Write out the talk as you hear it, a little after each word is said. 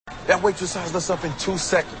That waitress sized us up in 2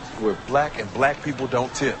 seconds. We're black and black people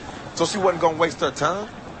don't tip. So she wasn't gonna waste her time.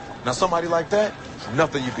 Now somebody like that,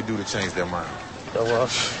 nothing you could do to change their mind. So,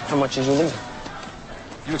 how much is you leaving?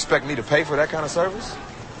 You expect me to pay for that kind of service?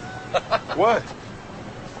 What?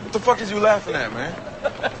 What the fuck is you laughing at, man?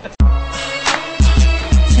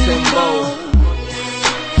 Timbo,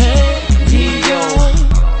 Neo,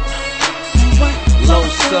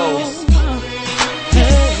 Loso.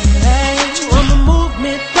 I'm a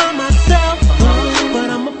movement by myself, but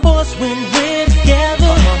I'm a force when we're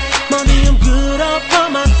together. Mommy, I'm good all by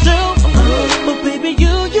myself, but baby,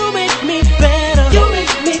 you make me better. You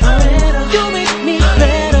make me better. You make me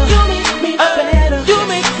better. You make me better. You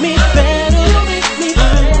make me better. You make me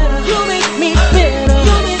better. You make me better.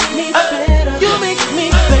 You make me better. You make me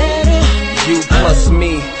better. You plus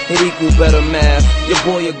me, it equal better math. Your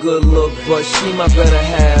boy a good look, but she my better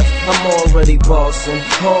half. I'm already bossing,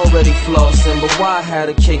 already flossing, but why have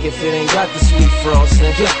a cake if it ain't got the sweet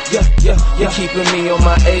frosting? Yeah, you're keeping me on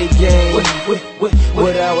my A game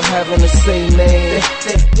without having to say name.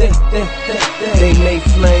 They may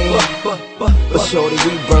flame, but shorty,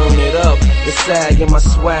 we burn it up. The sag in my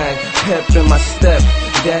swag, pep in my step.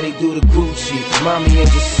 Daddy do the Gucci, mommy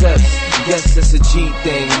intercepts. Guess it's a G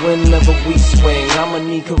thing, whenever we swing. I'ma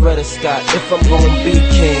need Coretta Scott if I'm gonna be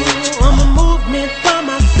king. I'm a movement by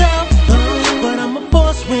myself, but I'm a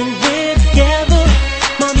force when we're together.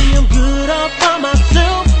 Mommy, I'm good all by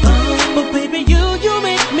myself, but baby, you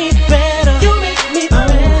make me better. You make me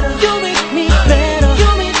better. You make me better.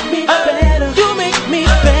 You make me better. You make me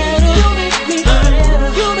better. You make me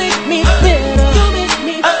better. You make me better. You make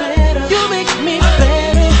me better. You make me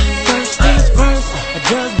better. First things first, I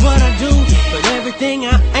does what I do, but everything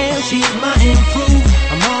I am, she's my improve.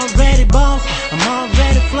 I'm already boss, I'm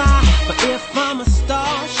already fly, but if I'm a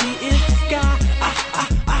star, she is the sky.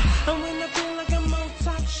 And when I feel like I'm on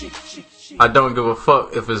top, she. I don't give a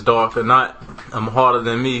fuck if it's dark or not. I'm harder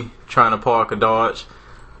than me trying to park a Dodge,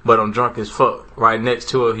 but I'm drunk as fuck. Right next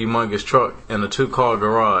to a humongous truck in a 2-car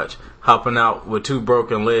garage, hopping out with 2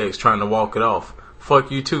 broken legs trying to walk it off.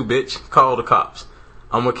 Fuck you too, bitch. Call the cops.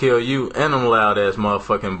 I'ma kill you and them loud ass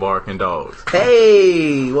motherfucking barking dogs.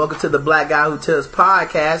 Hey, welcome to the Black Guy Who Tells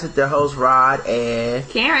podcast with their host Rod and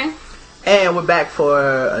Karen. And we're back for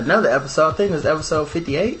another episode. I think it's episode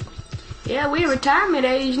 58. Yeah, we retirement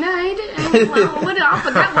age now, ain't it? I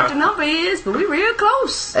forgot what the number is, but we real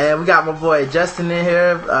close. And we got my boy Justin in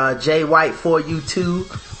here,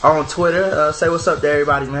 JWhite4U2 on Twitter. Say what's up to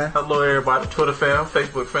everybody, man. Hello everybody, Twitter fam,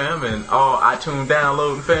 Facebook fam, and all iTunes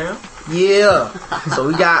downloading fam. Yeah. So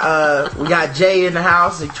we got Jay in the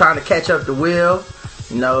house. He's trying to catch up to Will.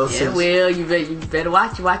 You know, yeah, Will, you better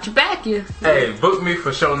watch your back here. Hey, book me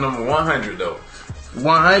for show number 100 though.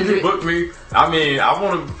 100? Book me. I mean, I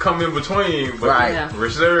want to come in between, but right.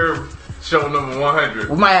 Reserve show number 100.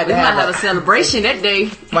 We might have a celebration that day.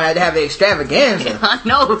 Might have to have an extravaganza. I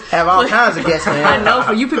know. Have all kinds of guests in here. I know.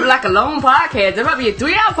 For you people like a long podcast, there might be a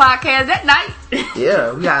 3-hour podcast that night.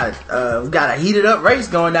 Yeah, we got a heated up race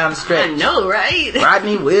going down the stretch. I know, right?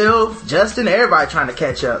 Rodney, Will, Justin, everybody trying to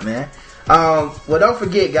catch up, man. Well, don't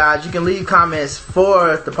forget, guys, you can leave comments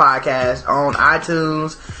for the podcast on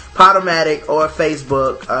iTunes, Podomatic, or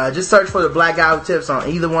Facebook. Just search for the Black Guy Who Tips on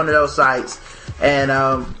either one of those sites. And,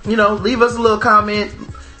 leave us a little comment.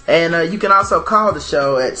 And you can also call the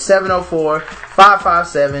show at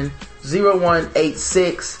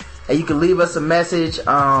 704-557-0186. And you can leave us a message.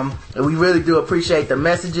 And we really do appreciate the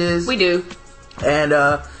messages. We do. And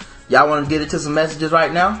y'all want to get into some messages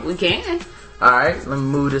right now? We can. Alright, let me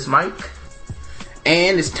move this mic.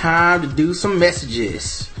 And it's time to do some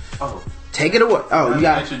messages. Oh. Take it away. Oh, you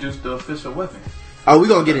got to introduce the official weapon. Oh, we're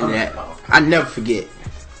going to get into that. I never forget.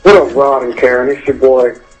 What up, Rod and Karen? It's your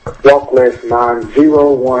boy, Walkless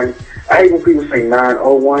 901. I hate when people say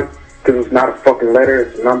 901 because it's not a fucking letter,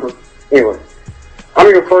 it's a number. Anyway, I'm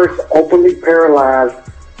your first openly paralyzed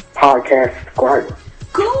podcast subscriber.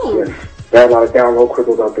 Cool. Yes, there are a lot of download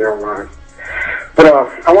cripples out there online. But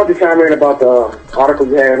I want to chime in about the article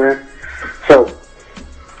you had, man. So,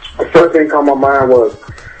 the first thing that caught my mind was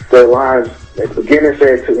the lines at the beginning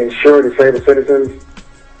said to ensure disabled citizens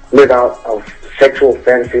live out a sexual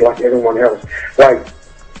fantasy like everyone else. Like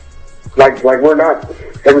we're not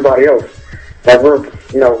everybody else. Like we're,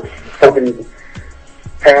 fucking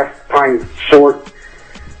half pint short,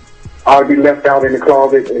 ought to be left out in the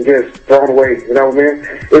closet and just thrown away, you know what I mean?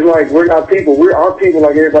 It's like we're not people. We are people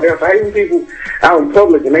like everybody else. I hate people out in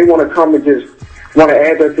public and they want to come and just want to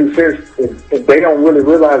add their 2 cents and they don't really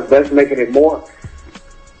realize that's making it more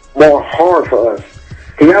hard for us.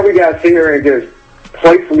 Because now we got to sit here and just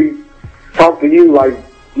playfully talk to you like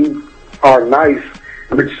you are nice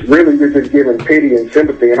which really you're just giving pity and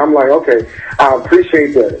sympathy. And I'm like, okay, I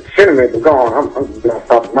appreciate the sentiment, but go on, I'm gonna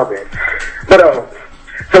stop my bad. But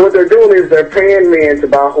so what they're doing is they're paying men to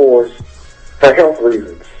buy whores for health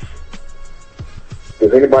reasons.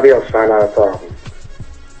 Does anybody else find out a problem?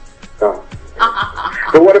 No.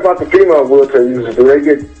 But what about the female wheelchair users? Do they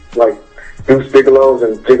get like Deuce Bigelows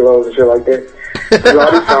and Gigolos and shit like that?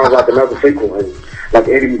 All this sounds like another sequel. And, like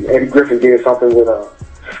Eddie Griffin did something with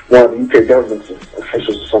one of the UK government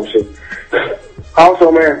officials or some shit.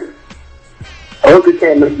 Also, man, a hooker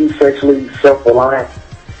can't make you sexually self-reliant.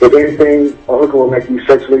 If anything, a hooker will make you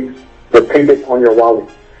sexually dependent on your wallet.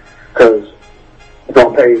 Because you're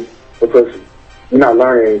going to pay for pussy. You're not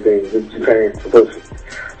learning anything. You're paying for pussy.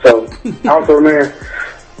 So, also, man,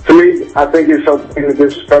 to me, I think it's so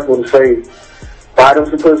disrespectful to say, buy them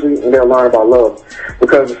some pussy and they'll learn about love.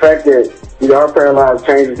 Because the fact that you are paralyzed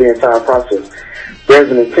changes the entire process. There's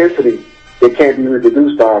an intensity that can't be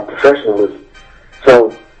reproduced by professionalism.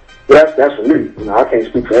 So, that's for me. You know, I can't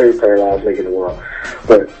speak for every paralyzed nigga in the world.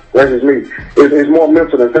 But that's just me. It's more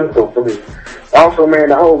mental than physical for me. Also, man,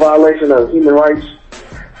 the whole violation of human rights,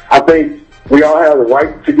 I think we all have the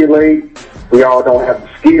right to get laid. We all don't have the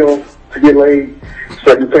skill to get laid.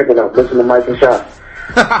 So you picking up, listen to Mike and Shot.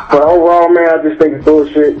 But overall, man, I just think it's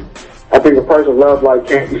bullshit. I think a person's love life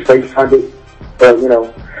can't be state-funded. But, you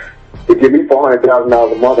know, to give me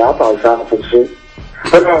 $400,000 a month, I'll probably sign up for the shit.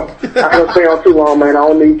 But I ain't gonna stay on too long, man. I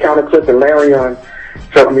don't need Counterclip and Larion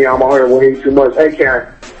telling me I'm on here way too much. Hey,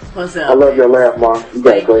 Karen. What's up? I love your laugh, Mom. You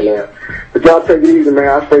got a great laugh. But y'all take it easy,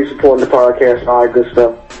 man. I stay supporting the podcast and all that good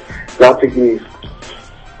stuff. Y'all take it easy.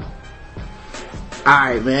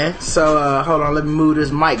 Alright, man. So, hold on. Let me move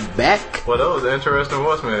this mic back. Well, that was an interesting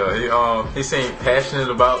voicemail. He seemed passionate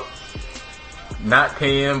about not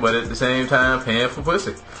paying, but at the same time paying for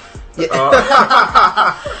pussy. Yeah.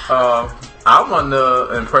 I'm on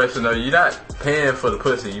the impression that you're not paying for the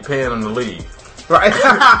pussy, you're paying them to leave. Right.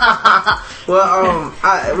 Well,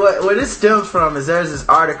 where this stems from is there's this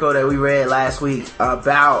article that we read last week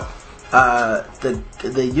about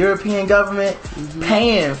the European government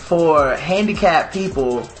paying for handicapped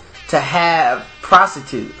people to have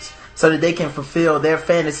prostitutes so that they can fulfill their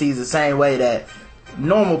fantasies the same way that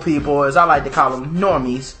normal people, as I like to call them,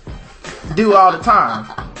 normies, do all the time.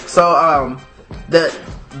 So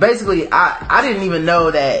basically I didn't even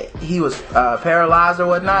know that he was paralyzed or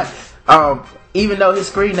whatnot. Even though his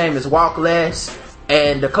screen name is Walk Less,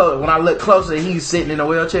 and when I look closer, he's sitting in a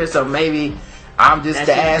wheelchair, so maybe I'm just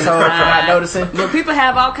the asshole for not noticing. But people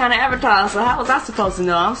have all kind of avatars, so how was I supposed to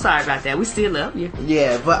know? I'm sorry about that. We still love you.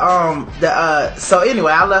 Yeah, but so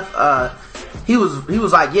anyway, I left. He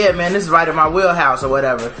was like, yeah, man, this is right in my wheelhouse or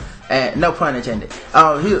whatever, and no pun intended.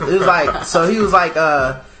 He was like,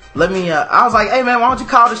 let me. I was like, hey man, why don't you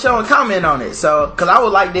call the show and comment on it? So, because I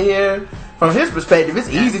would like to hear from his perspective. It's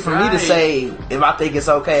easy for me to say if I think it's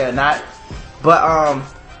okay or not, but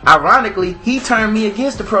ironically, he turned me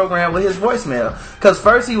against the program with his voicemail. Because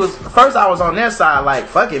first I was on their side, like,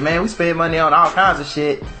 fuck it, man, we spend money on all kinds of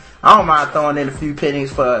shit. I don't mind throwing in a few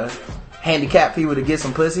pennies for handicapped people to get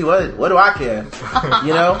some pussy. What do I care?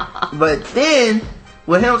 You know? But then,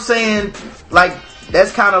 with him saying, like,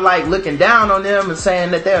 that's kind of like looking down on them and saying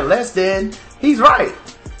that they're less than, he's right.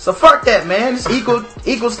 So fuck that, man. It's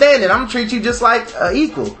equal standing. I'm gonna treat you just like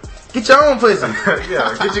equal. Get your own pussy.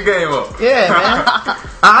 Yeah, get your game up. Yeah, man.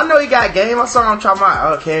 I know he got game. I saw him try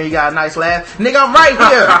my. Okay, he got a nice laugh. Nigga, I'm right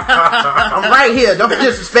here. I'm right here. Don't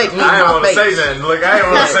disrespect me. I ain't want to say nothing. Look, I ain't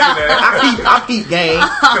want to say that. I keep game.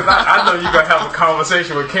 Because I know you're going to have a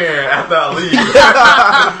conversation with Karen after I leave.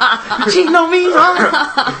 You cheating on me,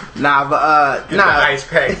 huh? Nah, but Get the ice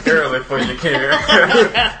pack early for you, Karen.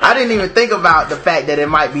 I didn't even think about the fact that it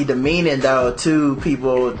might be demeaning though to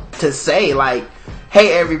people to say like,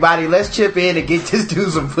 hey everybody, let's chip in and get this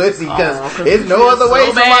dude some pussy because there's no other way.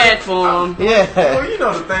 So bad for him. Yeah. Well, you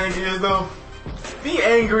know the thing is though, be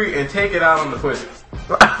angry and take it out on the pussy.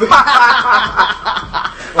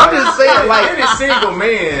 I'm just saying, like, any single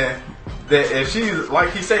man that if she's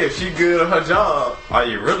like he said, if she good at her job, are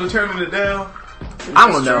you really turning it down? I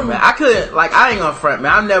don't know, man. I couldn't, like, I ain't gonna front,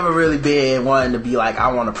 man. I've never really been one to be like,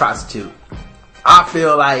 I want a prostitute. I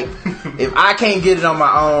feel like if I can't get it on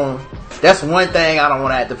my own, that's one thing I don't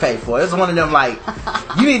want to have to pay for. It's one of them, like,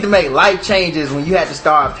 you need to make life changes when you have to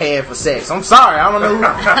start paying for sex. I'm sorry, I don't know.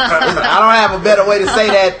 I don't have a better way to say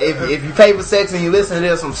that. If you pay for sex and you listen to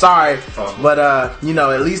this, I'm sorry. But, you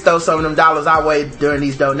know, at least throw some of them dollars our way during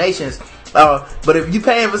these donations. But if you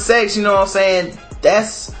paying for sex, you know what I'm saying,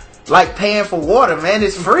 that's like paying for water, man.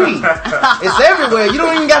 It's free. It's everywhere. You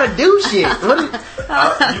don't even gotta do shit.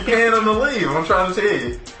 You paying them to leave, I'm trying to tell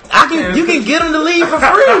you. You can get them to leave for free.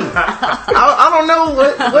 I don't know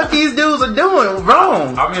what these dudes are doing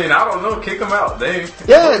wrong. I mean, I don't know. Kick them out.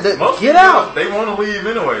 Get out. They want to leave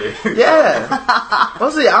anyway. Yeah.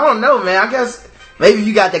 Well, see, I don't know, man. I guess maybe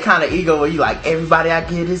you got that kind of ego where you like everybody I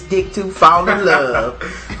give this dick to fall in love.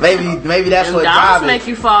 Maybe that's what drives make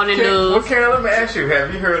you fall in love. Well, Karen, let me ask you: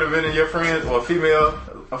 have you heard of any of your friends or female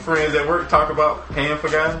friends at work talk about paying for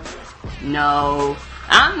guys? No,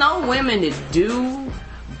 I know women that do,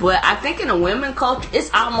 but I think in a women culture,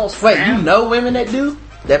 it's almost wait. You know women that do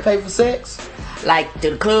that pay for sex, like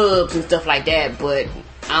the clubs and stuff like that, but.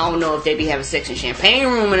 I don't know if they be having sex in champagne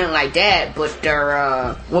room and anything like that, but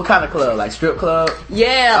they're what kind of club? Like strip club?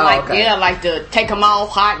 Yeah, like the take them off,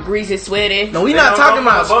 hot, greasy, sweaty. No, we not talking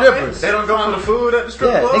about strippers. They don't go for the food at the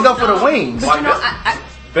strip club. They go for the wings. But like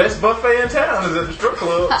best buffet in town is at the strip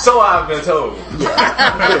club. So I've been told.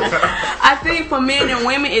 Yeah. I think for men and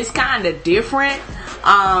women it's kind of different.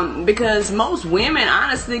 Because most women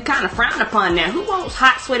honestly kind of frown upon that. Who wants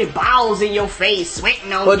hot, sweaty balls in your face,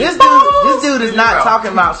 sweating on you? This dude is not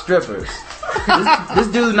talking about strippers. This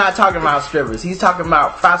dude's not talking about strippers. He's talking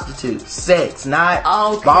about prostitutes, sex, not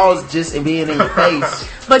balls just being in your face.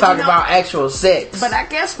 But talking about actual sex. But I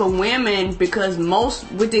guess for women, because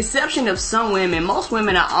with the exception of some women, most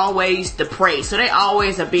women are always the prey. So they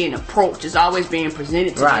always are being approached. It's always being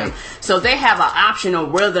presented to them. So they have an option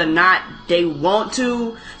of whether or not they want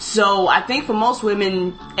to. So I think for most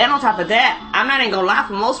women, and on top of that, I'm not even gonna lie,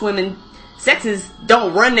 for most women, sexes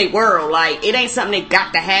don't run their world. Like, it ain't something they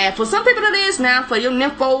got to have. For some people it is now. For your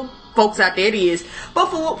nympho folks out there it is. But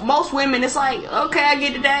for most women it's like, okay, I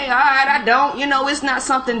get today, alright, I don't. You know, it's not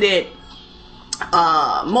something that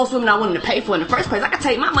most women are willing to pay for in the first place. I can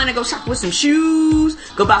take my money and go shop with some shoes,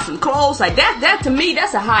 go buy some clothes. Like that to me,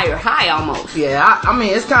 that's a higher high almost. Yeah, I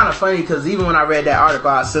mean, it's kind of funny because even when I read that article,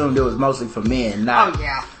 I assumed it was mostly for men. Not,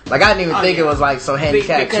 like, I didn't even think it was like so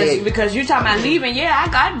handicapped chick. Because you're talking about leaving,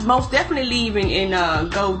 I'd most definitely leave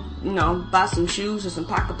and go, buy some shoes or some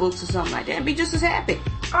pocketbooks or something like that and be just as happy.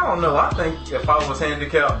 I don't know. I think if I was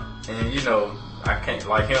handicapped and, I can't,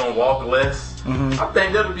 like him, walk less, I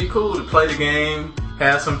think that would be cool to play the game,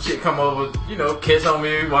 have some chick come over, kiss on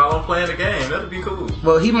me while I'm playing the game. That would be cool.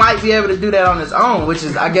 Well, he might be able to do that on his own, which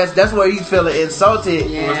is, I guess that's where he's feeling insulted.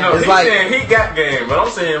 Yeah. No, he's saying he got game, but I'm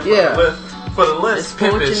saying for the less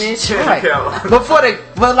pimpish handicap.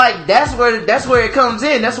 But like that's where it comes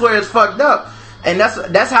in. That's where it's fucked up. And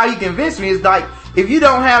that's how he convinced me. It's like, if you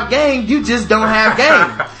don't have game, you just don't have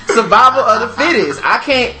game. Survival of the fittest. I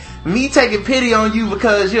can't, me taking pity on you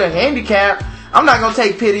because you're handicapped, I'm not gonna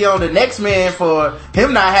take pity on the next man for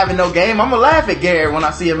him not having no game. I'm gonna laugh at Gary when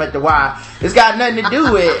I see him at the Y. It's got nothing to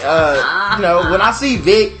do with, when I see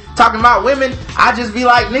Vic talking about women, I just be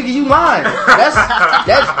like, nigga, you lying. That's,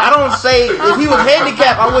 I don't say, if he was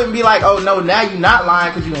handicapped, I wouldn't be like, oh no, now you not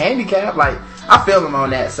lying because you handicapped. Like, I feel him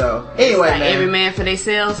on that. So anyway, like man. Every man for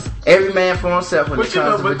themselves. Every man for himself when it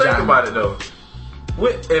comes to But think about it though.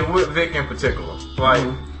 With Vic in particular,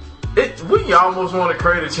 like, we almost want to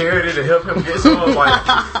create a charity to help him get some, like,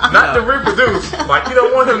 not to reproduce. Like, you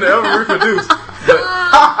don't want him to ever reproduce. But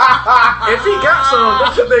if he got some,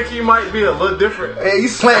 don't you think he might be a little different? Hey, you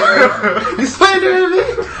slandering me?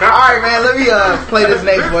 Alright, man, let me play this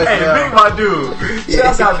next voicemail. Hey, Vic, my dude.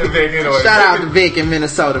 Shout out to Vic anyway. Shout out to Vic in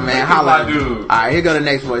Minnesota, man. Holla. My dude. Alright, here go the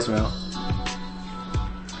next voicemail.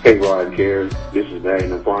 Hey, Rod and Karen. This is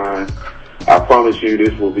Daniel Bryan. I promise you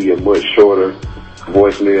this will be a much shorter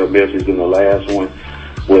voicemail message than the last one.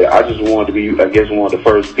 Well, I just wanted to be, I guess, one of the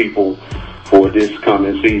first people for this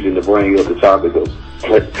coming season to bring up the topic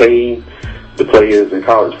of paying the players in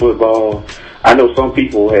college football. I know some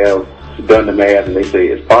people have done the math and they say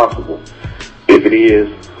it's possible. If it is,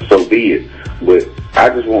 so be it. But I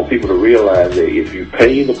just want people to realize that if you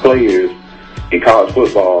pay the players in college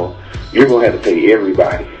football, you're going to have to pay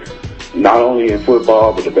everybody. Not only in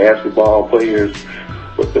football, but the basketball players,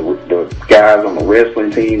 but the guys on the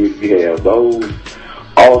wrestling team, if you have those.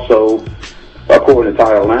 Also, according to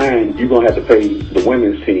Title IX, you're going to have to pay the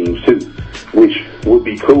women's teams too, which would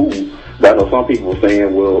be cool. But I know some people are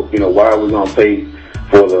saying, well, why are we going to pay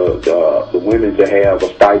for the women to have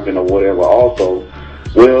a stipend or whatever also?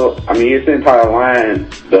 Well, I mean, it's in Title IX,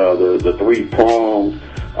 the three-pronged,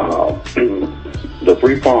 the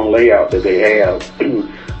three-pronged layout that they have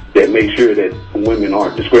that make sure that women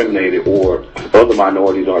aren't discriminated or other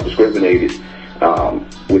minorities aren't discriminated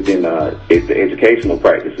within the educational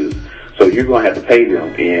practices. So you're going to have to pay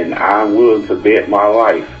them. And I'm willing to bet my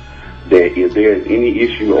life that if there's any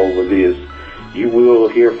issue over this, you will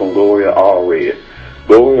hear from Gloria Allred.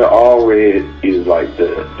 Gloria Allred is like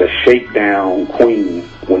the shakedown queen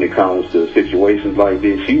when it comes to situations like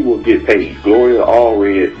this. She will get paid. Gloria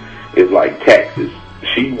Allred is like taxes.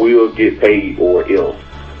 She will get paid or else.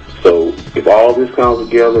 So if all this comes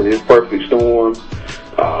together, this perfect storm,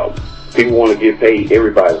 people want to get paid,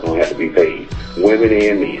 everybody's going to have to be paid, women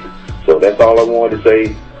and men. So that's all I wanted to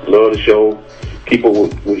say. Love the show. Keep up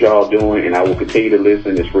with what y'all doing, and I will continue to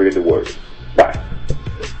listen and spread the word. Bye.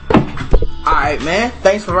 Alright, man.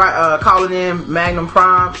 Thanks for calling in, Magnum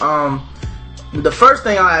Prime. The first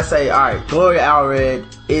thing I say, alright, Gloria Allred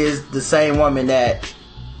is the same woman that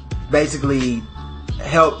basically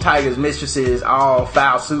helped Tiger's mistresses all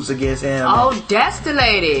file suits against him. Oh, that's the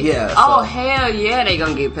lady. Yeah. Oh, hell yeah, they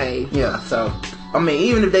gonna get paid. Yeah, so, I mean,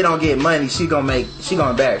 even if they don't get money, she gonna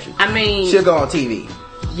embarrass you. I mean, she'll go on TV.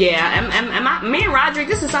 Yeah, me and Roger,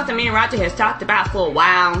 this is something me and Roger has talked about for a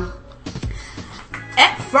while.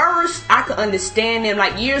 At first, I could understand them.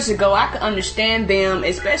 Like years ago, I could understand them,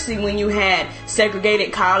 especially when you had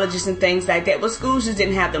segregated colleges and things like that. But schools just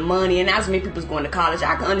didn't have the money, and as many people was going to college,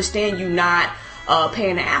 I could understand you not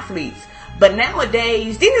paying the athletes. But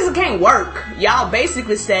nowadays, these niggas can't work. Y'all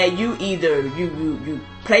basically say you either you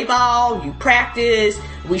play ball, you practice,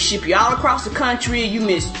 we ship you all across the country, you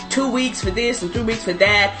miss 2 weeks for this and 3 weeks for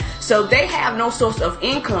that. So they have no source of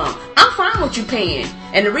income. I'm fine with you paying.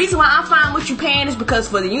 And the reason why I'm fine with you paying is because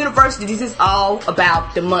for the universities, it's all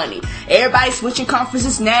about the money. Everybody's switching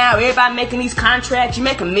conferences now. Everybody making these contracts. You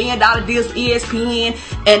make $1 million deals with ESPN.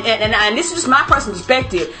 And this is just my personal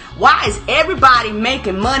perspective. Why is everybody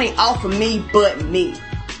making money off of me but me?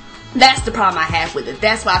 That's the problem I have with it.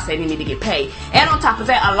 That's why I say they need to get paid. And on top of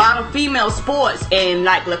that, a lot of female sports and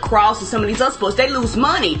like lacrosse and some of these other sports, they lose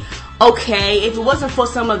money. Okay, if it wasn't for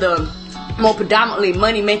some of the more predominantly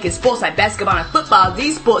money-making sports like basketball and football,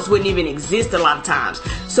 these sports wouldn't even exist a lot of times.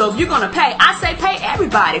 So if you're going to pay, I say pay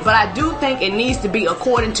everybody, but I do think it needs to be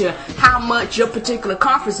according to how much your particular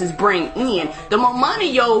conferences bring in. The more money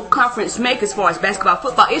your conference make as far as basketball,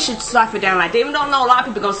 football, it should suffer down like that. Even though I know a lot of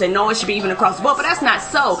people are going to say, no, it should be even across the board, but that's not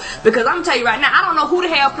so. Because I'm going to tell you right now, I don't know who the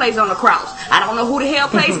hell plays on lacrosse. I don't know who the hell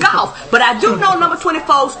plays golf. But I do know number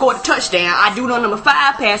 24 scored a touchdown. I do know number 5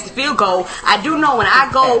 passed the field goal. I do know when I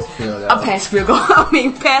go...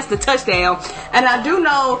 past the touchdown. And I do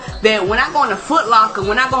know that when I go into Foot Locker,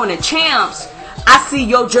 when I go into Champs, I see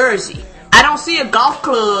your jersey. I don't see a golf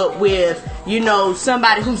club with,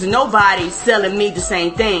 somebody who's a nobody selling me the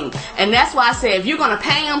same thing. And that's why I say, if you're going to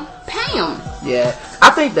pay them, pay them. Yeah.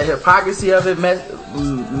 I think the hypocrisy of it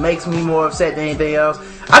makes me more upset than anything else.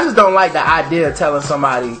 I just don't like the idea of telling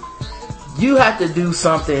somebody, you have to do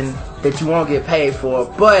something that you won't get paid for,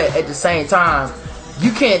 but at the same time,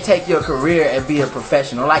 you can't take your career and be a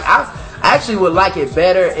professional. Like, I actually would like it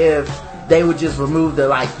better if they would just remove the,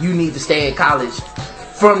 you need to stay in college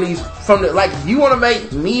you want to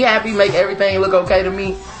make me happy, make everything look okay to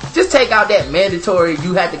me, just take out that mandatory,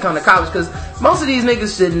 you have to come to college, because most of these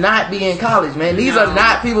niggas should not be in college, man. These are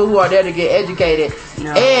not people who are there to get educated,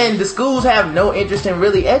 and the schools have no interest in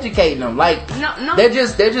really educating them. They're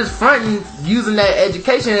just fronting, using that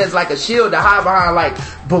education as like a shield to hide behind,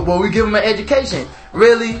 but we give them an education.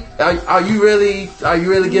 Really? Are you really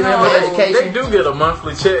giving them an education? They do get a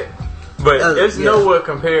monthly check, but it's nowhere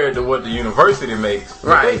compared to what the university makes.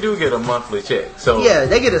 Right. They do get a monthly check. So yeah,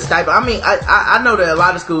 they get a stipend. I mean, I know that a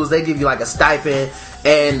lot of schools, they give you a stipend,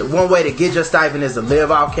 and one way to get your stipend is to live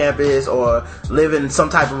off campus or live in some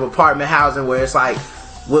type of apartment housing where it's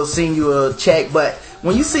we'll send you a check. But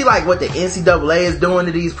when you see what the NCAA is doing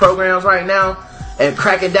to these programs right now and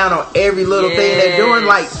cracking down on every little thing they're doing,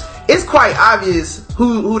 it's quite obvious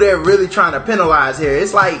who they're really trying to penalize here.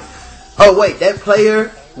 It's oh wait, that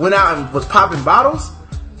player went out and was popping bottles?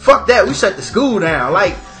 Fuck that, we shut the school down.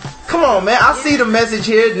 Come on, man. I see the message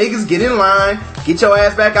here. Niggas, get in line. Get your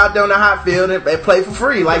ass back out there on the hot field and play for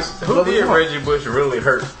free. Who did Reggie Bush really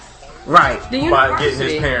hurt? Right. By getting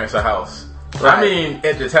his parents a house. Right. I mean,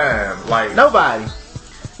 at the time,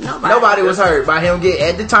 Nobody was hurt by him getting,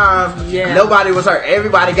 at the time, nobody was hurt.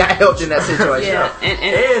 Everybody got helped in that situation. And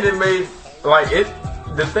it made,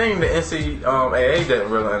 the thing the NCAA doesn't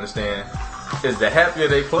really understand is the happier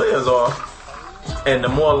they players are, and the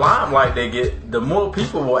more limelight they get, the more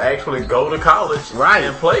people will actually go to college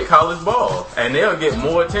and play college ball. And they'll get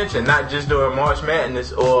more attention, not just during March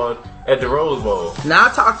Madness or at the Rose Bowl. Now, I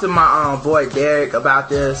talked to my boy Derek about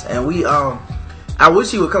this, and we I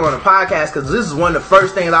wish he would come on the podcast, because this is one of the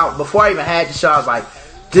first things before I even had the show, I was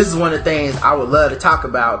this is one of the things I would love to talk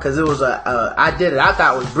about, because it was I did it, I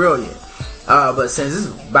thought it was brilliant. But since this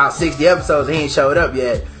is about 60 episodes, he ain't showed up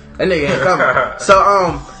yet. That nigga ain't coming. So,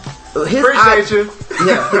 Appreciate you.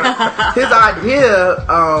 Yeah. His idea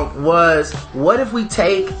was, what if we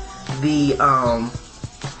take the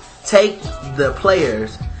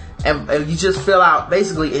players and you just fill out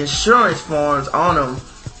basically insurance forms on them,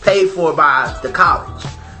 paid for by the college,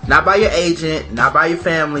 not by your agent, not by your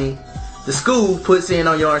family. The school puts in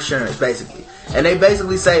on your insurance basically, and they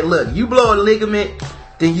basically say, look, you blow a ligament,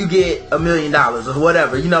 then you get $1 million or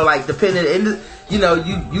whatever. You know, like depending, you know,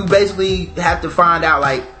 you basically have to find out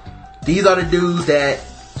like these are the dudes that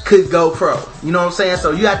could go pro. You know what I'm saying?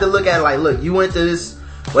 So you have to look at it like, look, you went to this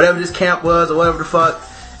whatever this camp was or whatever the fuck.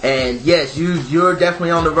 And yes, you're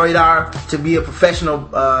definitely on the radar to be a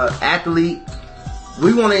professional athlete.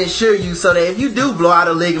 We want to insure you so that if you do blow out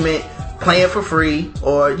a ligament playing for free,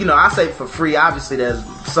 or, you know, I say for free, obviously there's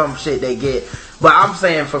some shit they get, but I'm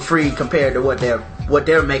saying for free compared to what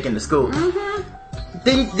they're making to school. Mm-hmm.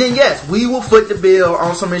 Then yes, we will foot the bill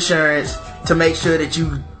on some insurance to make sure that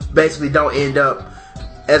you basically don't end up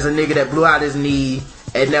as a nigga that blew out his knee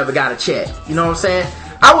and never got a check. You know what I'm saying?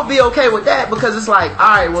 I would be okay with that because it's like,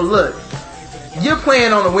 alright, well look, you're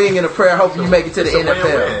playing on a wing and a prayer hoping you make it to the NFL.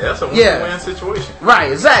 Win-win. That's a win-win situation.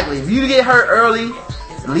 Right, exactly. If you get hurt early,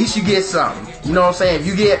 at least you get something. You know what I'm saying? If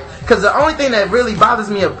you get, because the only thing that really bothers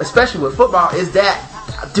me, especially with football, is that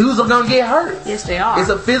dudes are gonna get hurt. Yes, they are. It's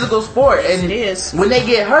a physical sport, yes, and it is. When they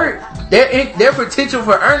get hurt, their potential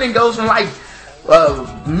for earning goes from like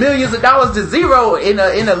millions of dollars to zero in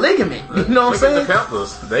a ligament. You know what I'm saying? The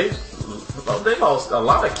Panthers, they lost a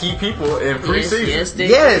lot of key people in preseason. Yes, they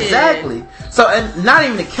did. Did. Exactly. So, and not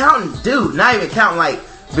even counting like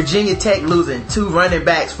Virginia Tech losing 2 running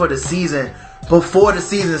backs for the season before the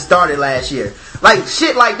season started last year. Like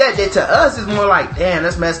shit like that to us is more like, damn,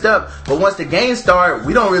 that's messed up. But once the game start,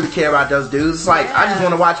 we don't really care about those dudes. It's like, I just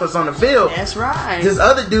want to watch what's on the field. That's right. This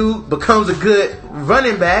other dude becomes a good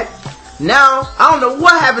running back. Now, I don't know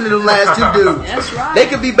what happened to the last 2 dudes. That's right. They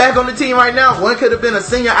could be back on the team right now. One could have been a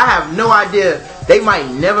senior. I have no idea. They might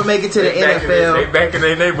never make it to the NFL. They back in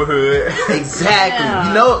their neighborhood. Exactly. Yeah.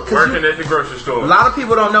 You know, working at the grocery store. A lot of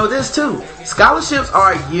people don't know this too. Scholarships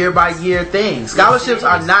are a year by year thing. Scholarships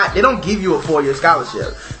are not, they don't give you a 4-year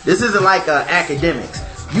scholarship. This isn't like academics.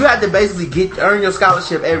 You have to basically earn your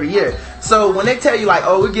scholarship every year. So when they tell you like,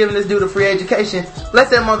 oh, we're giving this dude a free education, let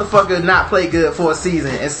that motherfucker not play good for a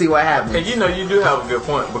season and see what happens. And you know, you do have a good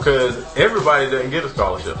point because everybody doesn't get a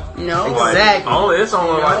scholarship. No, exactly. It's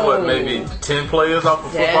only like what, maybe 10 players off a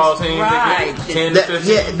football team. Right. That get 10 to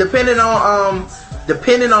 15. Yeah,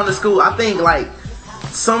 depending on the school. I think like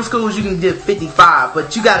some schools you can get 55,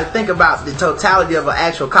 but you got to think about the totality of an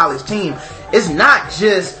actual college team. It's not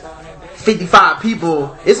just 55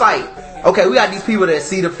 people. It's like, okay, we got these people that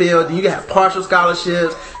see the field, and you can have partial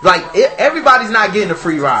scholarships. Like, everybody's not getting a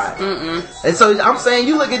free ride. Mm-mm. And so I'm saying,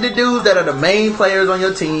 you look at the dudes that are the main players on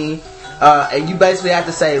your team, and you basically have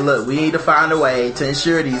to say, look, we need to find a way to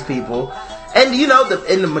insure these people. And you know,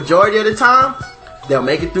 in the majority of the time, they'll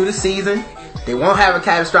make it through the season. They won't have a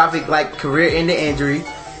catastrophic, like, career-ending injury.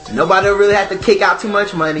 Nobody will really have to kick out too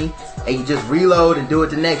much money, and you just reload and do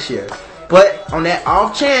it the next year. But on that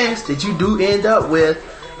off chance that you do end up with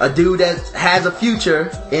a dude that has a future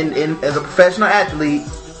in as a professional athlete,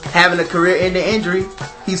 having a career-ending injury,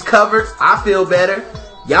 he's covered. I feel better.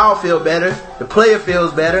 Y'all feel better. The player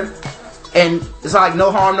feels better. And it's like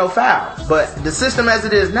no harm, no foul. But the system as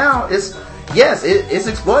it is now, it's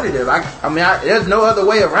exploitative. I mean, there's no other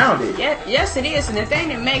way around it. Yes, it is. And the thing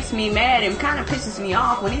that makes me mad and kind of pisses me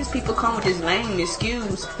off when these people come with this lame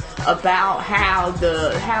excuse about how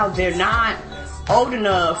they're not old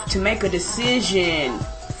enough to make a decision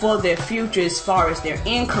for their future as far as their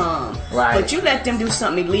income. Right. But you let them do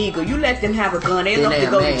something illegal. You let them have a gun. They're enough to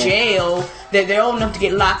go to jail. They're old enough to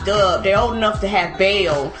get locked up. They're old enough to have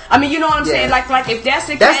bail. I mean, you know what I'm saying? Like if that's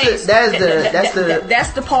the case,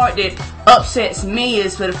 that's the part that upsets me,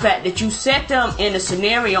 is for the fact that you set them in a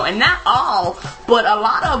scenario, and not all, but a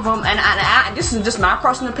lot of them, and I this is just my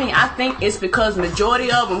personal opinion, I think it's because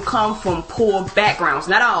majority of them come from poor backgrounds.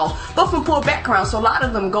 Not all, but from poor backgrounds. So a lot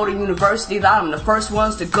of them go to university. A lot of them the first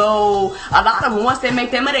ones to go. A lot of them, once they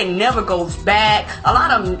make that money, they never goes back. A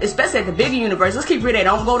lot of them, especially at the bigger universities, let's keep real, they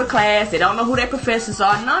don't go to class. They don't know who their professors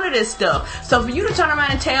are. None of this stuff. So for you to turn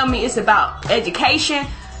around and tell me it's about education,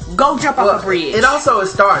 go jump off a bridge. It also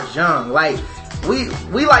starts young. Like,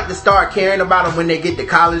 we like to start caring about them when they get to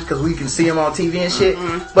college because we can see them on TV and shit.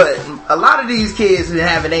 Mm-hmm. But a lot of these kids have been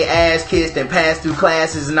having their ass kissed and passed through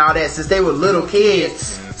classes and all that since they were little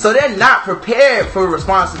kids. So they're not prepared for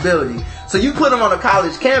responsibility. So you put them on a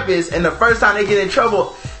college campus, and the first time they get in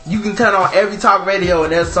trouble, you can turn on every talk radio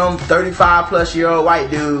and there's some 35 plus year old white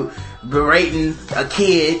dude berating a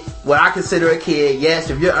kid, what I consider a kid. Yes,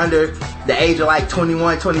 if you're under the age of like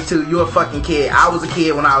 21, 22, you're a fucking kid. I was a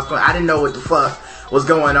kid when I was 20. I didn't know what the fuck was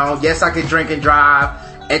going on. Yes, I could drink and drive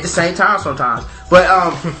at the same time sometimes. But,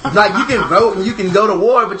 like, you can vote and you can go to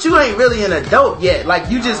war, but you ain't really an adult yet. Like,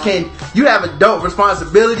 you just you have adult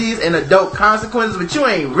responsibilities and adult consequences, but you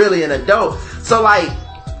ain't really an adult. So, like,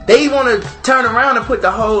 they want to turn around and put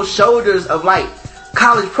the whole shoulders of, like,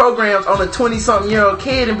 college programs on a 20-something-year-old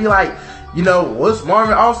kid and be like, you know, what's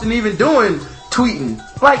Marvin Austin even doing tweeting?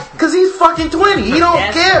 Like, cause he's fucking 20. He don't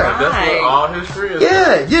care. Right. That's what all his friends.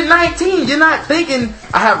 Yeah, you're 19. You're not thinking,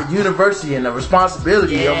 I have a university and a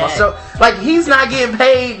responsibility on myself. Like, he's not getting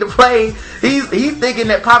paid to play. He's thinking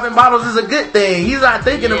that popping bottles is a good thing. He's not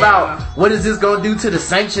thinking about what is this going to do to the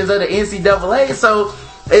sanctions of the NCAA. So,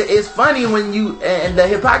 it's funny when and the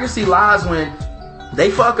hypocrisy lies when they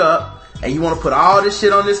fuck up and you want to put all this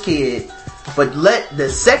shit on this kid, but the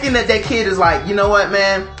second that kid is like, you know what,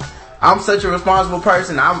 man, I'm such a responsible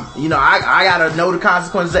person, I gotta know the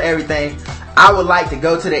consequences of everything, I would like to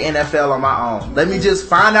go to the NFL on my own. Let me just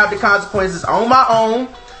find out the consequences on my own.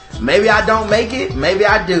 Maybe I don't make it, maybe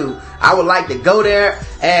I do. I would like to go there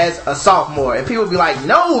as a sophomore. And people be like,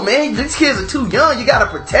 no, man, these kids are too young, you gotta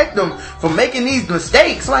protect them from making these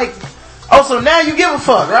mistakes. Like, oh, so now you give a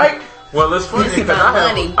fuck, right? Well, it's funny because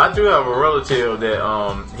I do have a relative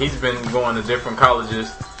that he's been going to different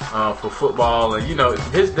colleges for football, and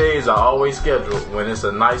his days are always scheduled when it's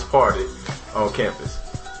a nice party on campus,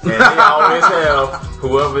 and they always have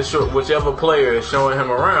whichever player is showing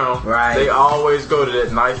him around. Right. They always go to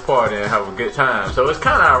that nice party and have a good time. So it's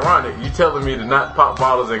kind of ironic. You telling me to not pop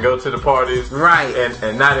bottles and go to the parties, right?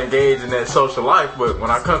 And not engage in that social life. But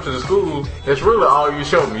when I come to the school, it's really all you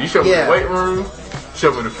show me. You show me the weight room.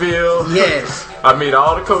 Show me the field. Yes. I meet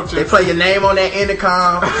all the coaches. They play your name on that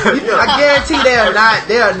intercom. I guarantee they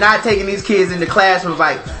are not taking these kids into classrooms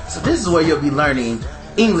like, so this is where you'll be learning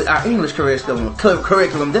our English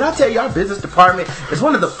curriculum. Did I tell you our business department is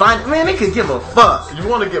one of the finest? Man, they could give a fuck. You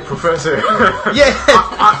want to get Professor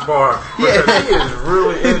Akbar. Yeah. He is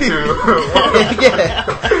really into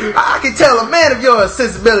I can tell a man of your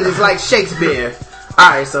sensibilities like Shakespeare.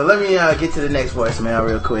 Alright, so let me get to the next voicemail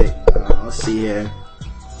real quick. Let's see here.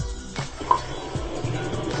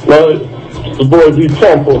 Well, the boy be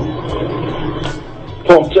Pumper.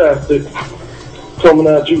 Pumptastic. Coming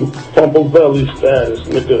at you. Pumper belly status,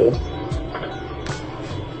 nigga.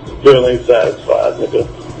 Girl ain't satisfied, nigga.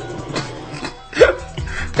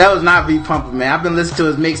 That was not V Pumper, man. I've been listening to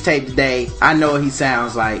his mixtape today. I know what he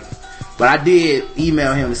sounds like. But I did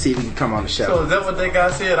email him to see if he could come on the show. So is that what that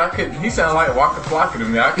guy said? He sounded like Waka Flocka to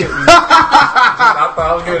me. I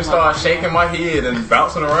thought I was going to start shaking my head and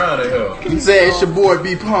bouncing around in here. He said it's your boy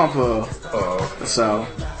B Pumper. So.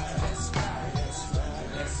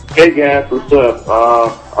 Hey guys, what's up?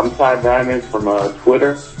 I'm Ty Diamond from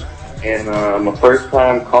Twitter, and I'm a first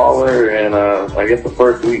time caller and I guess the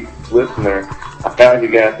first week listener. I found you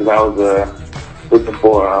guys because I was looking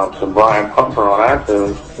for some Brian Pumper on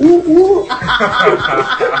iTunes.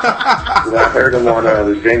 I heard him on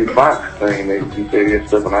the Jamie Foxx thing. He said he had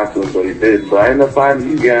stuff on iTunes, but he did. But I ended up finding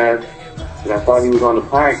you guys, and I thought he was on the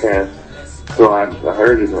podcast. So I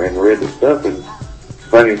heard it and read the stuff, and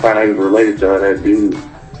funny to find out he was related to that dude.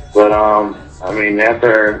 But I mean,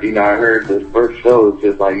 after I heard this first show, it's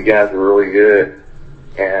just like you guys are really good,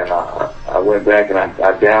 and I went back and I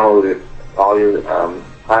downloaded all your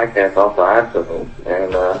podcasts off the iTunes,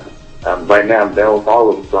 and right now I'm down with all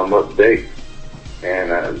of them, so I'm up to date.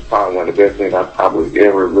 And it's probably one of the best things I've probably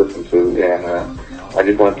ever listened to. And I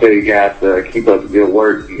just want to tell you guys to keep up the good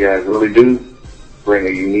work. You guys really do bring a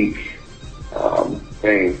unique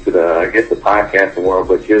thing to the podcasting world,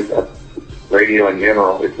 but just radio in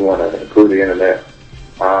general, if you want to include the internet.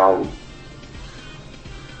 I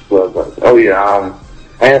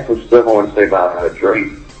have some stuff I want to say about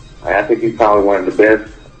Drake. I think he's probably one of the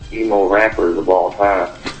best emo rappers of all time.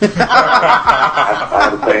 I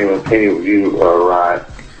have the same opinion with you, Ryan.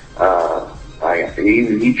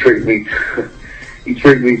 He tricked me. He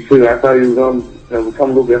tricked me too. I thought he was going to become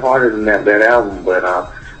a little bit harder than that album, but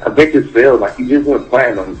I think it failed. Like, he just went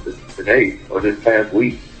platinum today or this past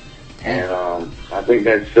week, and I think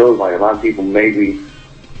that shows like a lot of people maybe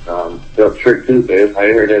felt tricked too. Because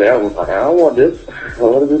I heard that album, like, I don't want this. I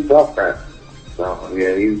want this soft rap. So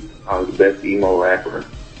yeah, he's probably the best emo rapper.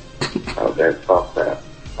 That's soft rap.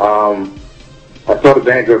 I saw the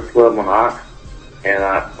Bankrupt Club on Ox, and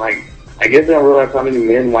I guess I don't realize how many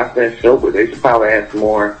men watch that show, but they should probably have some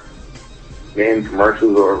more men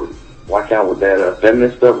commercials or watch out with that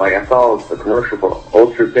feminist stuff. Like, I saw a commercial for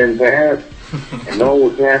Ultra Thin Pads. and no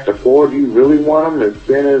one can't afford. Do you really want them to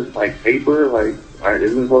spin as like paper? Like,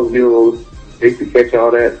 isn't it supposed to be a little thick to catch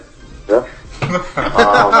all that stuff?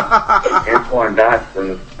 Antoine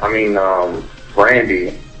Dotson,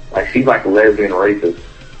 Brandy, like she's like a lesbian rapist,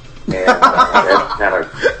 and that's kind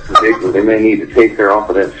of ridiculous. They may need to take her off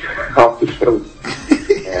the show.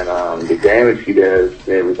 And the damage she does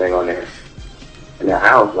to everything on there in the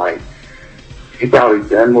house, like she probably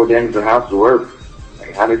done more damage than the house is worth.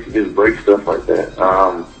 Like, how did she just break stuff like that?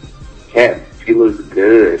 Cat, she looks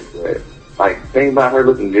good, but like the thing about her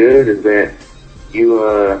looking good is that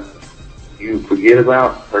you forget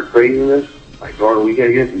about her craziness, like during the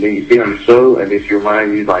weekend, and then you see her on the show, and then she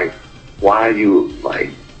reminds you like why you like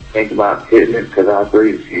think about hitting it because how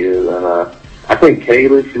crazy she is. And I think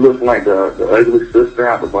Kayla, she looks like the ugly sister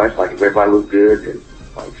out the bunch. Like if everybody looks good, and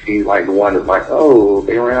like she's like the one that's like, oh,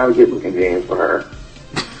 they ran out of good looking games for her.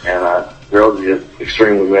 And girls are just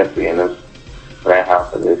extremely messy in that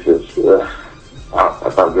house, and it's just I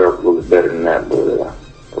thought girls were a little bit better than that, but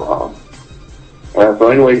so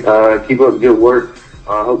anyway, keep up the good work.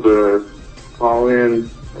 I hope to call in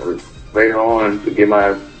later on to get my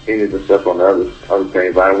opinions and stuff on the other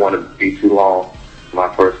things, but I don't want to be too long for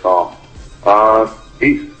my first call.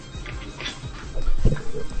 Peace.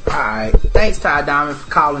 Alright, thanks Ty Diamond for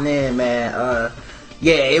calling in, man.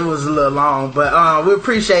 Yeah, it was a little long, but we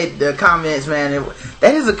appreciate the comments, man.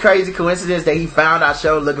 That is a crazy coincidence that he found our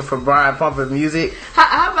show looking for Brian Pumper music.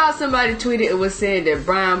 How about somebody tweeted it was saying that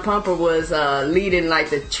Brian Pumper was leading like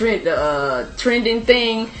the trending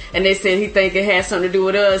thing, and they said he think it had something to do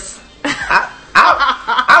with us.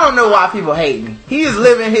 I don't know why people hating. He is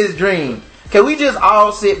living his dream. Can we just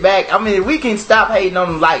all sit back? I mean, if we can stop hating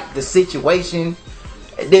on like the situation,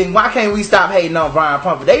 then why can't we stop hating on Brian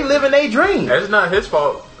Pumper? They living their dream. It's not his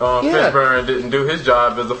fault. Fishburne didn't do his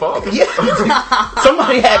job as a father. Yeah.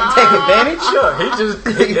 Somebody had to take advantage.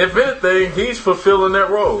 Yeah, if anything, he's fulfilling that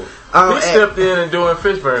role. He stepped in and doing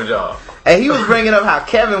Fishburne's job. And he was bringing up how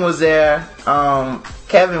Kevin was there.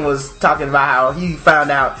 Kevin was talking about how he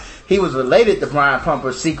found out he was related to Brian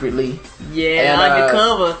Pumper secretly. Yeah,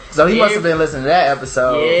 undercover. So he must have been listening to that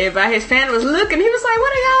episode. Yeah, but his family was looking. He was like,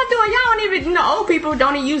 what are y'all doing? Y'all don't even, old people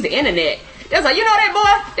don't even use the internet. They was like,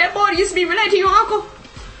 that boy that used to be related to your uncle?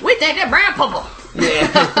 We think that Brian Pumper.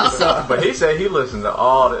 Yeah. But he said he listened to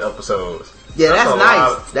all the episodes. Yeah, that's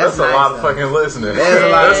nice. That's a lot of fucking listening.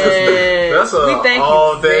 That's a lot. We thank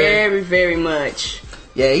you very, very much.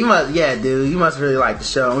 Yeah, dude. You must really like the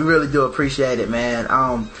show. We really do appreciate it, man.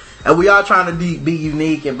 And we are trying to be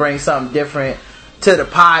unique and bring something different to the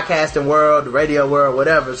podcasting world, the radio world,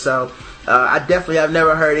 whatever. So, I definitely have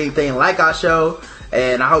never heard anything like our show,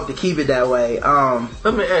 and I hope to keep it that way.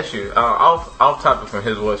 Let me ask you, off topic from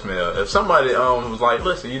his voicemail, if somebody was like,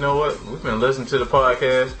 listen, you know what, we've been listening to the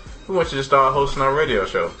podcast, we want you to start hosting our radio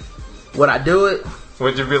show. Would I do it?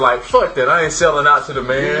 Would you be like, fuck that, I ain't selling out to the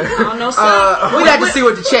man? I don't know, sir. We'd have to see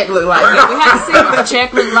what the check look like. Yeah, we have to see what the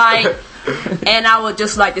check look like. And I would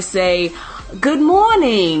just like to say, good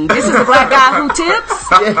morning. This is the black guy who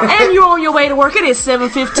tips, and you're on your way to work. It is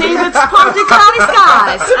 7:15 with Project Cloudy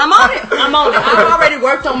Skies. I'm on it. I've already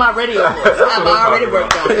worked on my radio voice. I've already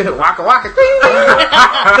worked on it. Waka waka.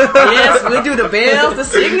 Yes, we do the bells, the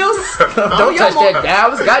signals. Don't touch that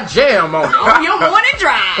dial. It's got jam on it. On your morning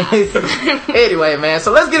drive. Anyway, man,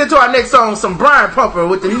 so let's get into our next song, some Brian Pumper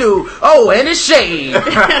with the new and it's Shade.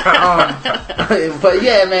 But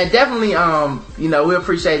yeah, man, definitely we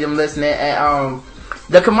appreciate them listening. And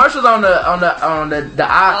the commercials on the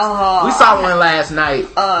Ox, we saw one last night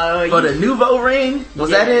for the Nouveau ring. Was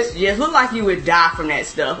that it? Yes, looked like you would die from that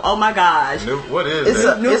stuff. Oh my gosh. What is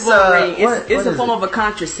it? Nouveau ring. It's a form it? of a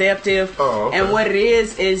contraceptive. Oh, okay. And what it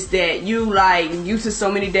is that you like use it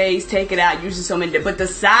so many days, take it out, use it so many days. But the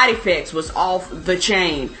side effects was off the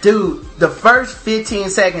chain. Dude, the first 15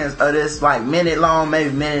 seconds of this like minute long, maybe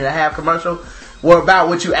minute and a half commercial were about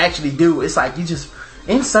what you actually do. It's like you just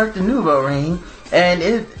insert the Nouveau ring and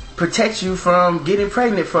it protects you from getting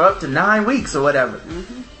pregnant for up to 9 weeks or whatever.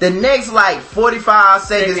 Mm-hmm. The next like 45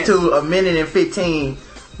 seconds to a minute and 15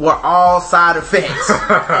 were all side effects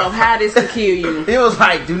of how this could kill you. It was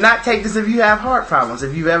like, do not take this if you have heart problems,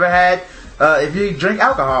 if you've ever had if you drink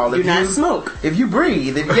alcohol, do not smoke, if you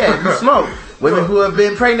breathe, if you smoke. Women who have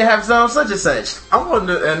been pregnant have some such and such. I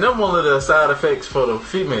wonder, and then one of the side effects for the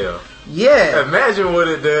female. Yeah. Imagine what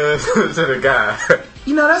it does to the guy.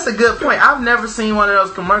 That's a good point. I've never seen one of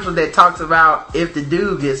those commercials that talks about if the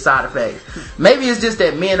dude gets side effects. Maybe it's just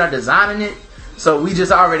that men are designing it, so we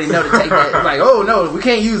just already know to take that. Like, oh no, we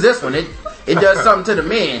can't use this one. It does something to the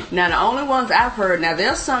men. Now the only ones I've heard, now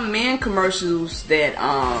there's some men commercials that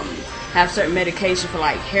have certain medication for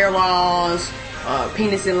like hair loss,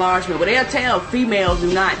 penis enlargement. But they'll tell females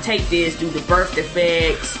do not take this due to birth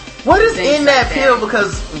defects. What is in that pill?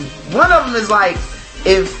 Because one of them is like,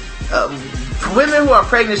 if women who are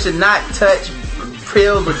pregnant should not touch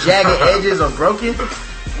pills with jagged edges or broken.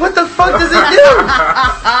 What the fuck does it do?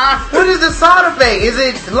 What is the side effect? Is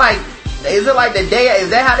it like the day? Is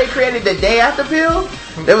that how they created the day after pill?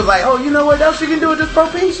 They was like, oh, you know what else you can do with this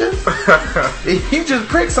Propecia? If you just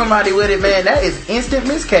prick somebody with it, man, that is instant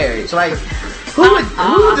miscarriage. Like, who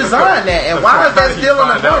designed that, and why is that still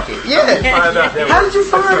on the market? Yeah. How did you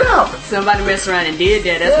find out? Somebody messed around and did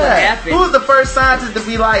that. That's what happened. Who was the first scientist to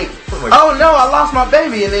be like, oh no, I lost my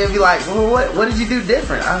baby, and then be like, well, what did you do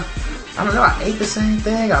different? I don't know. I ate the same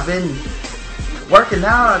thing. I've been working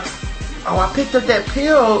out. Oh, I picked up that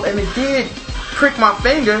pill, and it did prick my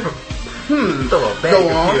finger. Throw a bag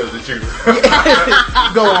of pills at you.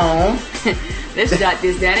 Go on. Let's shut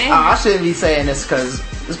this down. I shouldn't be saying this because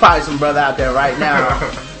there's probably some brother out there right now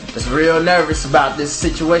that's real nervous about this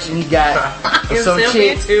situation he got. Some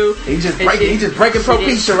chick. He just breaking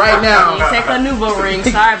Propecia right now. He take a Nuvo ring.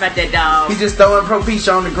 Sorry about that, dog. He just throwing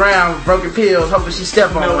Propecia on the ground with broken pills, hoping she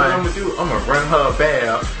step on one. What I'm gonna do? I'm gonna run her a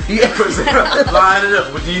bath. Line it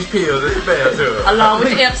up with these pills in the bathtub. Along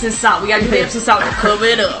with Epsom salt. We gotta do the Epsom salt to cover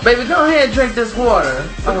it up. Baby, go ahead and drink this water.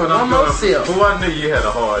 One more sip. Well, I knew you had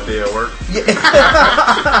a hard day at work.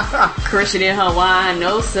 Christian in her wine,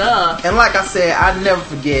 no sir. And like I said, I never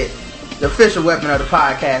forget, the official weapon of the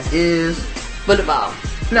podcast is bullet ball.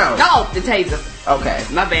 No. Oh, the taser. Okay.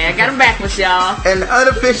 My bad. Got him backwards, y'all. And the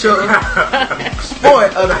unofficial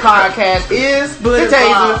sport of the podcast is bullet the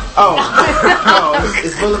taser. Ball. Oh,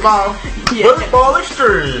 it's bullet ball. Yeah. Bullet ball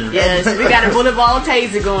extreme. Yes, we got a bullet ball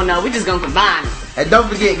taser going on. We just gonna combine them. And don't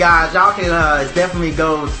forget, guys, y'all can definitely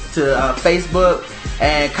go to Facebook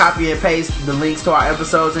and copy and paste the links to our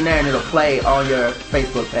episodes in there, and it'll play on your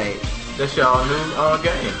Facebook page. That's y'all new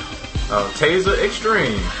game. Taser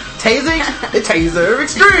Extreme. Taser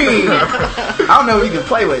Extreme. I don't know if you can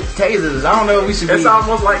play with tasers. I don't know if we should It's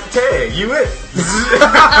almost like tag. You it.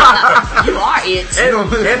 You are it.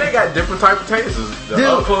 And they got different type of tasers.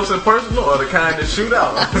 The up close and personal or the kind that shoot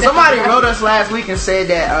out. Somebody wrote us last week and said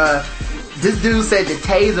that this dude said the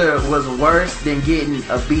taser was worse than getting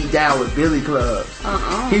a beat down with billy clubs.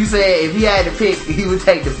 He said if he had to pick, he would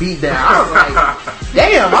take the beat down. I was like,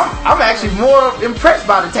 damn, I'm actually more impressed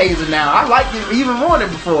by the taser now. I liked it even more than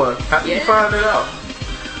before. How did you find it out?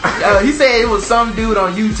 He said it was some dude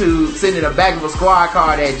on YouTube sitting in the back of a squad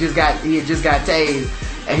car that he had just got tased,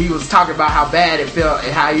 and he was talking about how bad it felt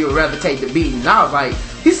and how he would rather take the beating. And I was like,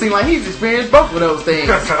 he seemed like he's experienced both of those things.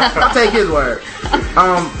 I'll take his word.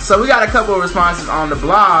 So we got a couple of responses on the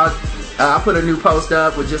blog. I put a new post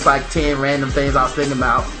up with just like 10 random things I was thinking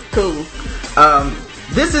about. Cool.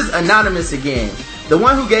 This is Anonymous again. The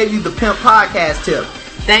one who gave you the Pimp Podcast tip.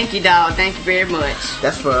 Thank you, dog. Thank you very much.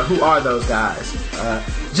 That's for who are those guys.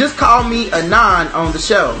 Just call me Anon on the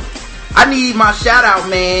show. I need my shout out,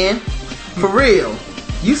 man. For real.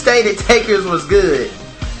 You stated Takers was good.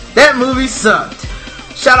 That movie sucked.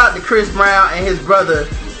 Shout out to Chris Brown and his brother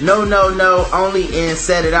No only in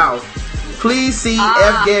Set It Off. Please see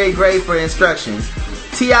F. Gary Gray for instructions.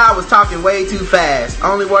 T.I. was talking way too fast.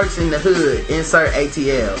 Only works in the hood. Insert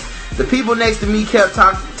ATL. The people next to me kept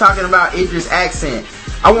talking about Idris' accent.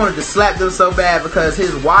 I wanted to slap them so bad because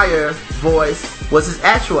his wire voice was his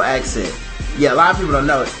actual accent. Yeah, a lot of people don't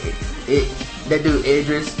know it. That dude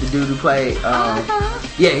Idris, the dude who played,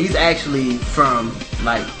 yeah, he's actually from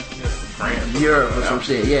like Europe or some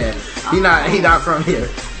shit. Yeah, he not from here.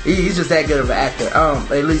 He's just that good of an actor.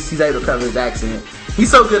 At least he's able to cover his accent.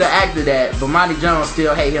 He's so good an actor that Bomani Jones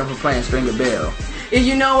still hate him for playing Stringer Bell. And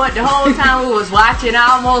you know what? The whole time we was watching,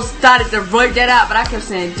 I almost started to break that out, but I kept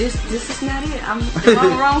saying, "This is not it. I'm in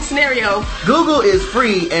the wrong scenario." Google is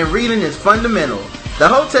free and reading is fundamental. The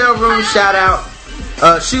hotel room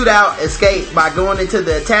shootout escape by going into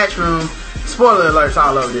the attached room. Spoiler alerts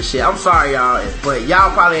all over this shit. I'm sorry, y'all, but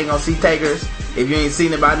y'all probably ain't gonna see Takers if you ain't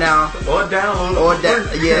seen it by now. Or download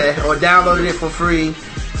it. Or downloaded it for free.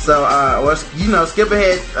 So, or skip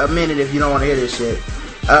ahead a minute if you don't want to hear this shit.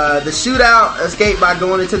 The shootout escaped by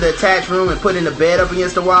going into the attached room and putting the bed up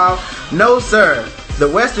against the wall. No, sir. The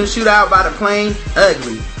Western shootout by the plane,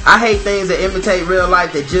 ugly. I hate things that imitate real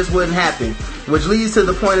life that just wouldn't happen. Which leads to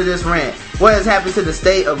the point of this rant. What has happened to the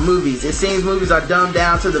state of movies? It seems movies are dumbed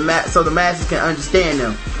down to so the masses can understand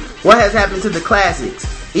them. What has happened to the classics?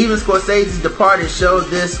 Even Scorsese's Departed showed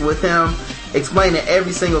this with him explaining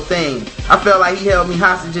every single thing. I felt like he held me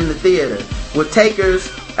hostage in the theater. With Takers,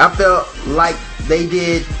 I felt like they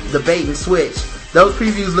did the bait and switch. Those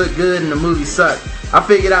previews looked good and the movie sucked. I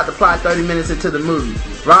figured out the plot 30 minutes into the movie.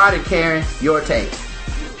 Rod and Karen, your take.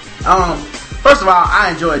 First of all,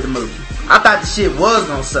 I enjoyed the movie. I thought the shit was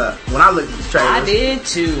gonna suck when I looked at the trailer. I did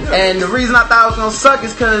too. And the reason I thought it was gonna suck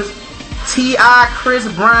is because T.I., Chris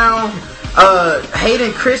Brown,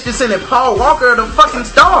 Hayden Christensen, and Paul Walker are the fucking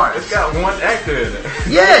stars. It's got one actor in it.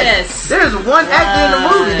 Yes. There's one actor in the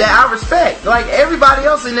movie that I respect. Like, everybody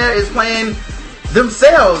else in there is playing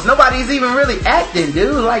themselves. Nobody's even really acting,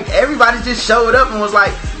 dude. Like, everybody just showed up and was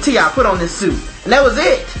like, T.I., put on this suit. And that was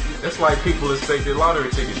it. It's like people expected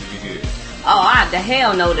lottery tickets to be good. Oh, the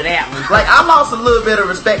hell no to that one. Like, I lost a little bit of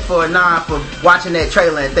respect for Anon for watching that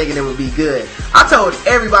trailer and thinking it would be good. I told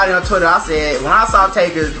everybody on Twitter, I said, when I saw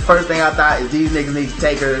Takers, the first thing I thought is these niggas need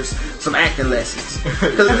Takers some acting lessons.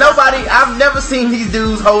 Because I've never seen these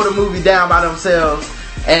dudes hold a movie down by themselves.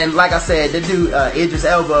 And like I said, the dude, Idris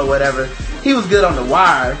Elba or whatever, he was good on The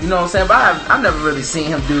Wire, you know what I'm saying? But I've never really seen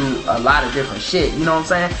him do a lot of different shit, you know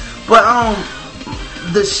what I'm saying? But,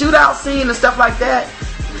 the shootout scene and stuff like that,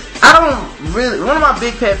 I don't really. One of my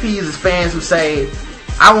big pet peeves is fans who say,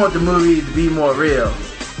 I want the movie to be more real.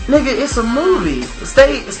 Nigga, it's a movie.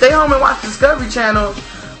 Stay home and watch Discovery Channel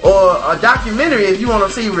or a documentary if you want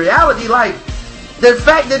to see reality. Like, the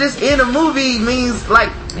fact that it's in a movie means, like,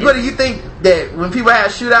 what do you think that when people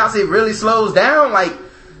have shootouts it really slows down? Like,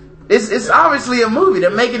 it's obviously a movie.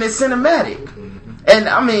 They're making it cinematic. And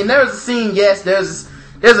I mean, there's a scene, yes, there's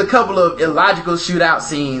a couple of illogical shootout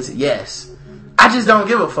scenes, yes. I just don't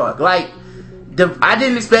give a fuck. Like, I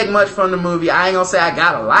didn't expect much from the movie. I ain't gonna say I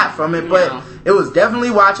got a lot from it, but it was definitely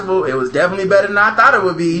watchable. It was definitely better than I thought it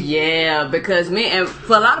would be. Yeah, because and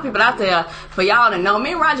for a lot of people out there, for y'all to know,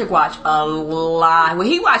 me and Roger watch a lot. Well,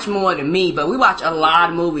 he watched more than me, but we watch a lot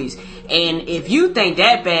of movies. And if you think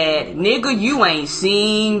that bad, nigga, you ain't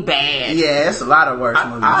seen bad. Yeah, it's a lot of worse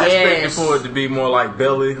movies. I expected for it to be more like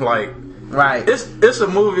Belly. Like, right. It's a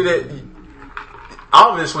movie that...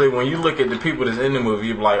 Obviously, when you look at the people that's in the movie,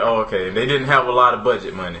 you're like, oh, okay, they didn't have a lot of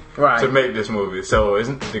budget money to make this movie. So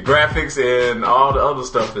the graphics and all the other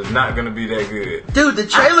stuff is not going to be that good. Dude, the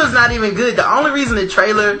trailer's not even good. The only reason the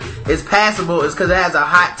trailer is passable is because it has a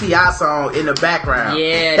hot T.I. song in the background.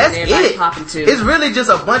 Yeah, that's it. Popping too. It's really just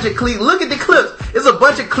a bunch of look at the clips. It's a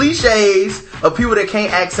bunch of cliches of people that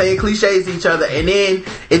can't act saying cliches to each other, and then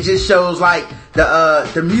it just shows like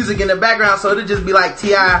the music in the background. So it'll just be like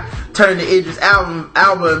T.I. turning to Idris Elba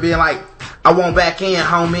and being like, I want back in,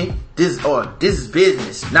 homie. This is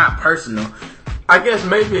business, not personal. I guess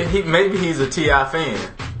maybe he's a T.I. fan.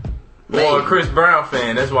 Maybe. Or a Chris Brown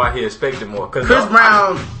fan. That's why he expected more. Chris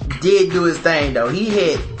Brown did do his thing though. He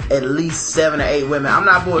hit at least 7 or 8 women. I'm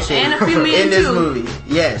not bullshitting. And a few men in this too. movie.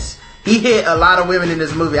 Yes. He hit a lot of women in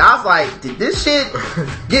this movie. I was like, did this shit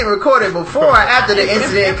get recorded before or after the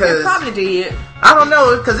incident? It probably did. I don't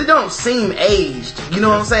know, because it don't seem aged. You know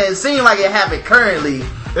what I'm saying? It seemed like it happened currently.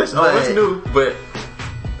 It's new, but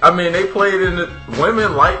I mean, they played in the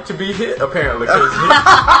women like to be hit apparently.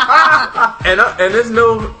 And there's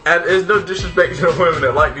no disrespect to the women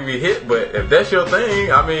that like to be hit, but if that's your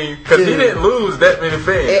thing, I mean, because he didn't lose that many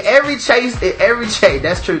fans. In every chase,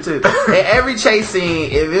 that's true too. In every chase scene,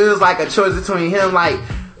 if it was like a choice between him like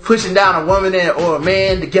pushing down a woman or a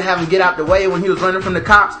man to have him get out the way when he was running from the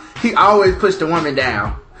cops, he always pushed the woman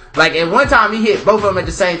down. Like, at one time he hit both of them at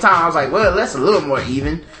the same time. I was like, well, that's a little more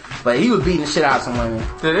even. But he was beating the shit out of some women.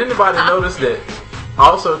 Did anybody notice that?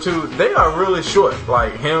 Also, too, they are really short,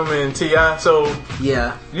 like him and T.I. So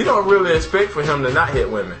yeah, you don't really expect for him to not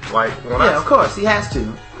hit women. Like of course he has to.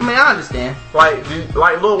 I mean, I understand.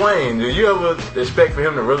 Like Lil Wayne, do you ever expect for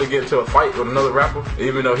him to really get into a fight with another rapper,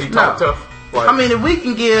 even though he talk tough? Like, I mean, if we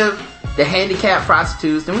can give the handicapped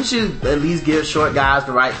prostitutes, then we should at least give short guys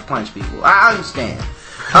the right to punch people. I understand.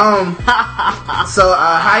 So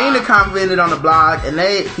Hyena commented on the blog, and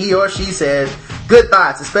he or she said, good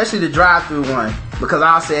thoughts, especially the drive-through one, because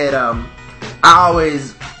I said I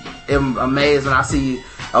always am amazed when I see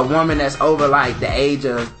a woman that's over like the age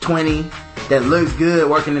of 20 that looks good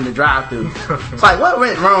working in the drive-thru. It's like, what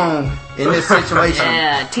went wrong in this situation?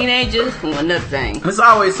 Yeah, teenagers, another thing. There's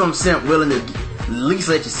always some simp willing to at least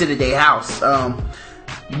let you sit at their house.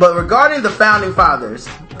 But regarding the founding fathers,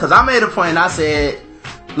 because I made a point and I said,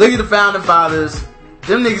 look at the founding fathers.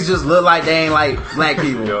 Them niggas just look like they ain't like black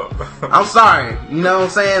people. I'm sorry. You know what I'm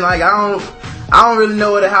saying? Like, I don't really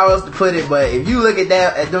know how else to put it, but if you look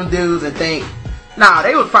at them dudes and think, nah,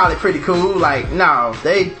 they was probably pretty cool. Like, no,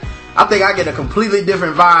 I think I get a completely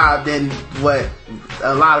different vibe than what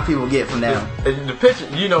a lot of people get from them. The picture,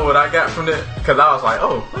 you know what I got from that? Because I was like,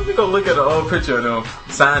 oh, let me go look at the old picture of them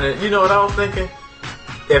signing. You know what I was thinking?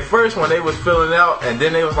 At first, when they was filling out, and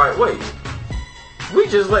then they was like, wait, we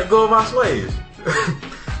just let go of our slaves.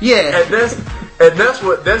 Yeah. And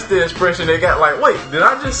that's the expression they got. Like, wait, did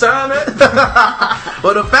I just sign that?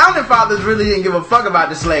 Well, the founding fathers really didn't give a fuck about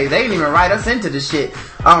the slaves. They didn't even write us into this shit.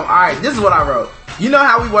 Alright, this is what I wrote. You know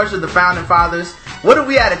how we worship the founding fathers? What if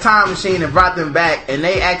we had a time machine and brought them back and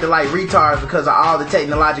they acted like retards because of all the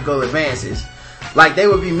technological advances? Like, they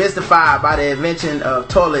would be mystified by the invention of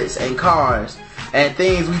toilets and cars, and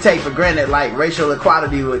things we take for granted like racial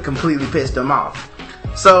equality would completely piss them off.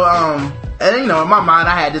 So, and you know, in my mind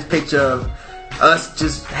I had this picture of us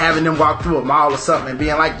just having them walk through a mall or something and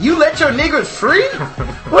being like, you let your niggers free?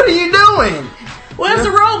 What are you doing? Where's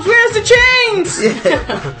the ropes? Where's the chains?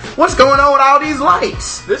 Yeah. What's going on with all these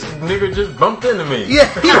lights? This nigga just bumped into me.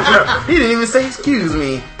 Yeah, he didn't even say excuse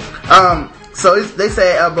me. So they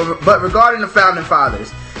say, but regarding the founding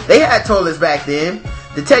fathers, they had toilets back then.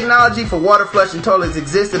 The technology for water flushing toilets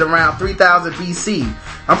existed around 3000 BC.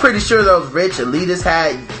 I'm pretty sure those rich elitists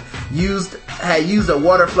had used a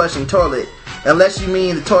water flushing toilet. Unless you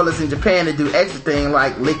mean the toilets in Japan that do extra thing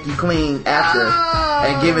like lick you clean after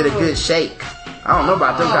and give it a good shake. I don't know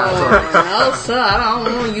about them kind of toilets. No, sir, I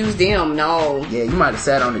don't want to use them, no. Yeah, you might have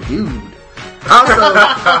sat on a dude.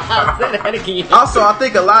 Also, I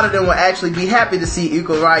think a lot of them would actually be happy to see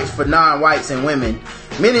equal rights for non-whites and women.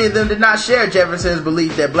 Many of them did not share Jefferson's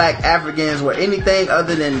belief that black Africans were anything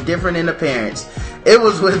other than different in appearance. It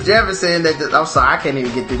was with Jefferson that I'm sorry, I can't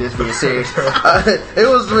even get through this being serious. It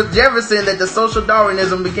was with Jefferson that the social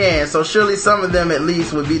Darwinism began, so surely some of them at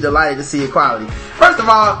least would be delighted to see equality. First of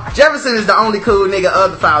all, Jefferson is the only cool nigga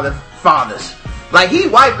of the fathers. Like, he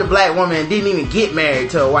wiped a black woman and didn't even get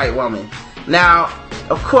married to a white woman. Now,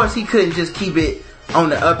 of course, he couldn't just keep it on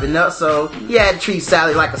the up and up, so he had to treat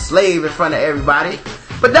Sally like a slave in front of everybody.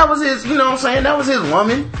 But that was his, you know what I'm saying? That was his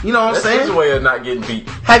woman. You know what I'm saying? That's his way of not getting beat.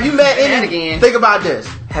 Have you met any? Think about this.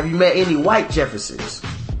 Have you met any white Jeffersons?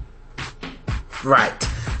 Right.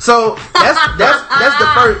 So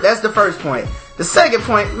that's the first point. The second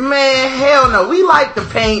point, man, hell no. We like to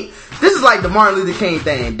paint. This is like the Martin Luther King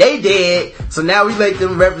thing. They dead, so now we let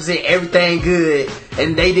them represent everything good,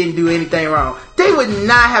 and they didn't do anything wrong. They would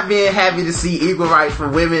not have been happy to see equal rights for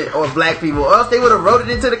women or black people, or else they would have wrote it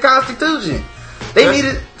into the Constitution.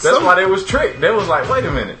 That's why they was tricked. They was like, wait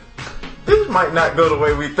a minute, this might not go the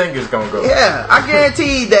way we think it's gonna go. Yeah, I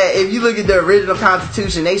guarantee that if you look at the original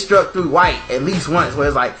Constitution, they struck through white at least once, where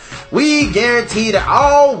it's like, we guarantee that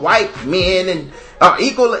all white men are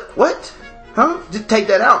equal. What? Huh? Just take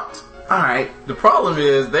that out. Alright. The problem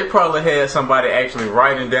is, they probably had somebody actually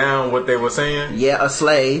writing down what they were saying. Yeah, a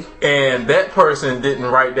slave. And that person didn't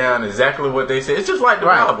write down exactly what they said. It's just like the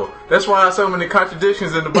Bible. That's why so many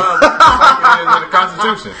contradictions in the Bible in the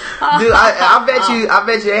Constitution. Dude, I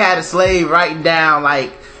bet you they had a slave writing down,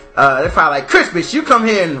 like, they're probably like, Crispus, you come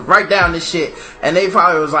here and write down this shit. And they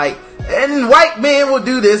probably was like, and white men will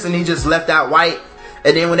do this, and he just left out white.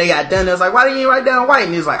 And then when they got done, they was like, why didn't you write down white?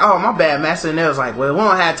 And he was like, oh, my bad, master. And they was like, well, we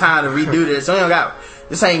don't have time to redo this. So we don't got,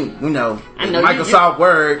 this ain't, Microsoft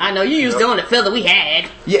Word. I know, you used the only feather we had.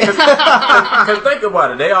 Yeah. Because think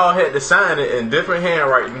about it. They all had to sign it in different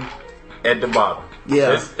handwriting at the bottom.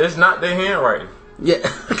 Yeah. It's not their handwriting. Yeah.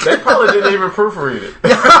 They probably didn't even proofread it.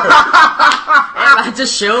 I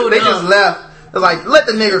just showed They just left. They're like, let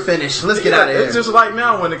the nigger finish. Let's get out of here. It's just like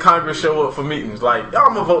now when the Congress show up for meetings. Like,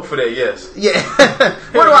 I'm going to vote for that, yes. Yeah.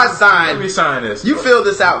 What do I sign? Let me sign this. You fill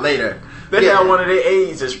this out later. They had one of their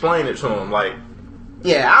aides explain it to them. Like,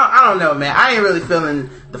 yeah, I don't know, man. I ain't really feeling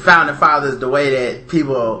the founding fathers the way that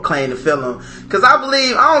people claim to feel them. Because I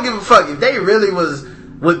don't give a fuck. If they really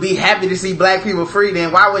would be happy to see black people free,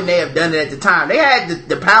 then why wouldn't they have done it at the time? They had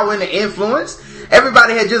the power and the influence.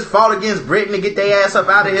 Everybody had just fought against Britain to get their ass up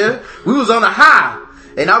out of here. We was on a high.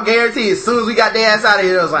 And I'll guarantee as soon as we got their ass out of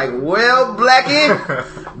here, it was like, well,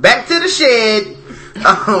 Blackie, back to the shed.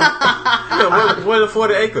 Where the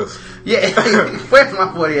 40 acres? Yeah, where's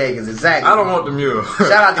my 40 acres? Exactly. I don't want the mule.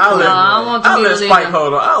 Shout out to Cliff.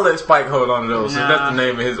 I'll let Spike hold on to those. Nah. That's the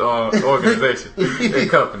name of his organization and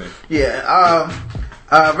company. Yeah.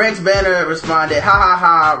 Rex Banner responded, ha ha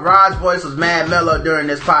ha, Rod's voice was mad mellow during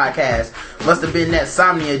this podcast. Must have been that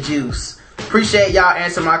Somnia juice. Appreciate y'all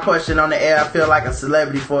answering my question on the air. I feel like a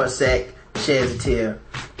celebrity for a sec. Sheds a tear.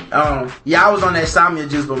 Yeah, I was on that Somnia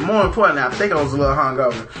juice, but more importantly, I think I was a little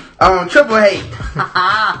hungover. Triple Hate.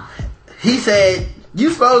 He said,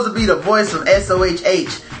 you supposed to be the voice of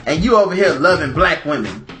SOHH, and you over here loving black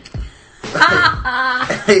women.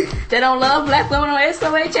 They don't love black women on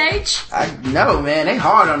SOHH? No, man. They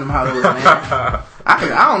hard on them hoes, man.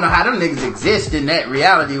 I don't know how them niggas exist in that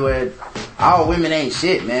reality where all women ain't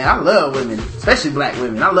shit, man. I love women, especially black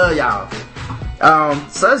women. I love y'all.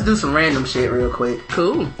 So let's do some random shit real quick.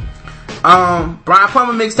 Cool. Brian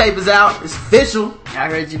Plummer mixtape is out. It's official. I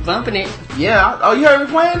heard you bumping it. Yeah. Oh, you heard me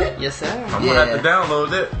playing it? Yes, sir. I'm gonna have to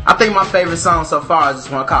download it. I think my favorite song so far is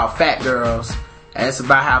this one called Fat Girls. And it's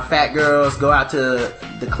about how fat girls go out to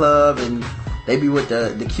the club and they be with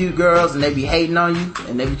the cute girls and they be hating on you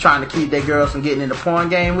and they be trying to keep their girls from getting in the porn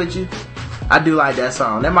game with you. I do like that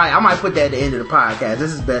song. I might put that at the end of the podcast.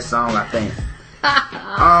 This is the best song, I think.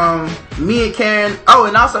 Me and Karen. Oh,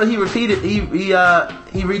 and also he retweeted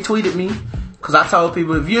me because I told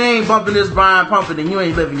people if you ain't bumping this Brian Pumper, then you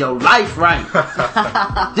ain't living your life right.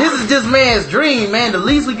 This is just man's dream, man. The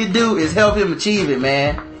least we can do is help him achieve it,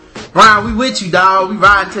 man. Brian, we with you, dog. We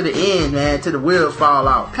riding to the end, man, till the wheels fall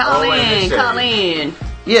off. Call in.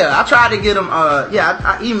 Yeah, I tried to get him, I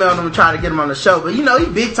emailed him and tried to get him on the show, but you know, he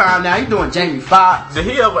big time now. He doing Jamie Foxx. Did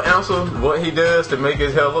he ever answer what he does to make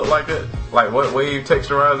his hair look like it? Like what wave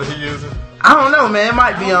texturizer he uses? I don't know, man. It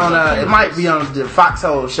might be on the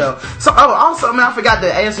Foxhole show. So, also, man, I forgot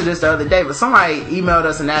to answer this the other day, but somebody emailed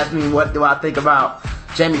us and asked me what do I think about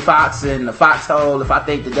Jamie Foxx and the Foxhole, if I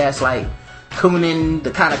think that's like cooning,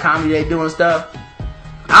 the kind of comedy they do and stuff.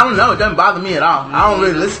 I don't know. It doesn't bother me at all. I don't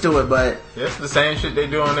really listen to it, but it's the same shit they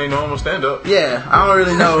do on their normal stand-up. Yeah, I don't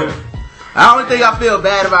really know. The only thing I feel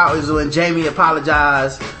bad about is when Jamie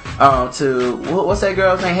apologized to what's that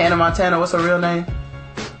girl's name? Hannah Montana. What's her real name?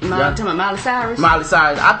 Miley Cyrus. Miley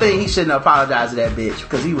Cyrus. I think he shouldn't apologize to that bitch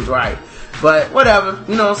because he was right. But whatever.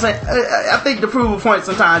 You know what I'm saying? I think to prove a point,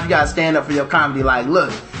 sometimes you gotta stand up for your comedy. Like,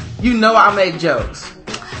 look, you know I make jokes.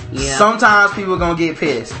 Yeah. Sometimes people gonna get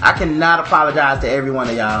pissed. I cannot apologize to every one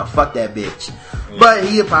of y'all. Fuck that bitch. Yeah. But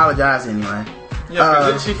he apologized anyway. Yeah,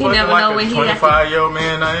 because didn't she fucking like a 25-year-old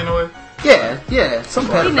man now anyway? Yeah. Some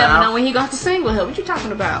pedophile. He never know when he got to sing with her. What you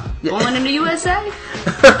talking about? Yeah. Born in the USA?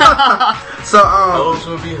 So, hoes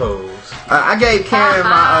will be hoes. I gave Karen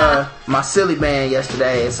my silly band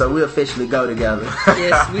yesterday, and so we officially go together.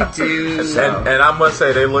 Yes, we do. And I must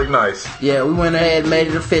say, they look nice. Yeah, we went ahead and made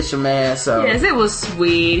it official, man. So yes, it was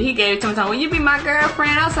sweet. He gave it to me. Will you be my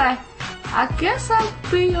girlfriend? I was like, I guess I'll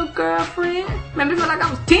be your girlfriend. Made me feel like I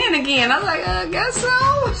was 10 again. I was like, I guess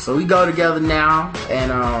so. So we go together now,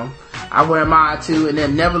 and I wear mine too, and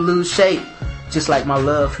then never lose shape. Just like my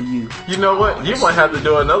love for you. You know what? You might have to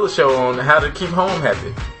do another show on how to keep home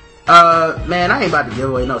happy. Man, I ain't about to give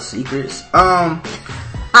away no secrets. I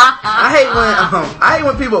hate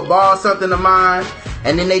when people borrow something of mine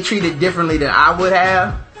and then they treat it differently than I would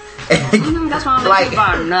have. That's why I don't let you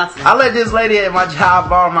borrow nothing. I let this lady at my job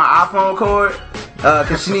borrow my iPhone cord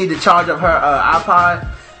because she needed to charge up her iPod,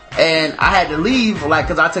 and I had to leave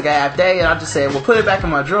because I took a half day, and I just said, well, put it back in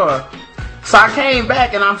my drawer. So I came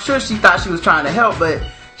back, and I'm sure she thought she was trying to help, but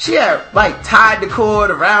she had tied the cord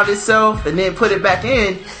around itself and then put it back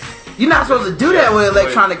in. You're not supposed to do that with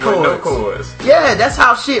electronic cords. No cords. Yeah, that's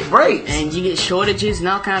how shit breaks. And you get shortages and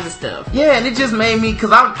all kinds of stuff. Yeah, and it just made me,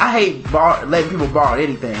 because I hate letting people borrow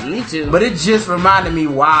anything. Me too. But it just reminded me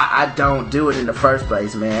why I don't do it in the first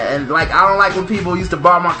place, man. And I don't like when people used to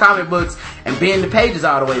borrow my comic books and bend the pages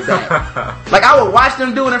all the way back. I would watch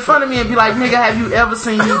them do it in front of me and be like, nigga, have you ever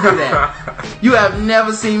seen me do that? You have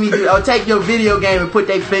never seen me do that. Or take your video game and put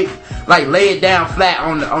they feet, lay it down flat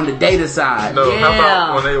on the data side. No, how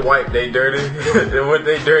about when they wipe they dirty, with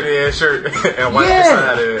they dirty ass shirt and wipe the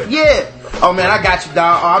side of it? Yeah. Oh man, I got you,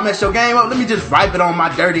 dog. Oh, I messed your game up. Let me just wipe it on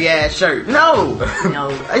my dirty ass shirt. No.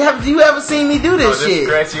 Have you ever seen me do this shit?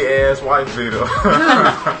 Scratchy ass white beetle.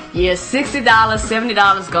 Yeah, $60,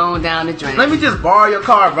 $70 going down the drain. Let me just borrow your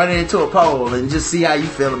car, run it into a pole, and just see how you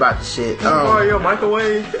feel about the shit. Borrow your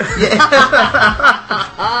microwave? Yeah.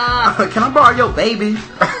 Can I borrow your baby?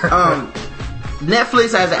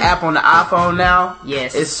 Netflix has an app on the iPhone now.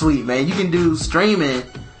 Yes. It's sweet, man. You can do streaming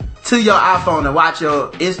to your iPhone and watch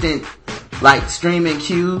your instant, streaming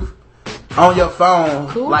queue on your phone,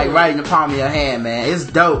 cool. Right in the palm of your hand, man. It's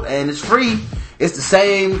dope, and it's free. It's the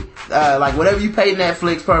same, whatever you pay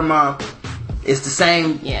Netflix per month, it's the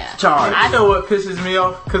same charge. I know what pisses me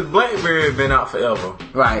off, because BlackBerry has been out forever.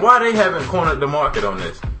 Right. Why they haven't cornered the market on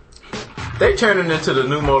this? They turning into the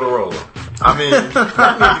new Motorola. I mean, they need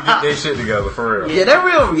to get their shit together, for real. Yeah, they're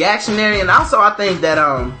real reactionary, and also I think that,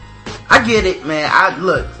 I get it, man.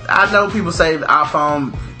 I know people say the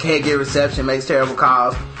iPhone can't get reception, makes terrible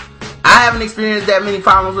calls. I haven't experienced that many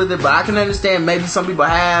problems with it, but I can understand maybe some people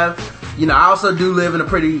have. I also do live in a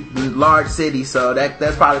pretty large city, so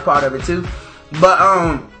that's probably part of it too. But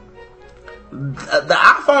the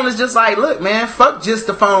iPhone is just look, man, fuck just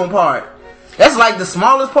the phone part. That's the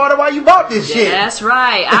smallest part of why you bought this shit. That's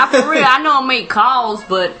right. For real, I know I make calls,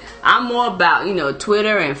 but I'm more about,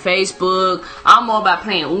 Twitter and Facebook. I'm more about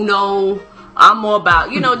playing Uno. I'm more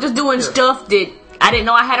about, just doing stuff that I didn't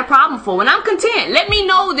know I had a problem for. And I'm content. Let me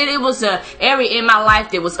know that it was a area in my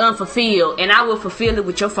life that was unfulfilled, and I will fulfill it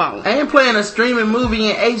with your phone. And playing a streaming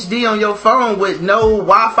movie in HD on your phone with no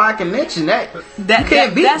Wi-Fi connection, you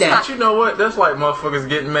can't beat that. But you know what? That's like motherfuckers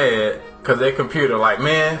getting mad because their computer like,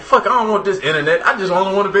 man, fuck, I don't want this internet. I just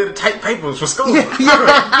only want to be able to type papers for school.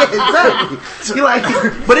 yeah, exactly. You're like,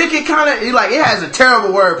 but it can kind of, like, it has a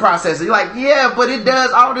terrible word processor. You're like, yeah, but it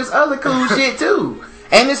does all this other cool shit too.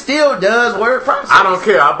 And it still does word processing. I don't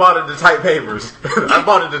care. I bought it to type papers. I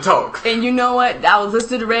bought it to talk. And you know what? I was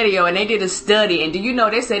listening to the radio and they did a study. And do you know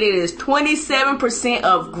they said it is 27%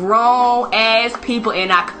 of grown ass people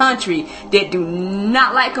in our country that do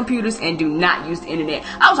not like computers and do not use the internet.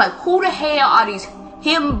 I was like, who the hell are these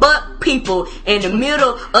him-butt people in the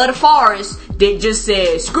middle of the forest that just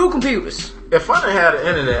said, screw computers? If I didn't have the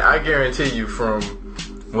internet, I guarantee you from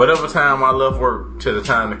whatever time I left work to the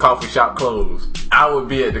time the coffee shop closed, I would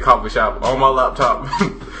be at the coffee shop on my laptop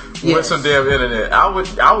with some damn internet.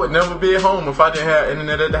 I would never be at home if I didn't have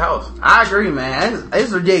internet at the house. I agree, man.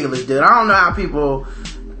 It's ridiculous, dude. I don't know how people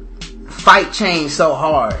fight change so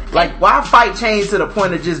hard. Like, why fight change to the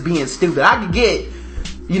point of just being stupid? I could get,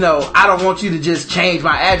 I don't want you to just change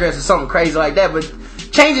my address or something crazy like that, but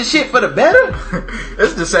changing shit for the better?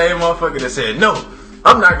 It's the same motherfucker that said, no,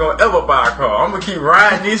 I'm not gonna ever buy a car. I'm gonna keep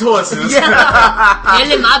riding these horses.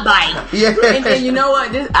 And in my bike. Yeah. And you know what?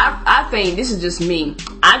 I think this is just me.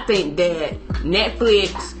 I think that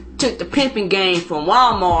Netflix took the pimping game from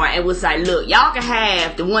Walmart and was like, look, y'all can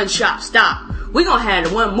have the one shop stop. We're gonna have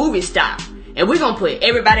the one movie stop. And we're gonna put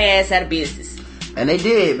everybody ass out of business. And they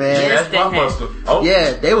did, man. Yeah, that's Blockbuster. Oh.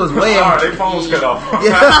 Yeah, they was way sorry, their phones cut off.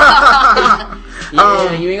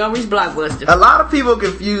 Yeah, you ain't gonna reach Blockbuster. A lot of people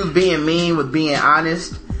confuse being mean with being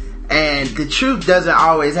honest, and the truth doesn't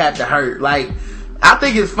always have to hurt. Like, I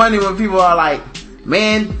think it's funny when people are like,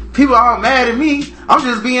 man, people are mad at me, I'm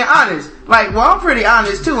just being honest. Like, well, I'm pretty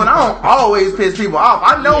honest too, and I don't always piss people off.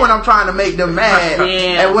 I know when I'm trying to make them mad,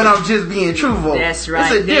 and when I'm just being truthful. That's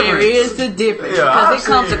right. It's a difference. There is a difference, because it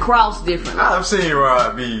comes across differently. I've seen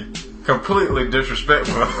Rod be completely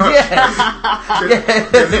disrespectful.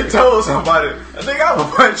 Because he told somebody, I think I will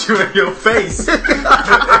punch you in your face if you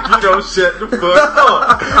don't shut the fuck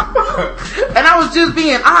up. And I was just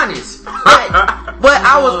being honest. But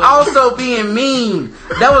I was also being mean.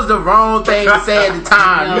 That was the wrong thing to say at the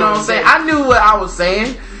time. You know what I'm saying? I knew what I was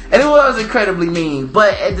saying, and it was incredibly mean.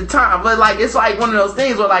 But at the time, it's like one of those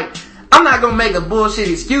things where, like, I'm not gonna make a bullshit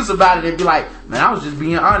excuse about it and be like, man, I was just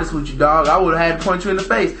being honest with you, dog. I would have had to punch you in the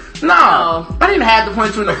face. No, I didn't have to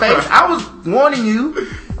punch you in the face. I was warning you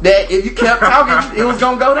that if you kept talking, it was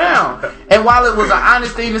gonna go down. And while it was an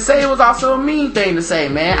honest thing to say, it was also a mean thing to say,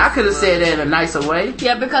 man. I could have said that in a nicer way.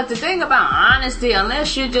 Yeah, because the thing about honesty,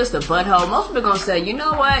 unless you're just a butthole, most people gonna say, you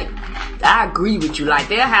know what? I agree with you. Like,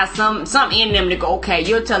 they'll have some in them that go, okay,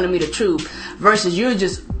 you're telling me the truth, versus you're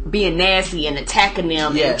just being nasty and attacking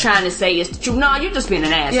them and trying to say it's the truth. No, you're just being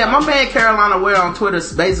an asshole. Yeah, my man Carolina Ware on Twitter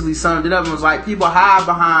basically summed it up and was like, people hide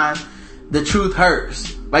behind the truth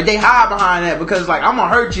hurts. Like, they hide behind that because, like, I'm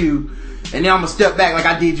gonna hurt you and then I'm gonna step back like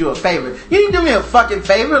I did you a favor. You didn't do me a fucking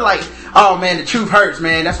favor. Like, oh man, the truth hurts,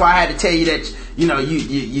 man. That's why I had to tell you that, you're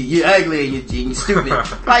ugly and you're stupid.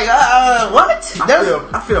 Like, what?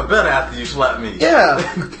 I feel better after you slap me. Yeah.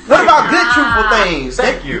 What about good truthful things?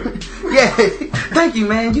 Thank you. Yeah. Thank you,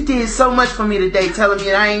 man. You did so much for me today, telling me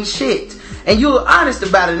that I ain't shit. And you were honest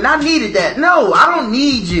about it, and I needed that. No, I don't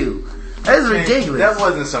need you. That's ridiculous. That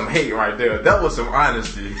wasn't some hate right there. That was some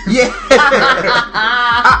honesty. Yeah.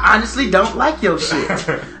 I honestly don't like your shit.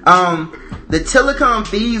 The Telecom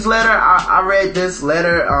Thieves letter, I read this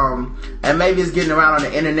letter, and maybe it's getting around on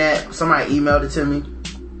the internet. Somebody emailed it to me.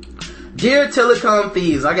 Dear Telecom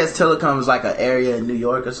Thieves, I guess Telecom is like an area in New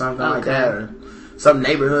York or something like that, or some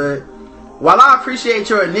neighborhood. While I appreciate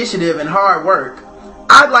your initiative and hard work,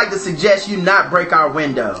 I'd like to suggest you not break our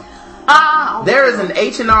window. There is an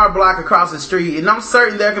H&R Block across the street, and I'm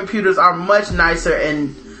certain their computers are much nicer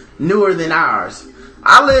and newer than ours.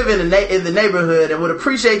 I live in the neighborhood and would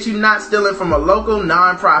appreciate you not stealing from a local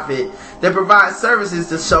non-profit that provides services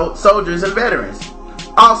to soldiers and veterans.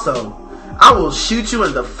 Also, I will shoot you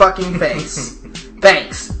in the fucking face.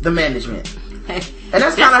 Thanks, the management. And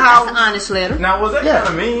that's kind of how... That's an honest letter. Now, was that kind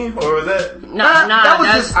of mean, or was that... No, that was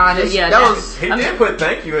just honest. Yeah, he did put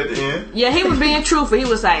thank you at the end. Yeah, he was being truthful. He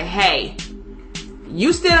was like, hey,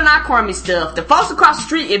 you stealing our crummy stuff. The folks across the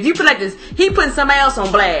street, if you put like this, he putting somebody else on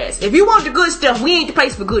blast. If you want the good stuff, we ain't the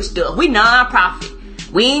place for good stuff. We non-profit.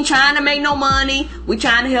 We ain't trying to make no money. We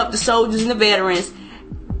trying to help the soldiers and the veterans.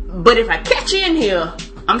 But if I catch you in here,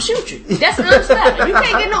 I'm shoot you. That's an honest letter. You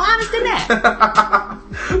can't get no honest in that.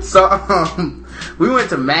 So, We went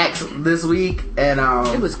to Max this week, and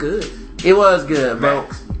it was good. It was good, bro.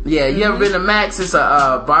 Yeah, you ever been to Max? It's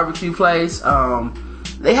a barbecue place.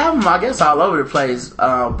 They have them, I guess, all over the place.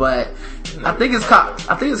 But I think it's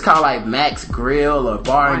called like Max Grill or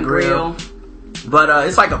Bar and Grill. But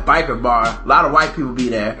it's like a biker bar. A lot of white people be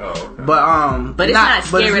there. Oh, okay. But it's not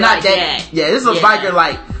scary like that. Yeah, it's a biker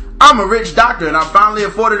like, I'm a rich doctor and I can finally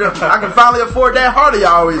afford that Harley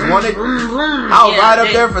I always wanted. I'll ride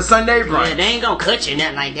up there for Sunday brunch. Yeah, they ain't gonna cut you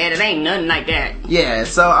nothing like that. It ain't nothing like that. Yeah,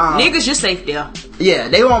 so niggas, you're safe there. Yeah,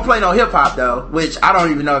 they won't play no hip hop though, which I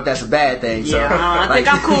don't even know if that's a bad thing. So, I think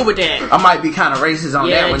I'm cool with that. I might be kind of racist on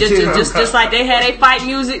that one too. Just like they had a fight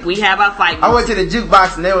music, we have our fight music. I went to the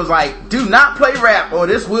jukebox and they was like, "Do not play rap or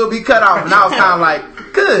this will be cut off," and I was kind of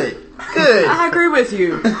like, "Good." I agree with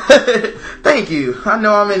you. Thank you. I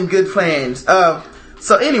know I'm in good plans.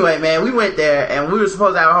 So anyway, man, we went there and we were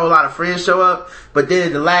supposed to have a whole lot of friends show up, but then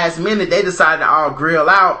at the last minute they decided to all grill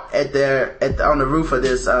out on the roof of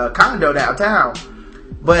this condo downtown.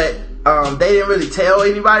 But they didn't really tell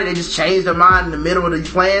anybody. They just changed their mind in the middle of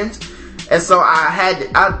these plans. And so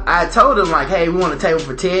I told them like, "Hey, we want a table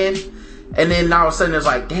for 10." And then all of a sudden it's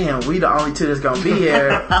like, damn, we the only two that's gonna be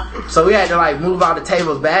here. So we had to like move all the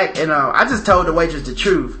tables back. And I just told the waitress the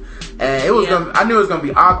truth. And it was I knew it was gonna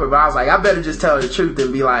be awkward, but I was like, I better just tell her the truth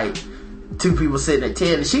than be like, two people sitting at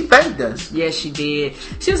 10. And she thanked us. Yes, she did.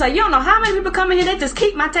 She was like, "You don't know how many people come in here, they just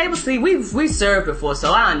keep my table." See, we served before,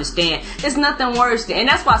 so I understand. It's nothing worse and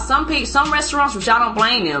that's why some restaurants, which I don't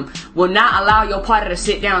blame them, will not allow your party to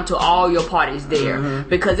sit down till all your party's there. Mm-hmm.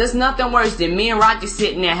 Because there's nothing worse than me and Roger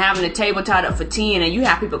sitting there having a table tied up for 10 and you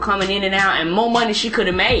have people coming in and out and more money she could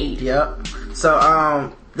have made. Yep.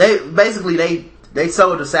 So they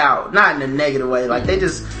sold us out, not in a negative way. Like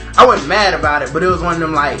I wasn't mad about it, but it was one of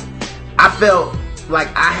them like, I felt like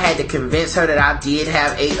I had to convince her that I did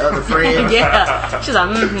have 8 other friends. Yeah. She's like,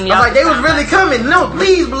 I'm like, they was really coming. No,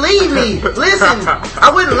 please believe me. Listen,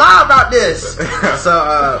 I wouldn't lie about this.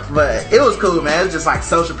 So, but it was cool, man. It was just like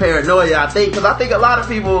social paranoia, I think, because I think a lot of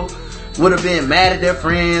people would have been mad at their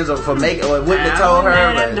friends or wouldn't have told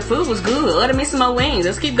her. But the food was good. Let me some more wings.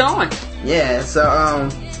 Let's keep going. Yeah. So,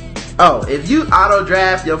 if you auto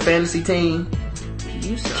draft your fantasy team,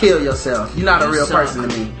 you kill yourself. You're not a real person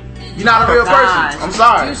to me. You're not a real person. I'm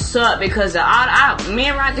sorry. You suck because me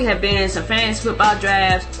and Roger have been in some fantasy football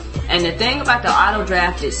drafts, and the thing about the auto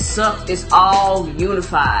draft is sucks. It's all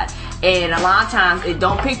unified, and a lot of times it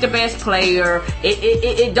don't pick the best player.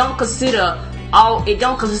 It don't consider It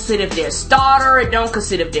don't consider if they're starter. It don't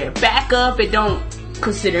consider if they're backup. It don't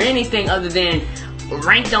consider anything other than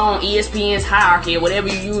ranked on ESPN's hierarchy or whatever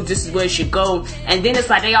you use. This is where it should go, and then it's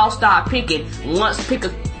like they all start picking. Once pick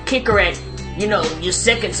a kicker at your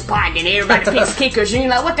second spot, and everybody picks kickers, and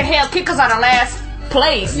you're like, what the hell? Kickers are the last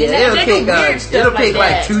place. Yeah, it'll pick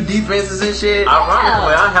like 2 defenses and shit.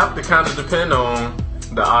 Ironically, I have to kind of depend on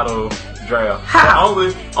the auto draft. How?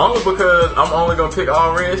 Only because I'm only gonna pick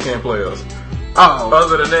all Redskin players. Oh.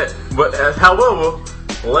 Other than that, but however,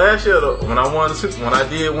 last year when I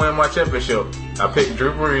did win my championship, I picked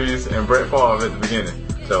Drew Brees and Brett Favre at the beginning.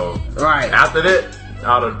 So after that,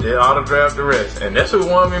 auto draft the rest, and that's who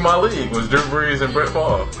won me my league was Drew Brees and Brett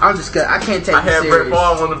Favre. I can't take. I had Brett Favre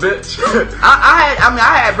on the bench.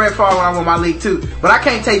 I had Brett Favre when I won my league too, but I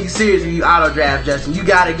can't take you serious when you auto draft, Justin. You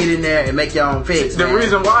got to get in there and make your own picks. The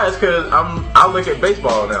reason why is because I look at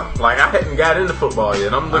baseball now. Like I hadn't got into football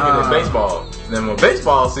yet. I'm looking at baseball. Then when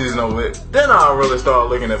baseball season over with, then I'll really start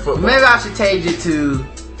looking at football. Maybe I should change it to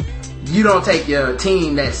you don't take your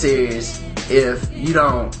team that serious if you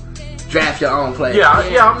don't draft your own players.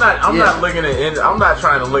 I'm not looking at. I'm not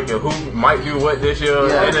trying to look at who might do what this year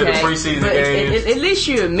and in the preseason games. At least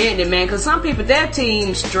you admit it, man. Because some people, their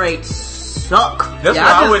team straight suck. That's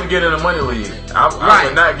why I wouldn't get in a money league. I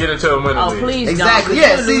would not get into a money league. Oh, please exactly.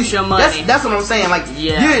 don't. Yeah, lose your money. That's what I'm saying. Like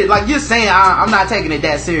you're saying I'm not taking it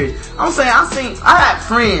that serious. I'm saying I have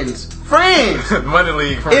friends money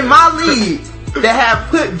league friends in my league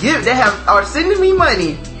that are sending me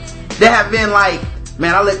money that have been like,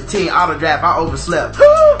 man, I let the team auto draft. I overslept.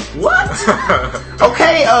 What?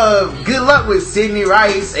 Okay, good luck with Sidney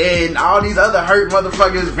Rice and all these other hurt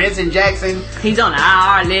motherfuckers. Vincent Jackson. He's on the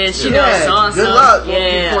IR list. Good luck.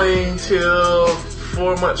 Yeah. Won't be playing till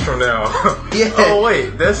 4 months from now. Yeah. Oh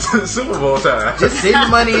wait, that's Super Bowl time. Just send the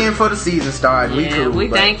money in for the season start. We cool.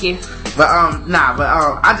 Thank you.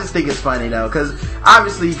 I just think it's funny though, because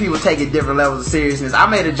obviously people take it different levels of seriousness. I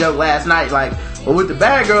made a joke last night, like, well, with the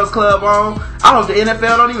Bad Girls Club on, I hope the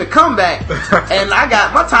NFL don't even come back. And I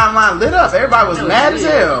got my timeline lit up. Everybody was mad as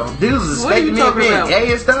hell. Dudes was expecting me being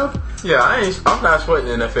gay and stuff. Yeah, I'm not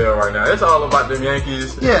sweating the NFL right now. It's all about them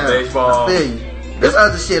Yankees, baseball. There's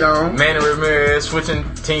other shit on. Manny Ramirez switching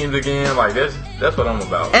teams again. Like, that's what I'm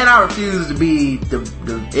about. And I refuse to be the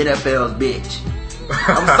NFL's bitch.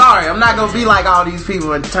 I'm sorry, I'm not gonna be like all these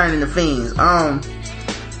people and turn into fiends. I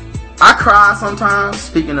cry sometimes,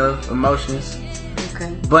 speaking of emotions.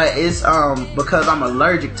 Okay. But it's because I'm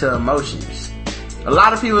allergic to emotions. A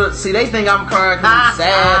lot of people, they think I'm crying because I'm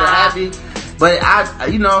sad or happy. But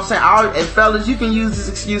you know what I'm saying? And fellas, you can use this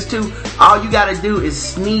excuse too. All you gotta do is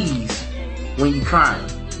sneeze when you crying.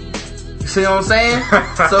 You see what I'm saying?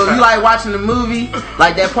 So if you like watching the movie,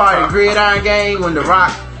 like that part of the Gridiron Gang when The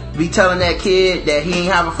Rock be telling that kid that he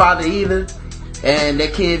ain't have a father either, and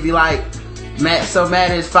that kid be like so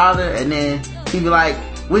mad at his father, and then he be like,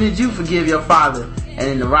 when did you forgive your father? And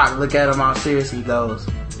then The Rock look at him all serious and goes,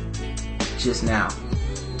 just now.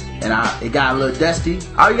 And it got a little dusty.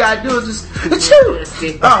 All you gotta do is just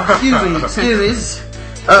achoo! Oh, excuse me.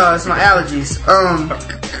 It's my allergies.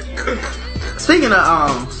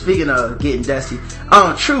 Speaking of getting dusty,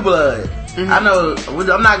 True Blood. I know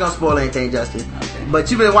I'm not gonna spoil anything, Justin. But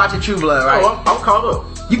you've been watching True Blood, right? Oh, I'm caught up.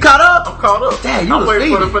 You caught up? I'm caught up. Damn, I'm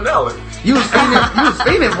waiting for the finale. You was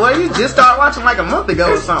fiending, boy. You just started watching like a month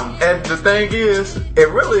ago or something. And the thing is, it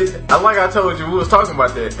really, like I told you, we was talking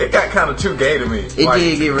about that. It got kind of too gay to me. It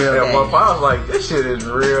did get real gay. I was like, this shit is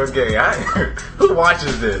real gay. Who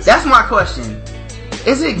watches this? That's my question.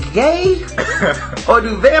 Is it gay? Or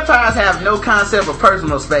do vampires have no concept of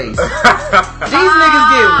personal space? These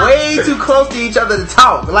niggas get way too close to each other to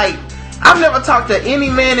talk. Like, I've never talked to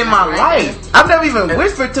any man in my life. I've never even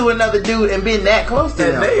whispered to another dude and been that close to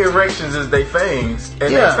them. And their erections is they fangs.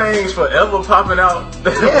 And their fangs forever popping out.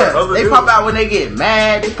 They pop out when they get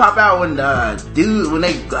mad. They pop out when when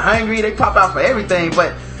they hungry. They pop out for everything.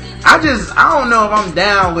 But I don't know if I'm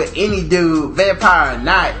down with any dude, vampire or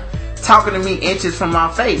not, talking to me inches from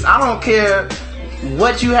my face. I don't care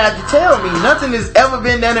what you have to tell me. Nothing has ever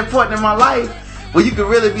been that important in my life where you could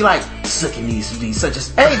really be like, sucking these such as,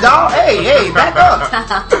 hey dog, hey, back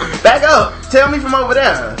up. Tell me from over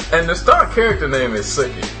there. And the star character name is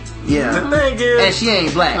Sookie. Yeah. The thing is, and she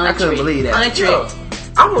ain't black. I couldn't believe that.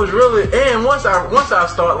 I was really, and once I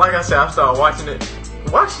start, like I said, I started watching it.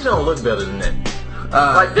 Why she don't look better than that?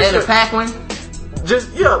 Like this Anna Paquin?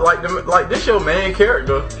 Just like this your main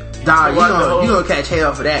character. Dog, you gonna catch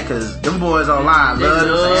hell for that, cause them boys online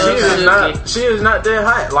love she is not that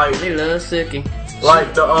hot. Like, they love Sookie.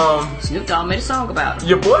 Like the Snoop Dogg made a song about her.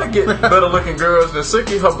 Your boy get better looking girls than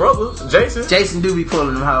Sookie, her brother Jason. Jason do be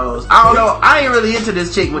pulling them hoes. I don't know. I ain't really into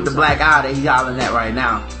this chick with the black eye that he hollering at right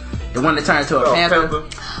now. The one that turned into a panther.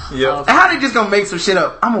 Yeah. And how they just gonna make some shit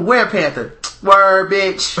up? I'm a were-panther. Word,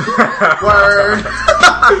 bitch. Word.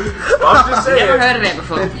 I'm just saying. Never heard of that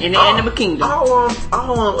before. In the Animal Kingdom.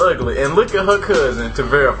 All ugly. And look at her cousin to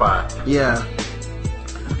verify. Yeah.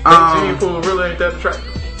 Gene Pool really ain't that attractive.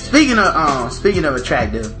 Speaking of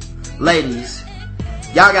attractive, ladies,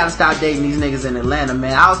 y'all gotta stop dating these niggas in Atlanta,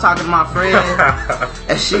 man. I was talking to my friend,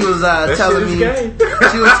 and she was telling me,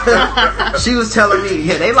 she was telling me,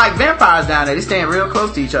 yeah, they like vampires down there. They stand real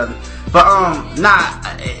close to each other. But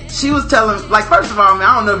she was telling, like, first of all, man,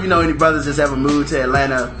 I don't know if you know any brothers that's ever moved to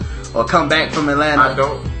Atlanta or come back from Atlanta. I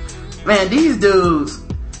don't. Man, these dudes,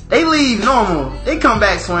 they leave normal. They come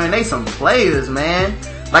back swearing they some players, man.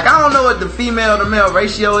 Like, I don't know what the female to male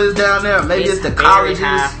ratio is down there. Maybe it's the colleges.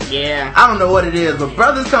 Yeah. I don't know what it is, but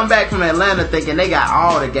brothers come back from Atlanta thinking they got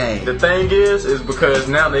all the game. The thing is because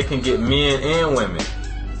now they can get men and women.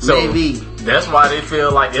 So maybe that's why they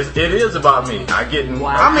feel like it is about me. I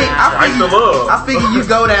figure you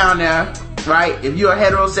go down there, right? If you're a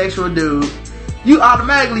heterosexual dude, you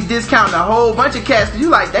automatically discount a whole bunch of cats. You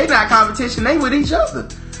like, they not competition, they with each other.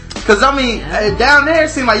 Cause I mean, down there it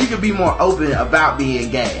seems like you could be more open about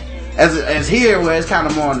being gay. As here where it's kind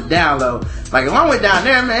of more on the down low. Like if I went down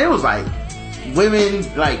there, man, it was like women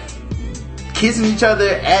like kissing each other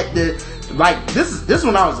at the, like this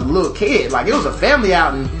when I was a little kid. Like it was a family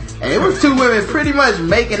outing and it was two women pretty much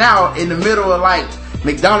making out in the middle of like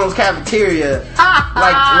McDonald's cafeteria.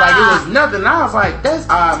 like it was nothing. And I was like, that's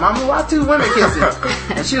odd, mama, why two women kissing?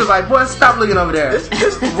 And she was like, boy, stop looking over there.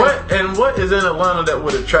 What is in Atlanta that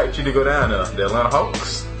would attract you to go down there? The Atlanta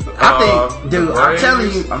Hawks? I think, dude, I'm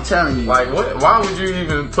telling you. Like, why would you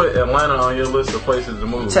even put Atlanta on your list of places to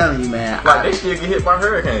move? I'm telling you, man. Like, they still get hit by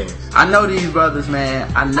hurricanes. I know these brothers,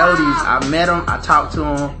 man. I met them. I talked to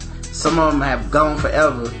them. Some of them have gone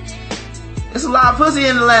forever. There's a lot of pussy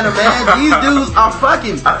in Atlanta, man. These dudes are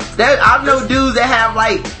fucking. I know dudes that have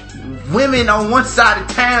like women on one side of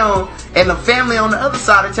town and a family on the other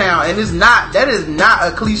side of town, and that is not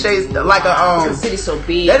a cliche like the city's so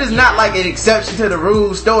big. That is not like an exception to the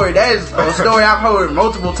rule story. That is a story I've heard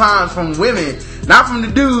multiple times from women, not from the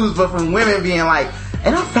dudes, but from women being like,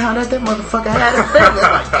 and I found out that motherfucker had a family.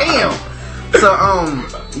 I'm like, damn. So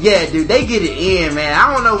yeah, dude, they get it in, man.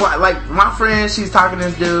 I don't know why. Like my friend, she's talking to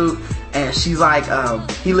this dude. And she's like,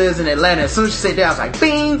 he lives in Atlanta. As soon as she said that, I was like,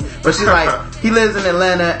 bing! But she's like, he lives in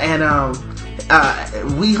Atlanta,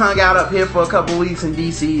 and we hung out up here for a couple weeks in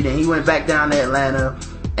DC. Then he went back down to Atlanta,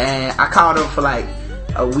 and I called him for like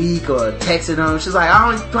a week or texted him. She's like,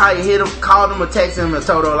 I only probably called him or texted him a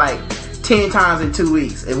total of like 10 times in 2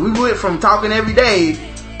 weeks. And we went from talking every day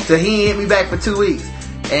to he hit me back for 2 weeks.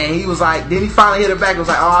 And he was like, then he finally hit her back and was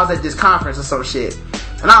like, oh, I was at this conference or some shit.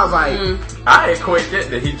 And I was like, I equate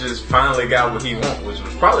that he just finally got what he wanted, which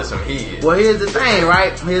was probably some head. Well, here's the thing,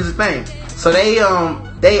 right? Here's the thing. So they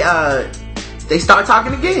start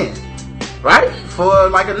talking again, right? For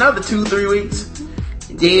like another 2-3 weeks.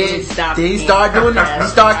 Then he started doing that. He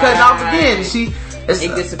started cutting off again.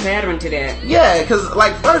 It gets a pattern to that. Yeah, because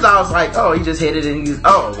like first I was like, oh, he just hit it, and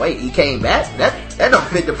he came back. That don't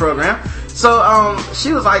fit the program. So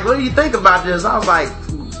she was like, what do you think about this? I was like,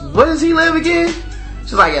 where does he live again?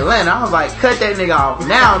 She's like, Atlanta. I was like, cut that nigga off.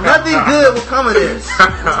 Now, nothing good will come of this.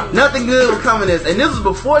 Nothing good will come of this. And this was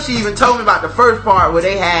before she even told me about the first part where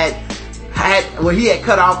they where he had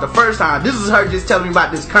cut off the first time. This is her just telling me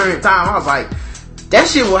about this current time. I was like, that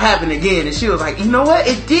shit will happen again. And she was like, you know what?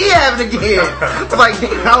 It did happen again. I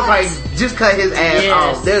was like, just cut his ass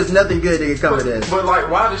off. There's nothing good that can come of this. But like,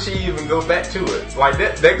 why did she even go back to it? Like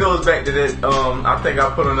that goes back to that. I think I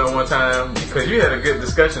put on there one time because you had a good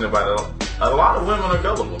discussion about it. A lot of women are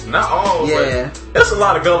gullible. Not all, but it's a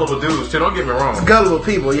lot of gullible dudes too. Don't get me wrong. It's gullible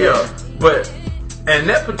people, yeah. But in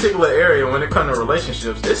that particular area, when it comes to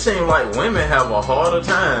relationships, it seems like women have a harder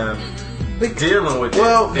time dealing with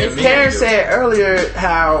Well, Karen said earlier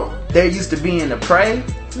how they're used to being the prey.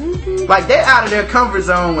 Mm-hmm. Like they're out of their comfort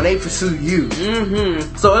zone when they pursue you.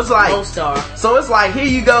 Mm-hmm. So it's like, so it's like, here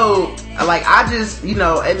you go. Like I just, and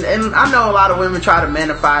I know a lot of women try to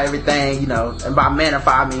manify everything, and by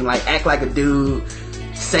manify I mean like act like a dude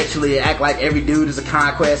sexually, act like every dude is a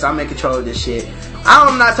conquest. I'm in control of this shit.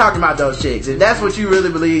 I'm not talking about those chicks. If that's what you really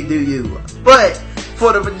believe, do you? But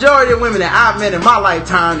for the majority of women that I've met in my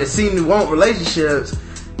lifetime that seem to want relationships,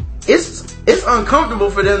 it's uncomfortable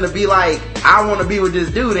for them to be like, I want to be with this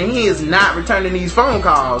dude and he is not returning these phone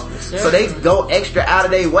calls. So they go extra out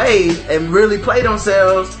of their way and really play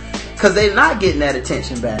themselves because they're not getting that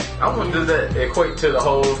attention back. I wonder, does that equate to the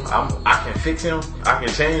whole, I can fix him, I can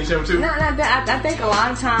change him too? I think a lot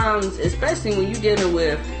of times, especially when you're dealing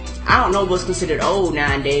with, I don't know what's considered old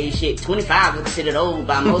nowadays. Shit, 25 is considered old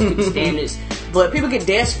by most people's standards. But people get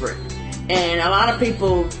desperate. And a lot of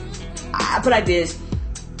people, I put like this,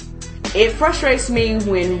 it frustrates me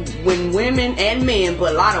when women and men,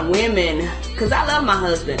 but a lot of women, because I love my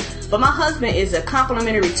husband, but my husband is a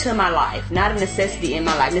complementary to my life, not a necessity in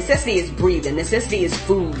my life. Necessity is breathing. Necessity is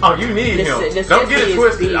food. Oh, you need him. Don't get it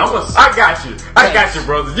twisted. I got you. I got you,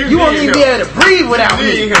 brother. You won't even be able to breathe without me.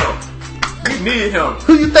 You need him. You need him.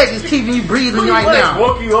 Who you think is keeping you breathing right now?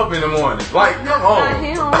 Woke you up in the morning. Like, come on.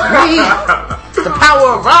 The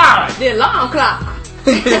power of God. The alarm clock.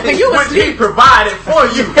 You was he provided for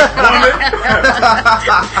you, woman. Get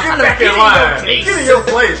back in line. Get in your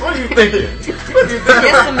place. What are you thinking?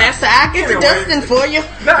 Yes, the master. I get the dusting for you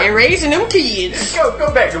and raising them kids.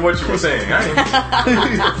 Go back to what you were saying.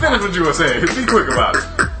 Finish what you were saying. Be quick about it.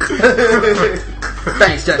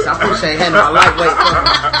 Thanks, Justin. I appreciate handling my lightweight.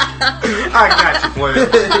 I got you, player.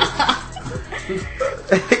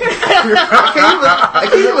 I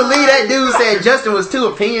can't even believe that dude said Justin was too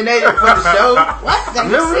opinionated for the show. What?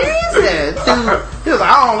 Remember what he said? Dude, he was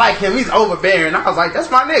like, I don't like him. He's overbearing. I was like,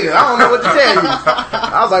 that's my nigga. I don't know what to tell you.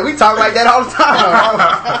 I was like, we talk like that all the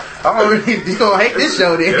time. I don't really, you gonna hate this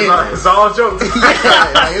show then. It's all jokes.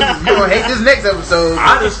 Yeah, you gonna hate this next episode.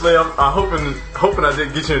 Honestly, I'm hoping I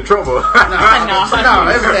didn't get you in trouble. No,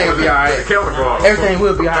 everything will be alright. Everything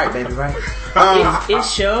will be alright, baby, right? It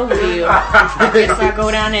sure will. I guess I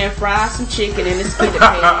go down there and fry some chicken in the skillet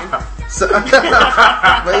pan.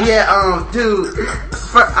 But yeah, dude,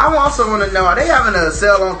 I also want to know, are they having a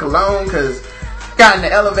sale on cologne? Because got in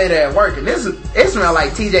the elevator at work and it smelled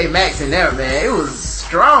like TJ Maxx in there, man. It was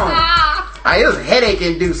strong. It was headache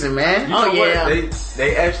inducing, man. You know what?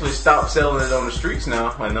 They actually stopped selling it on the streets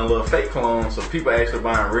now, like a little fake cologne. So people actually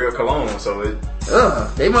buying real cologne. So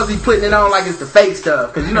they must be putting it on like it's the fake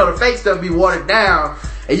stuff, because you know the fake stuff be watered down,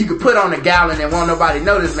 and you can put on a gallon and won't nobody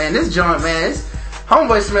notice. Man, this joint, man, this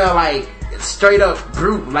homeboy smell like straight up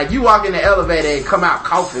brute. Like you walk in the elevator and come out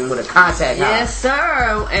coughing with a contact. Yes,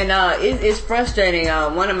 sir. And it's frustrating.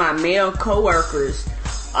 One of my male coworkers.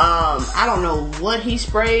 I don't know what he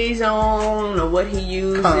sprays on or what he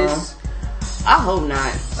uses. I hope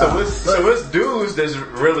not. So it's dudes that's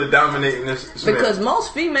really dominating this smell. Because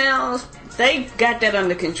most females, they got that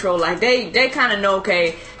under control. Like they kind of know,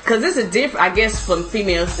 okay, because it's a different, I guess, from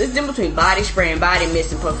females, it's different between body spray and body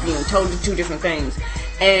mist and perfume. Totally two different things.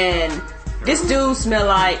 And this dude smell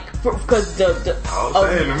like, because for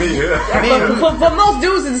most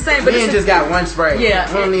dudes it's the same. But men just got one spray.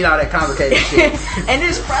 Yeah, we don't need all that complicated shit. And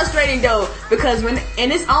it's frustrating though, because and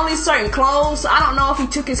it's only certain clothes. So I don't know if he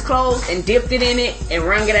took his clothes and dipped it in it and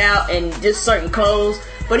wrung it out, and just certain clothes.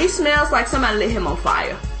 But he smells like somebody lit him on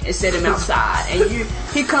fire and set him outside. And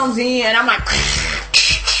he comes in, and I'm like.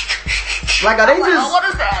 Like, what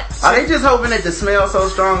is that? Are they just hoping that the smell so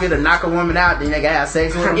strong it'll knock a woman out, then they can have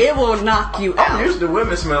sex with them? It will knock you out. I'm used to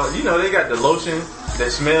women smell. You know, they got the lotion that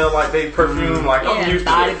smell like they perfume. Like, I'm used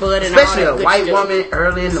to it. Especially a white woman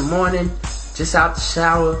early in the morning, just out the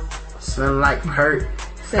shower, smelling like hurt.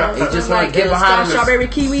 So, they just want to get behind them. Strawberry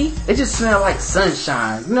kiwi? It just smells like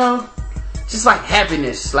sunshine, you know? Just like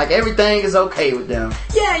happiness, like everything is okay with them.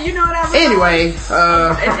 Yeah, you know what I mean. Anyway,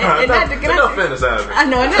 no offense out of it. I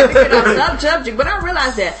know, not to get off subject, but I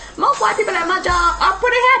realize that most white people at my job are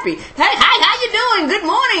pretty happy. Hey, how you doing? Good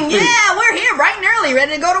morning. Yeah, we're here bright and early,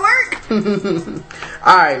 ready to go to work.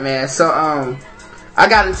 All right, man. So, I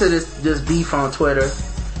got into this beef on Twitter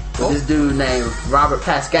with this dude named Robert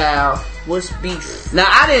Pascal. What's beef? Now,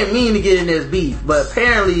 I didn't mean to get in this beef, but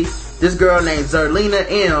apparently this girl named Zerlina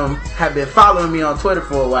M had been following me on Twitter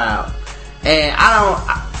for a while. And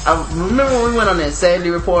I remember when we went on that Sandy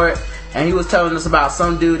report and he was telling us about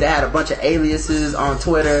some dude that had a bunch of aliases on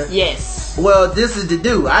Twitter. Yes. Well, this is the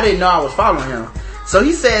dude. I didn't know I was following him. So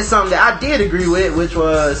he said something that I did agree with, which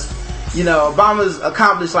was, you know, Obama's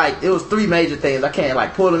accomplished, like, it was 3 major things. I can't,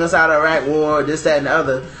 like, pulling us out of Iraq war, this, that, and the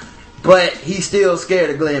other. But he's still scared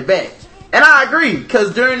of Glenn Beck. And I agree,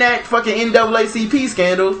 because during that fucking NAACP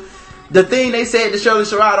scandal, the thing they said to Shirley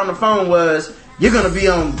Sherrod on the phone was, you're gonna be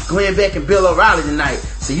on Glenn Beck and Bill O'Reilly tonight,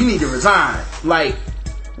 so you need to resign. Like,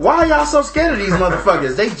 why are y'all so scared of these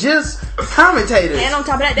motherfuckers? They just commentators. And on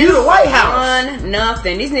top of that, you the White House.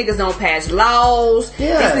 Nothing. These niggas don't pass laws.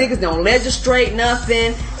 Yeah. These niggas don't legislate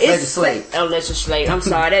nothing. Legislate. I'm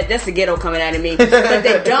sorry. That's the ghetto coming out of me. But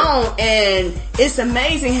they don't. And it's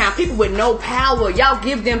amazing how people with no power, y'all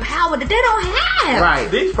give them power that they don't have. Right.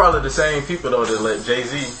 These probably the same people though that let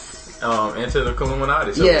Jay-Z into the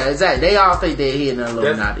Illuminati. So yeah, exactly. They all think they're here in the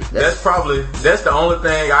Illuminati. That's the only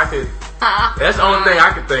thing I could. That's the only thing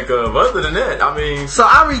I could think of. Other than that, I mean. So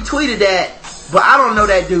I retweeted that, but I don't know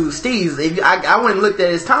that dude, Steve. I went and looked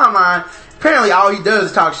at his timeline. Apparently, all he does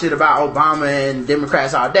is talk shit about Obama and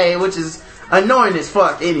Democrats all day, which is annoying as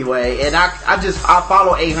fuck anyway. And I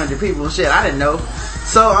follow 800 people. Shit, I didn't know.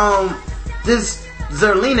 So this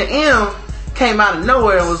Zerlina M came out of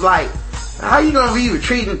nowhere and was like, how you gonna be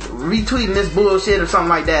retweeting this bullshit or something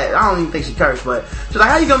like that? I don't even think she cursed, but she's like,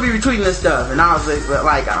 how you gonna be retweeting this stuff? And I was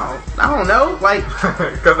like, I don't know, like,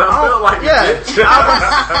 because I felt like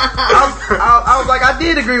I was like, I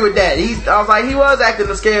did agree with that. I was like, he was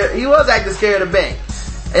acting scared of Beck.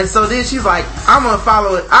 And so then she's like, I'm gonna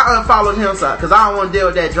follow it. I unfollowed him because I don't want to deal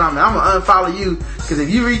with that drama. I'm gonna unfollow you because if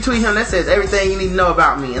you retweet him, that says everything you need to know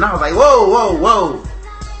about me. And I was like, whoa.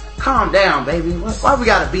 Calm down, baby. Why we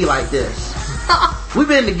gotta be like this? We've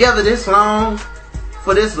been together this long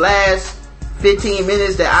for this last 15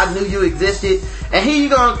 minutes that I knew you existed, and here you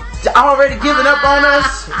gonna already giving up on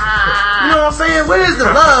us? You know what I'm saying? Where's the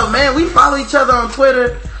love, man? We follow each other on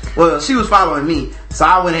Twitter. Well, she was following me, so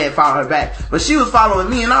I went ahead and followed her back. But she was following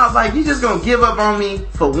me, and I was like, you just gonna give up on me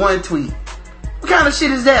for one tweet? What kind of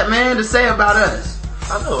shit is that, man, to say about us?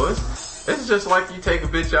 I know, it's just like you take a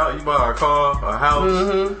bitch out, you buy a car, a house,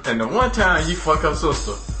 and the one time you fuck her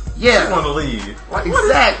sister, yeah, she want to leave. Like,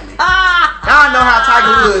 exactly. Now I know how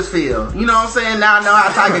Tiger Woods feel. You know what I'm saying? Now I know how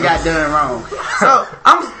Tiger got done wrong. So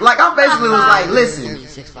I basically was like, listen,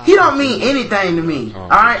 he don't mean anything to me. All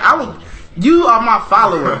right, you are my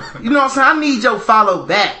follower. You know what I'm saying? I need your follow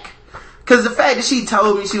back. Cause the fact that she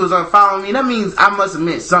told me she was unfollowing me, that means I must have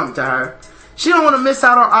meant something to her. She don't want to miss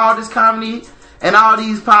out on all this comedy and all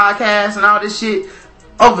these podcasts and all this shit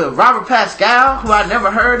over Robert Pascal, who I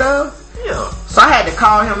never heard of. Yeah. So I had to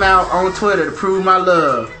call him out on Twitter to prove my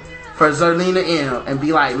love for Zerlina M and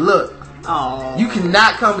be like, look, you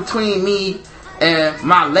cannot come between me and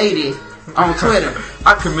my lady on Twitter.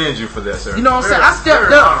 I commend you for that, sir. You know what I'm saying? I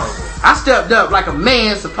stepped up. I stepped up like a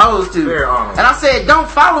man supposed to. Very honorable. And I said, don't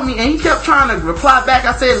follow me. And he kept trying to reply back.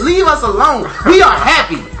 I said, leave us alone. We are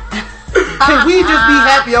happy. Can we just be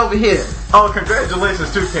happy over here? Oh,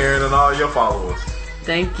 congratulations to Karen and all your followers.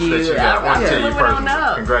 Thank you. That you got. I tell you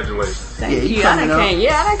personally. Congratulations. Thank you. I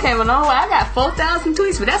done came a long way. I got 4,000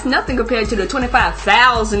 tweets, but that's nothing compared to the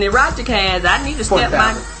 25,000 erotic has. I need to step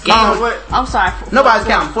my game. I'm sorry. Nobody's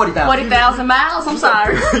counting 40,000. 40,000 miles. I'm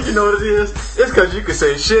sorry. You know what it is? It's because you can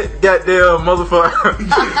say shit, goddamn motherfucker.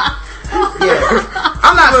 Yeah.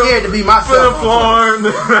 I'm not scared to be myself.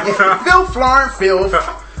 Phil Florn, filth.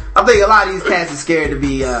 I think a lot of these cats are scared to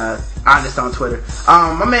be honest on Twitter.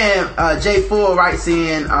 My man Jay Full writes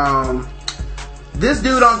in, this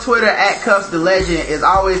dude on Twitter at Cuffs the Legend is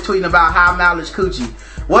always tweeting about high mileage coochie.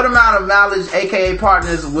 What amount of mileage aka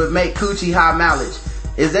partners would make coochie high mileage?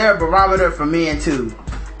 Is there a barometer for men too?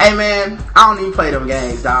 Hey man, I don't even play them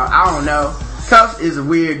games, dog. I don't know. Cuffs is a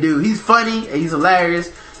weird dude. He's funny and he's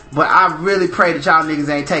hilarious. But I really pray that y'all niggas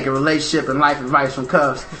ain't taking relationship and life advice from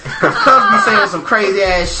Cuffs. Cause Cuffs be saying some crazy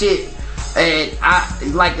ass shit. And I,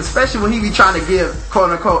 like, especially when he be trying to give quote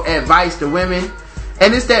unquote advice to women.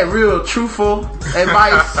 And it's that real truthful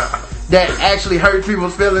advice that actually hurts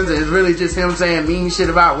people's feelings. And it's really just him saying mean shit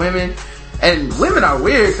about women. And women are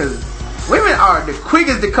weird cause women are the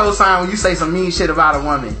quickest to co-sign when you say some mean shit about a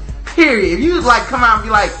woman. Period. If you like come out and be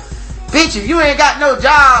like, bitch, if you ain't got no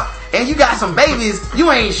job, and you got some babies, you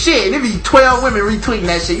ain't shit. And there be 12 women retweeting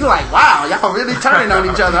that shit. You like, wow, y'all really turning on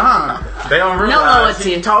each other, huh? They don't realize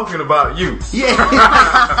he's talking about you.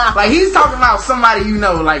 Yeah. Like he's talking about somebody you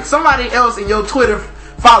know. Like somebody else in your Twitter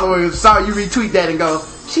followers saw you retweet that and go,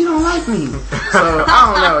 she don't like me. So,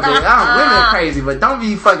 I don't know, dude. Women are crazy, but don't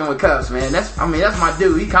be fucking with Cuffs, man. That's my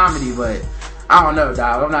dude. He comedy, but I don't know,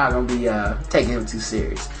 dog. I'm not gonna be taking him too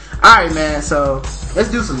serious. Alright, man. So, let's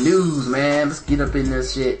do some news, man. Let's get up in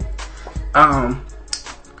this shit.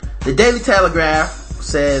 The Daily Telegraph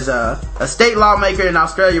says a state lawmaker in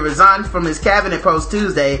Australia resigned from his cabinet post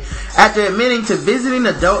Tuesday after admitting to visiting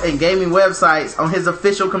adult and gaming websites on his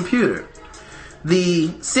official computer.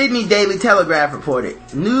 The Sydney Daily Telegraph reported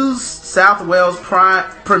New South Wales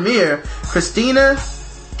Premier Christina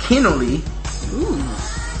Kennelly.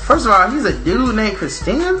 First of all, he's a dude named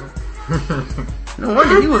Christina? No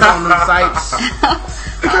wonder he was on them sites.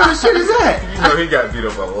 What kind of shit is that? You know he got beat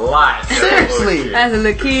up a lot. Seriously. As a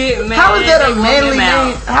little kid, man. How is that a manly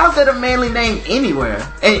name? How is that a manly name anywhere?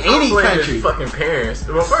 In any country? His fucking parents.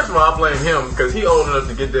 Well, first of all, I blame him because he old enough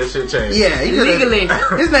to get that shit changed. Yeah, he legally.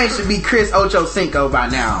 His name should be Chris Ocho Cinco by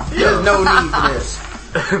now. There's no need for this.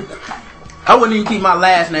 I wouldn't even keep my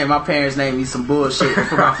last name. My parents named me some bullshit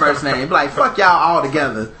for my first name. Be like, fuck y'all all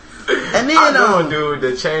together. And then I know a dude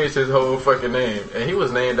that changed his whole fucking name, and he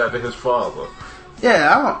was named after his father.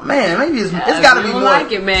 Yeah, man, maybe it's gotta be more.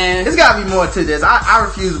 Like it, man. It's gotta be more to this. I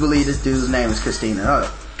refuse to believe this dude's name is Christina.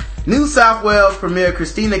 New South Wales Premier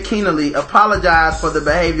Christina Kennelly apologized for the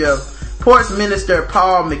behavior of Ports Minister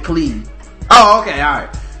Paul McLeay. Oh, okay,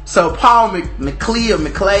 alright. So Paul McLeay or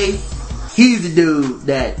McClay, he's the dude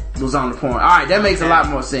that was on the porn. Alright, that makes a lot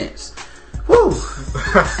more sense. Woo!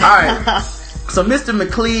 Alright. So Mr.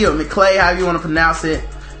 McLeay or McClay, however you want to pronounce it,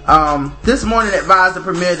 this morning advised the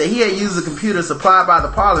Premier that he had used a computer supplied by the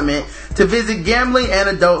Parliament to visit gambling and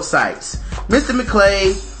adult sites. Mr.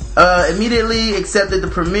 McClay immediately accepted the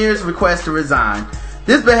Premier's request to resign.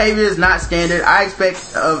 This behavior is not standard. I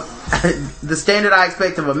expect of the standard I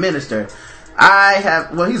expect of a minister.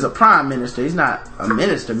 He's a prime minister. He's not a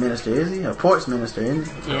minister, is he? A ports minister, isn't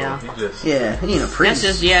he? Yeah. He ain't a priest.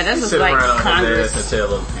 That's just like Congress. And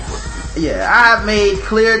tell other people. Yeah, I have made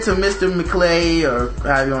clear to Mr. McClay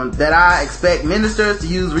that I expect ministers to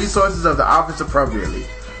use resources of the office appropriately.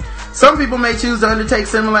 Some people may choose to undertake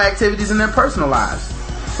similar activities in their personal lives,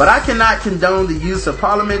 but I cannot condone the use of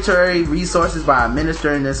parliamentary resources by a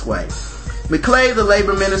minister in this way. McClay, the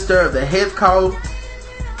Labour Minister of the Heathcote,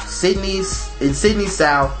 Sydney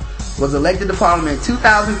South, was elected to Parliament in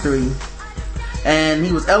 2003, and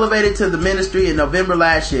he was elevated to the ministry in November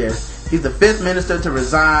last year. He's the 5th minister to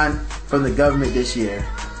resign from the government this year.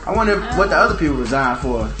 I wonder what the other people resigned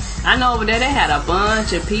for. I know over there they had a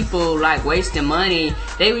bunch of people like wasting money.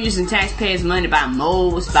 They were using taxpayers' money to buy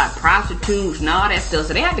moles, buy prostitutes, and all that stuff.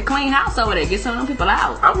 So they had to clean house over there, get some of them people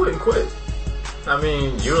out. I wouldn't quit. I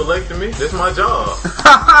mean, you elected me. This is my job.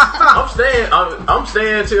 I'm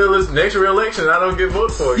staying till this next re-election. I don't get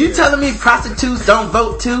voted for. You telling me prostitutes don't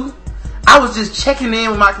vote too? I was just checking in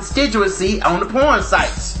with my constituency on the porn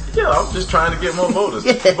sites. Yeah, I'm just trying to get more voters.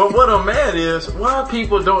 Yeah. But what I'm mad is why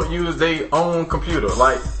people don't use their own computer.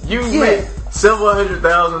 Like, you make several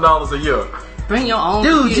 $100,000 a year. Bring your own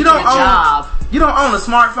dude. You don't own. You don't own a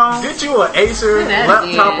smartphone. Get you an Acer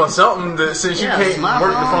laptop or something that since you can't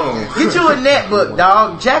work the phone. Get you a netbook,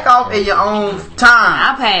 dog. Jack off in your own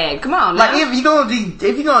time. iPad. Come on. Like now. if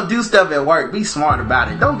you're gonna do stuff at work, be smart about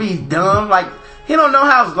it. Don't be dumb. Like he don't know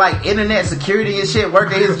how like internet security and shit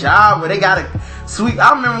work at his job where they gotta sweep.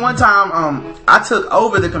 I remember one time I took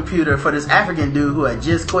over the computer for this African dude who had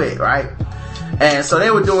just quit, right? And so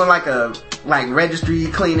they were doing like a registry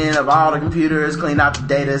cleaning of all the computers, cleaning out the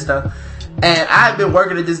data and stuff. And I had been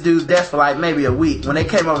working at this dude's desk for like maybe a week. When they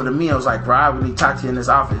came over to me, I was like, bro, we need to talk to you in this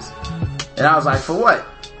office. And I was like, for what?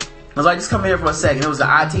 I was like, just come here for a second. It was the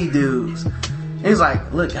IT dudes. And he was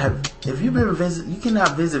like, look, if you've been you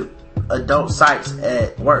cannot visit adult sites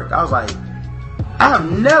at work. I was like, I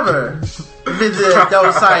have never visited an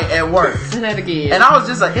adult site at work. Say that again. And I was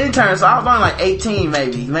just an intern, so I was only like 18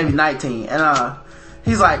 maybe 19. And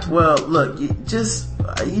he's like, well, look, you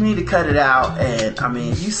need to cut it out. And I mean,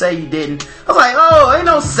 you say you didn't. I was like, oh, ain't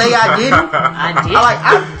no say I didn't.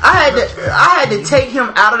 I did. I had to take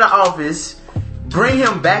him out of the office, bring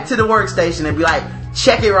him back to the workstation, and be like,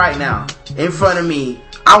 check it right now in front of me.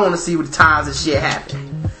 I want to see what the times and shit happen.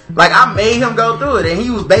 Like I made him go through it, and he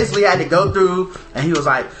was basically had to go through. And he was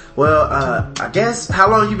like, well, I guess how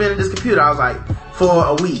long you been in this computer? I was like, for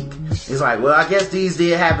a week. He's like, well, I guess these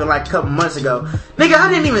did happen like a couple months ago. Nigga, I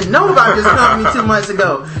didn't even know about this company 2 months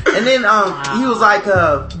ago. And then he was like,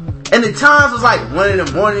 and the times was like 1 in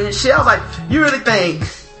the morning and shit. I was like, you really think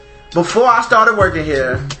before I started working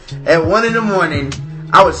here at 1 in the morning,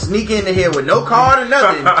 I would sneak into here with no card or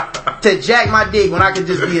nothing to jack my dick when I could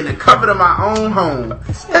just be in the comfort of my own home?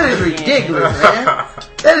 That is ridiculous, man.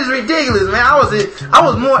 That is ridiculous, man. I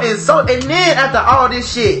was more insulted. And then after all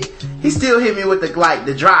this shit, he still hit me with the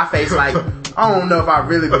dry face, like, I don't know if I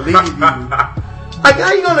really believe you. Like,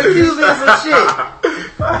 how you gonna accuse me of some shit?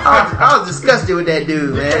 I was disgusted with that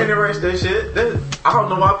dude, man. You can't erase that shit. I don't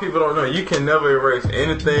know why people don't know. You can never erase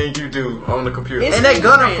anything you do on the computer. And they're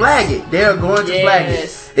gonna flag it. They're going to flag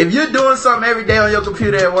it. If you're doing something every day on your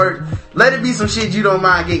computer at work, let it be some shit you don't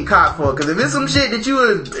mind getting caught for. Because if it's some shit that you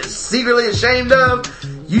are secretly ashamed of,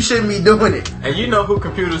 you shouldn't be doing it. And you know who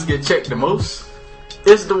computers get checked the most?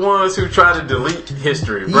 It's the ones who try to delete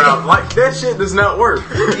history, bro. Yeah. Like, that shit does not work.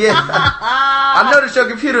 Yeah. I noticed your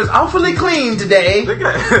computer is awfully clean today.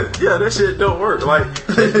 That shit don't work. Like,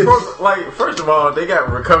 first of all, they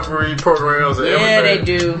got recovery programs and everything. Yeah, they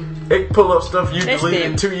do. They pull up stuff you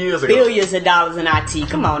deleted 2 years ago. Billions of dollars in IT.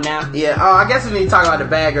 Come on now. Yeah, I guess we need to talk about the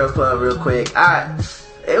Bad Girls Club real quick.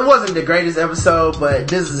 It wasn't the greatest episode, but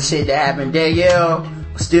this is the shit that happened. Danielle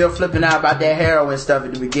was still flipping out about that heroin stuff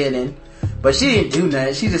at the beginning. But she didn't do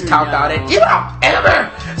nothing. She just talked all that. You don't ever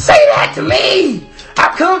say that to me.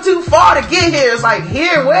 I've come too far to get here. It's like,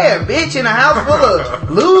 here where, bitch? In a house full of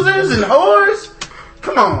losers and whores?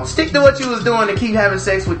 Come on, stick to what you was doing and keep having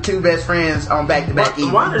sex with two best friends on back-to-back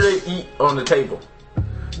evenings. Why do they eat on the table?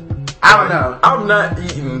 I don't know. I'm not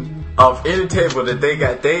eating off any table that they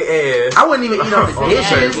got their ass. I wouldn't even eat off the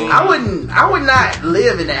dishes. I would not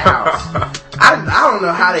live in that house. I don't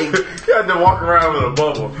know how they. You have to walk around with a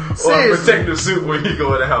bubble or a protective suit when you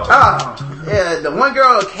go in the house. Oh, yeah. The one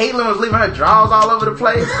girl, Caitlin, was leaving her drawers all over the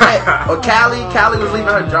place. Or Callie was leaving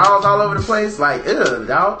her drawers all over the place. Like, ew,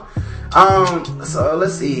 dog. So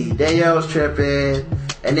let's see. Danielle was tripping,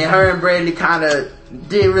 and then her and Brandy kind of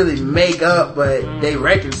didn't really make up, but they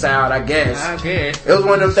reconciled, I guess. It was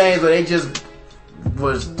one of them things where they just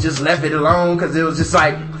left it alone because it was just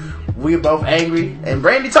like we were both angry, and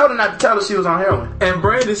Brandy told her not to tell her she was on heroin. And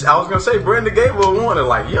Brandy gave her a warning,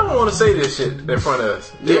 like, you don't want to say this shit in front of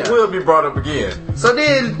us. It will be brought up again. So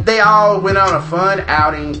then they all went on a fun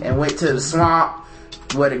outing and went to the swamp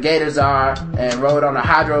where the gators are and rode on a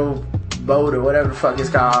hydro boat or whatever the fuck it's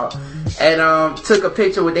called, and took a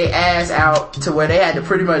picture with their ass out to where they had to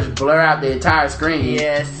pretty much blur out the entire screen.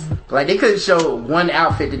 Yes. Like, they couldn't show one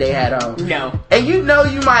outfit that they had on. No. And you know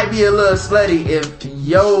you might be a little slutty if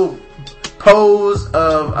your pose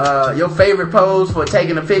of your favorite pose for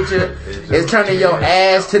taking a picture is turning your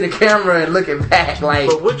ass to the camera and looking back. Like,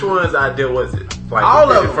 but which one's idea was it? Like,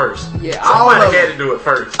 all of it them first. Yeah, somebody had to do it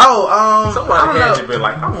first. Somebody had to be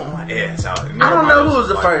like, I want my ass out. I don't know who was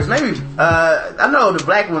the first. Maybe I know the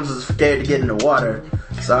black ones was scared to get in the water,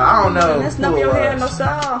 so I don't know. That's not your hair, no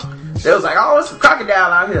saw. They was like, oh, it's a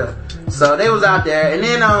crocodile out here. So they was out there, and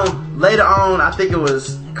then later on, I think it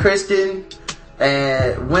was Kristen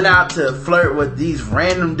and went out to flirt with these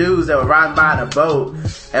random dudes that were riding by in a boat,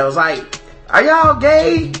 and was like, "Are y'all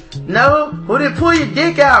gay? No? Well, then pull your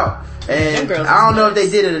dick out." And I don't know if they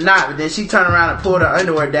did it or not, but then she turned around and pulled her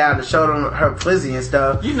underwear down to show them her pussy and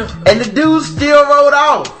stuff. You know, and the dudes still rolled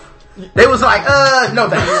off. They was like, no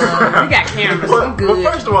thanks. We got cameras. I'm good.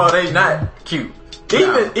 Well, first of all, they not cute.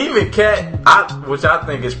 Even Kat, which I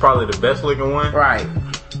think is probably the best looking one. Right.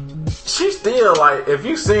 She's still like, if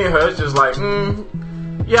you seen her, it's just like,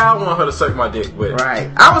 yeah, I want her to suck my dick with. Right.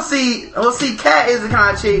 I will see. Kat is the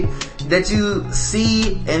kind of chick that you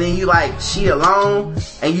see, and then you like she alone,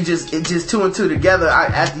 and it's just two and two together.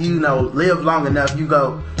 After you live long enough, you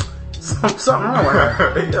go, something wrong with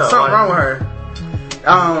her. Yeah, something wrong with her.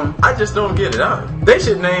 I just don't get it. They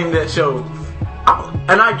should name that show,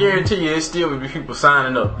 and I guarantee you, it still would be people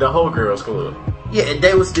signing up. The whole girls club. Yeah,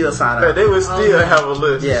 they would still sign up. Yeah, they would still have a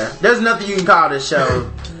list. Yeah, there's nothing you can call this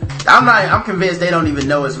show. I'm convinced they don't even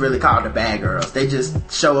know it's really called the Bad Girls. They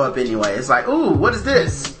just show up anyway. It's like, ooh, what is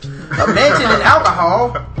this? A mansion and alcohol.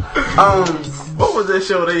 What was that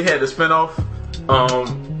show they had the spinoff?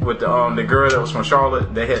 With the girl that was from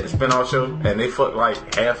Charlotte, they had the spinoff show, and they fucked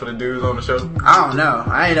like half of the dudes on the show. I don't know.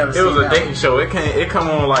 I ain't never seen it. It was a dating show. It come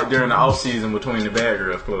on like during the off season between the Bad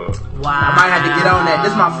Girls Club. Wow. I might have to get on that.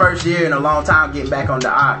 This is my first year in a long time getting back on the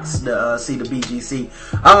Ox to see the BGC.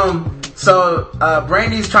 So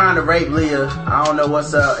Brandy's trying to rape Leah. I don't know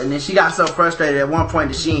what's up, and then she got so frustrated at one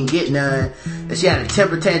point that she didn't get none, that she had a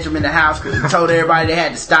temper tantrum in the house because told everybody they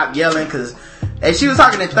had to stop yelling because. And she was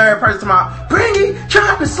talking in third person to my Brandy,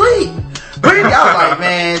 trying to sleep. Brandy, I was like,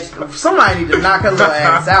 man, somebody need to knock her little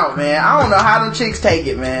ass out, man. I don't know how them chicks take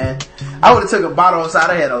it, man. I would have took a bottle of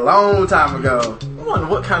cider head a long time ago. I wonder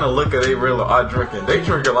what kind of liquor they really are drinking. They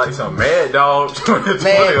drinking like some Mad Dog 2020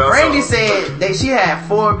 Man, or Brandy something. said that she had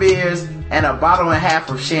 4 beers and a bottle and a half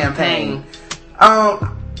of champagne.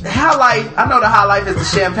 High Life, I know the High Life is the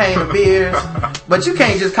champagne of beers, but you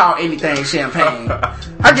can't just call anything champagne.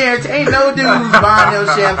 I guarantee ain't no dudes buying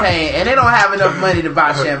them champagne, and they don't have enough money to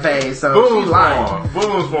buy champagne, so she's lying.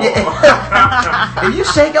 If you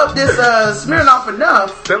shake up this Smirnoff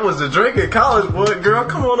enough. That was the drink at college, boy. Girl,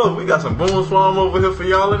 come on up. We got some Boone's Farm over here for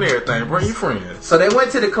y'all and everything. Bring your friends. So they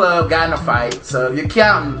went to the club, got in a fight. So if you're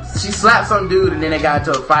counting, she slapped some dude and then they got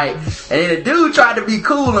into a fight. And then the dude tried to be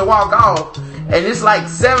cool and walk off. And it's like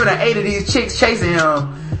 7 or 8 of these chicks chasing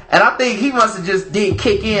him. And I think he must have just did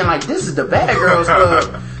kick in like, this is the Bad Girls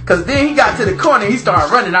Club. Cause then he got to the corner and he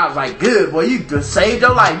started running. I was like, good, boy, you just saved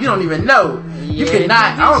your life. You don't even know. You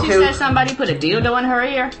cannot. I don't She care. said somebody put a dildo in her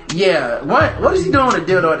ear. Yeah. What is he doing with a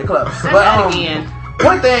dildo at the club? Say that again.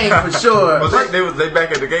 One thing for sure. Well, they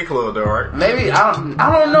back at the gay club though, right? Maybe I don't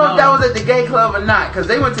know if that was at the gay club or not, because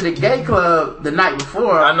they went to the gay club the night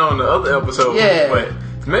before. I know in the other episode. Yeah. But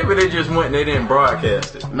maybe they just went and they didn't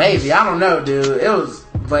broadcast it. Maybe, I don't know, dude. It was,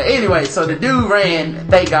 but anyway, so the dude ran.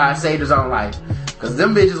 Thank God, saved his own life, because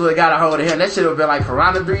them bitches would have got a hold of him. That should have been like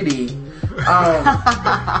Piranha 3D.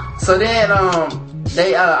 So then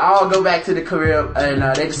they all go back to the crib, and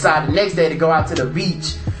they decide the next day to go out to the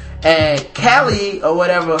beach. And Callie or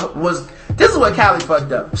whatever this is what Callie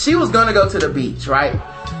fucked up. She was gonna go to the beach, right?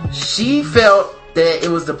 She felt that it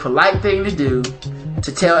was the polite thing to do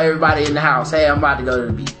to tell everybody in the house, hey, I'm about to go to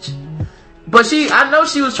the beach. But I know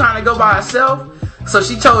she was trying to go by herself, so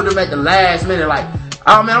she told them at the last minute, like,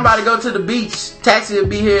 oh man, I'm about to go to the beach. Taxi will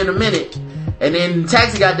be here in a minute. And then the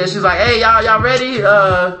taxi got there, she was like, hey, y'all ready?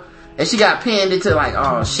 And she got pinned into like,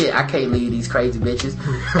 oh shit, I can't leave these crazy bitches.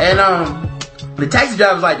 And the taxi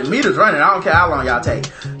driver's like, the meter's running, I don't care how long y'all take.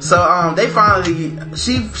 So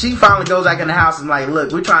she finally goes back in the house and like,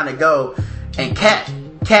 look, we're trying to go. And Kat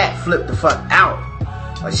flipped the fuck out.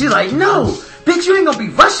 Like, she's like, no, bitch, you ain't gonna be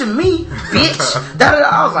rushing me, bitch.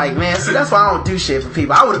 I was like, man, see, that's why I don't do shit for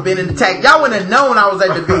people. I would have been in the taxi. Y'all wouldn't have known I was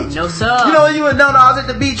at the beach. No, sir. You know, you would have known I was at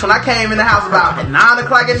the beach when I came in the house about at 9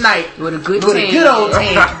 o'clock at night. With a good With a good old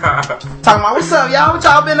tan. Talking about, what's up, y'all? What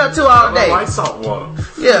y'all been up to all day? White salt water.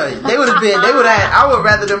 Yeah, I would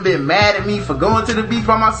rather them been mad at me for going to the beach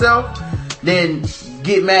by myself than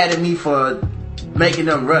get mad at me for making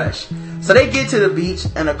them rush. So they get to the beach,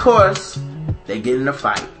 and of course, they get in a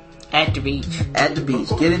fight. At the beach.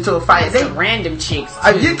 Get into a fight. Some random chicks.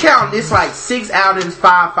 If you count, it's like 6 outings,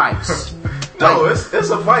 5 fights. No, it's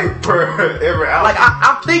a fight per every outing. Like,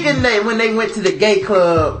 I'm thinking that when they went to the gay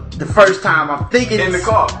club the first time, I'm thinking... In the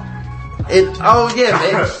car. Oh, yeah,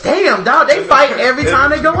 man. Damn, dog, they fight every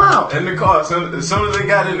time they go out. In the car, as soon as they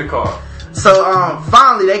got in the car. So,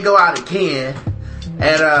 finally, they go out again,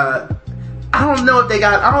 and, I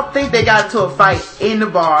don't think they got into a fight in the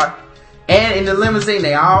bar. And in the limousine,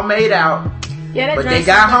 they all made out. Yeah, that but they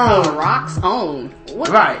got home. Rocks on. What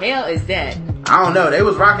the hell is that? I don't know. They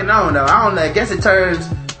was rocking on though. I don't know. I guess it turns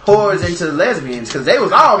whores into lesbians because they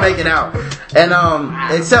was all making out. And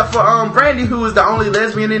except for Brandy, who was the only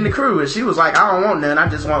lesbian in the crew, and she was like, I don't want none. I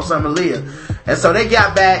just want some of Leah. And so they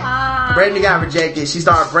got back. Brandy got rejected. She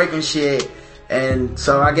started breaking shit. And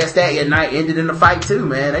so I guess that night ended in a fight too,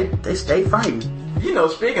 man. They stay fighting. You know,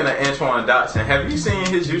 speaking of Antoine Dotson, have you seen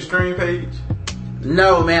his Ustream page?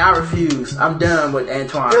 No, man, I refuse. I'm done with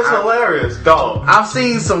Antoine. It's hilarious, dog. I've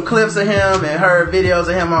seen some clips of him and heard videos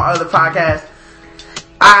of him on other podcasts.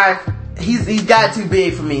 He's got too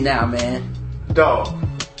big for me now, man. Dog,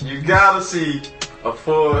 you gotta see a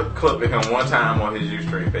full clip of him one time on his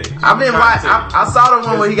Ustream page. I've been watching. I saw the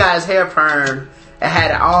one where he got his hair permed and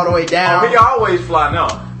had it all the way down. Oh, he always fly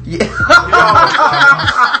now. Yeah.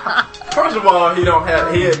 First of all, he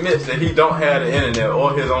admits that he don't have the internet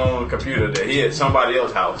or his own computer, that he at somebody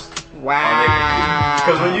else's house. Wow.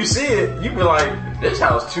 Because when you see it, you be like, this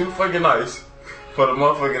house too fucking nice for the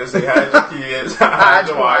motherfucker to say hi to your kids, hi to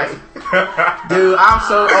your wife. Dude, I'm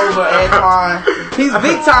so over Antoine. He's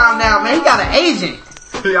big time now, man. He got an agent.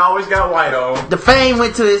 He always got white on. The fame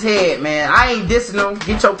went to his head, man. I ain't dissing him.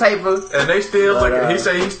 Get your paper. And they still looking. He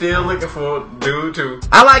say he's still looking for a dude too.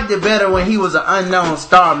 I liked it better when he was an unknown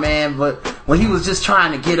star, man. But when he was just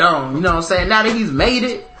trying to get on, you know what I'm saying? Now that he's made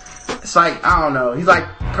it, it's like, I don't know. He's like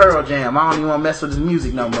Pearl Jam. I don't even want to mess with his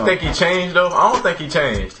music no more. You think he changed though? I don't think he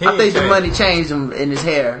changed. I think the money changed him in his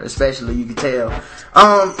hair, especially. You can tell.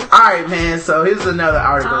 Alright, man. So here's another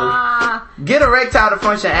article. Get erectile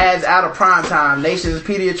dysfunction ads out of prime time. Nation's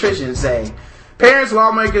pediatricians say. Parents,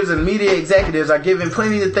 lawmakers, and media executives are given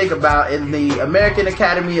plenty to think about in the American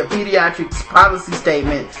Academy of Pediatrics policy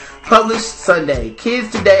statement published Sunday. Kids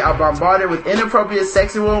today are bombarded with inappropriate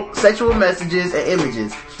sexual messages and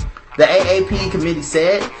images. The AAP committee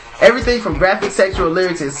said everything from graphic sexual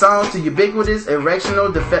lyrics and songs to ubiquitous erectional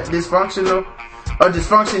dysfunction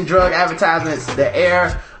drug advertisements that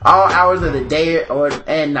air all hours of the day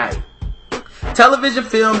and night. Television,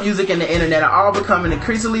 film, music, and the internet are all becoming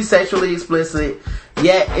increasingly sexually explicit,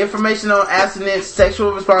 yet information on abstinence,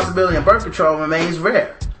 sexual responsibility, and birth control remains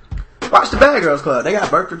rare. Watch the Bad Girls Club. They got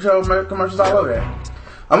birth control commercials all over there.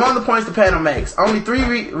 Among the points the panel makes, only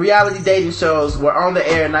 3 reality dating shows were on the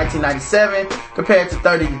air in 1997 compared to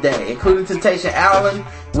 30 today, including Temptation Island,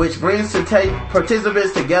 which brings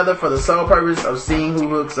participants together for the sole purpose of seeing who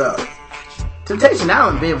hooks up. Temptation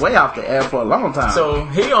Island been way off the air for a long time. So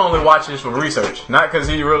he only watches for research, not because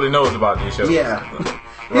he really knows about these shows. Yeah.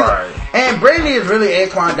 Right. And Brandy is really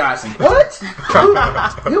Antoine Dotson. What?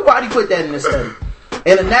 Why'd he put that in the study?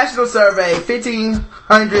 In a national survey,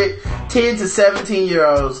 1,500 10 to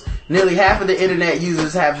 17-year-olds, nearly half of the internet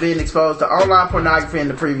users have been exposed to online pornography in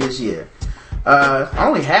the previous year.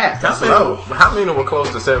 Only half. That's low. How many were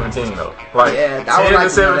close to 17 though? Like, yeah, 10 to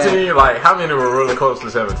 17. Like, how many were really close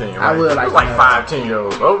to 17? Like, I would like 5,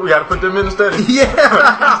 10-year-olds. Oh, we got to put them in the study.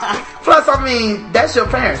 Yeah. Plus, I mean, that's your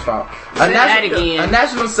parents' fault. A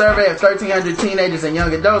national survey of 1,300 teenagers and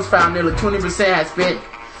young adults found nearly 20%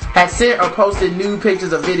 had sent or posted nude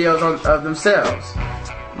pictures or videos of themselves.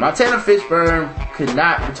 Montana Fishburne could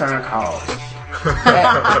not return calls.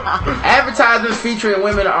 Advertisements featuring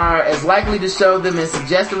women are as likely to show them in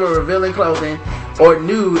suggestive or revealing clothing or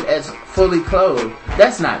nude as fully clothed.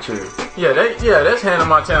 That's not true. Yeah, that's Hannah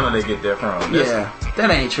Montana they get that from. That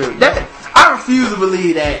ain't true. I refuse to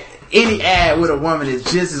believe that any ad with a woman is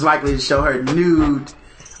just as likely to show her nude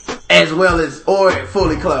as well as or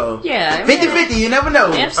fully clothed. Yeah, 50-50, you never know.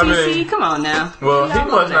 FCC, come on now. Well, he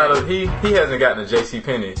must not have. He hasn't gotten a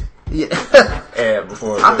JCPenney ad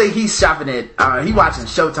before. I think he's shopping at. He watching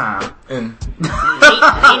Showtime. And late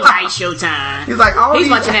night Showtime. He's like he's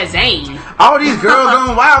watching that Zane. All these girls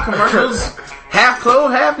on Wild commercials, half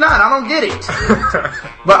clothed, half not. I don't get it.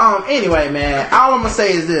 But anyway, man, all I'm gonna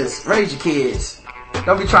say is this: raise your kids.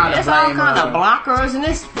 Don't be trying to blame all kind of blockers, and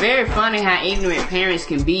it's very funny how ignorant parents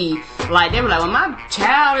can be. Like, they were like, well, my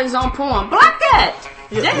child is on porn. Block that!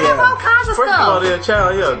 They have all kinds of stuff. First of all, their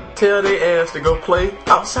child, tell their ass to go play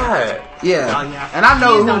outside. Yeah. Oh, yeah. And I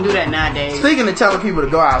know kids don't do that nowadays. Speaking of telling people to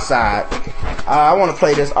go outside, I want to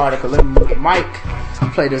play this article. Let me move the mic.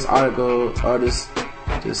 Play this article or this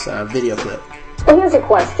video clip. Here's a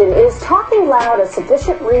question. Is talking loud a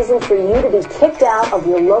sufficient reason for you to be kicked out of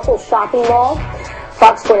your local shopping mall?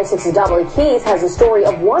 Fox 26's Dominic Keys has a story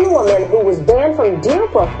of one woman who was banned from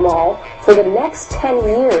Deerbrook Mall for the next 10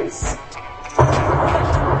 years.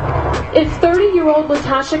 If 30-year-old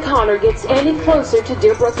Latasha Connor gets any closer to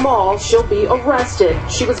Deerbrook Mall, she'll be arrested.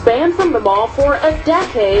 She was banned from the mall for a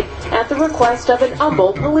decade at the request of an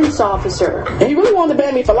Humble police officer. And he really wanted to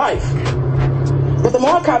ban me for life. But the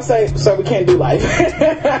mall cops say, so we can't do life.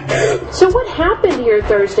 So what happened here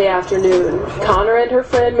Thursday afternoon? Connor and her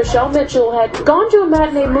friend Michelle Mitchell had gone to a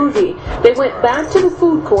matinee movie. They went back to the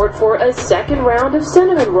food court for a second round of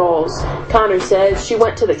cinnamon rolls. Connor says she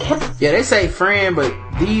went to the Yeah, they say friend, but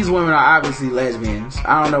these women are obviously lesbians.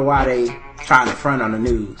 I don't know why they trying to front on the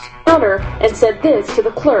news. counter and said this to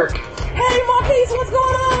the clerk. Hey, Marquise, what's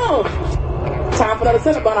going on? Time for another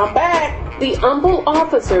Cinnabon. I'm back. The humble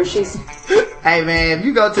officer, she's... Hey, man, if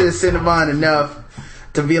you go to the Cinnabon enough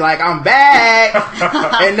to be like, I'm back,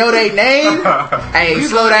 and know they name, hey, You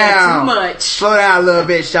slow going down. too much. Slow down a little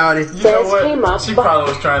bit, shawty. You know what? She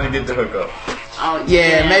probably was trying to get the hookup. Oh,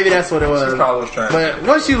 Yeah, maybe that's what it was. She probably was trying. But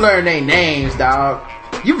once you learn their names, dog,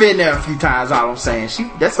 you been there a few times, all I'm saying.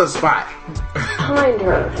 That's her spot. behind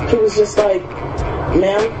her. He was just like,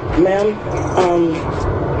 ma'am,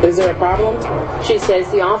 is there a problem? She says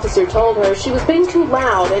the officer told her she was being too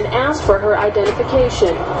loud and asked for her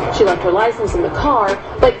identification. She left her license in the car,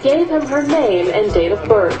 but gave him her name and date of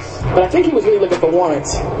birth. But I think he was really looking for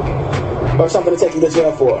warrants or something to take him to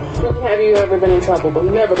jail for. Have you ever been in trouble before?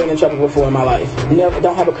 Never been in trouble before in my life. Never,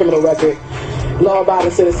 don't have a criminal record.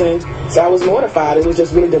 Law-abiding citizen. So I was mortified. It was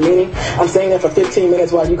just really demeaning. I'm staying there for 15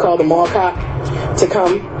 minutes while you call the mall cop to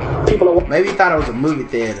come. People are... Maybe he thought it was a movie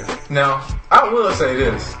theater. Now, I will say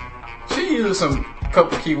this. She used some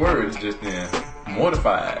couple key words just then.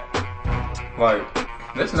 Mortified. Like,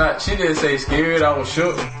 that's not... She didn't say scared, I was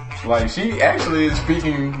shook. Like, she actually is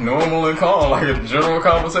speaking normal and calm, like a general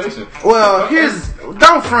conversation. Well,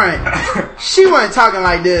 don't front. She wasn't talking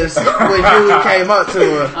like this when dude came up to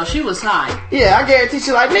her. Oh, she was high. Yeah, I guarantee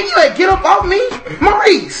she like, nigga, you ain't get up off me?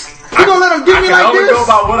 Maurice, you gonna let him do me like I can this? only go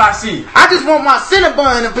about what I see. I just want my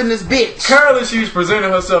Cinnabon up in this bitch. Currently, she was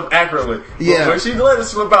presenting herself accurately. Yeah. But she let it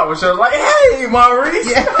slip out when she was like, hey,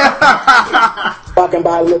 Maurice. Yeah. Walking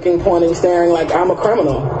by, looking, pointing, staring like I'm a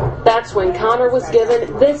criminal. That's when Connor was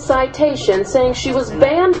given this citation saying she was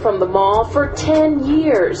banned from the mall for 10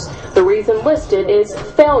 years. The reason listed is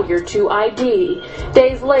failure to ID.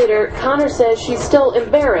 Days later, Connor says she's still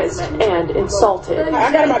embarrassed and insulted.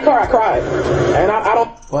 I got in my car, I cried. And I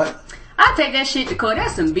don't... What? I take that shit to court.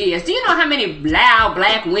 That's some BS. Do you know how many loud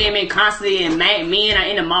black women constantly and men are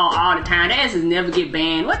in the mall all the time? That ass never get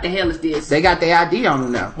banned. What the hell is this? They got their ID on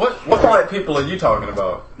them now. What black people are you talking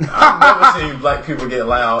about? I've never seen black people get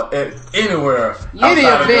loud at anywhere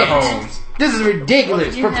outside of their homes. This is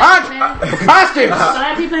ridiculous. You Preposterous.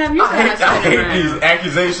 Black people have you I hate these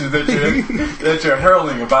accusations that you're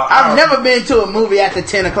hurling about. I've never been to a movie after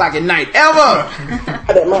 10 o'clock at night, ever. Not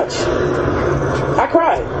that much. I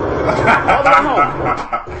cried. All the way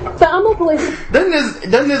home. The Humble police...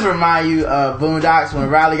 Doesn't this remind you of Boondocks when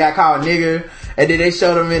Riley got called nigger and then they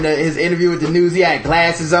showed him in his interview with the news, he had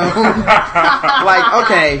glasses on? Like,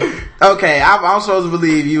 okay, I'm supposed to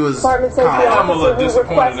believe you was Department says the officer who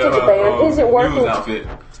requested the ban isn't working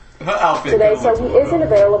Her outfit today, so he isn't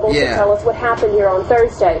available to tell us what happened here on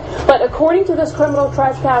Thursday. But according to this criminal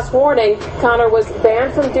trespass warning, Connor was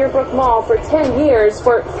banned from Deerbrook Mall for 10 years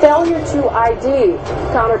for failure to ID.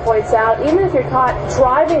 Connor points out, even if you're caught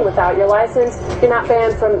driving without your license, you're not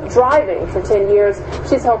banned from driving for 10 years.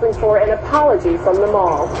 She's hoping for an apology from the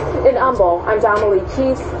mall. In Humble, I'm Dominique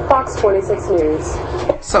Keith, Fox 26 News.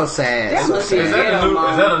 So sad. Is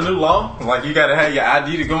that a new law? Like you gotta have your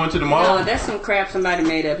ID to go into the mall? No, that's some crap somebody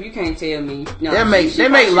made up. You can't tell me. No, they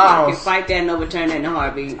make laws. Can fight that and overturn that in a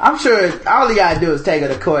heartbeat. I'm sure all you gotta do is take her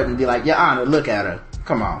to court and be like, Your Honor, look at her.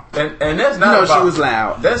 Come on. And that's not about, she was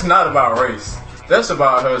loud. That's not about race. That's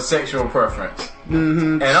about her sexual preference.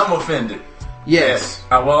 Mm-hmm. And I'm offended. Yes.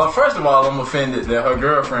 Well, first of all, I'm offended that her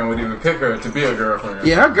girlfriend would even pick her to be a girlfriend.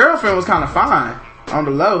 Yeah, her girlfriend was kind of fine on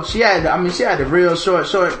the low. She had the real short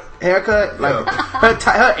haircut. Like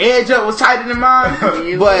her edge up was tighter than mine.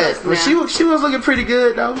 but she was looking pretty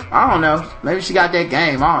good though. I don't know. Maybe she got that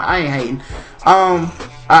game. I ain't hating.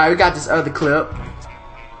 Alright, we got this other clip.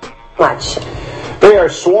 Watch. They are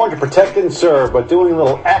sworn to protect and serve, but doing a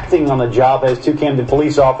little acting on the job as two Camden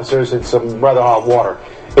police officers in some rather hot water.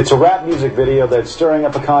 It's a rap music video that's stirring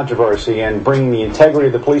up a controversy and bringing the integrity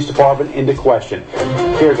of the police department into question.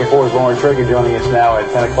 Here's your 4's Lauren Trigger joining us now at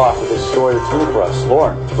 10 o'clock with this story that's new for us.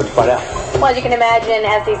 Lauren, what'd you find out? Well, as you can imagine,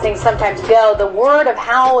 as these things sometimes go, the word of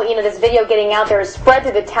how, this video getting out there is spread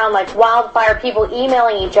through the town like wildfire, people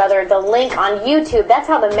emailing each other, the link on YouTube. That's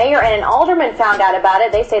how the mayor and an alderman found out about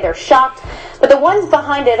it. They say they're shocked. But the ones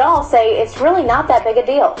behind it all say it's really not that big a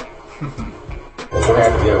deal. We're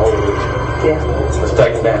happy to get a hold of it. Yeah. Let's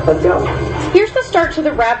take it down. Let's go. Here's the start to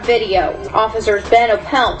the rap video. Officers Ben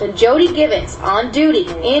Opelt and Jody Gibbons on duty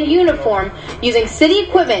in uniform using city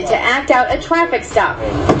equipment to act out a traffic stop.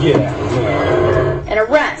 Yeah. An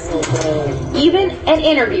arrest. Even an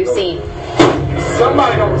interview scene.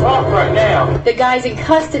 Somebody don't talk right now. The guys in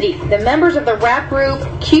custody, the members of the rap group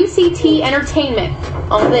QCT Entertainment.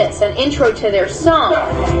 On this, an intro to their song.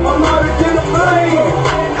 I'm not in a plane.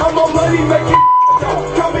 I'm a money making.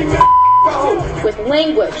 With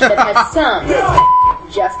language that has some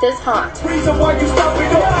just as hot.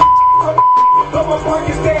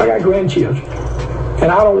 I got grandchildren,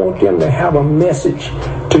 and I don't want them to have a message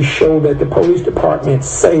to show that the police department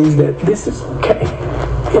says that this is okay.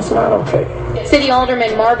 It's not okay. City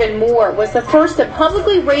Alderman Marvin Moore was the first to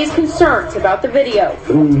publicly raise concerns about the video.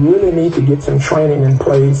 We really need to get some training in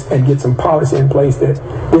place and get some policy in place that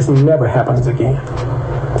this never happens again.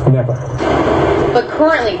 Never. But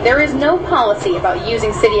currently, there is no policy about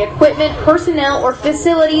using city equipment, personnel, or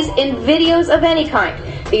facilities in videos of any kind.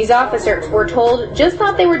 These officers were told just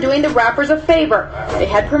thought they were doing the rappers a favor. They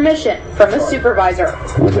had permission from a supervisor.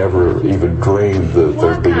 We never even dreamed that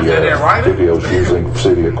there'd be videos using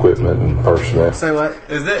city equipment and personnel. Say what?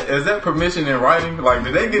 Is that permission in writing? Like,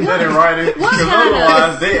 did they get that in writing? Because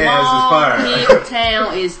otherwise, their ass is fired. What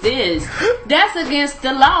town is this? That's against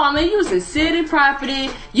the law. I mean, using city property,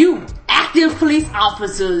 you active police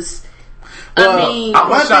officers. I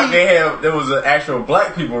was shocked there was an actual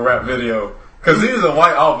black people rap video. Because these are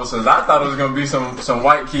white officers. I thought it was going to be some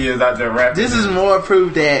white kids out there rapping. This is more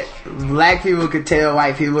proof that black people could tell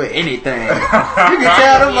white people anything. You can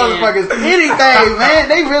tell them motherfuckers anything, man.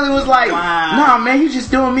 They really was like, nah, man, you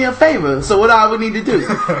just doing me a favor. So what all we need to do?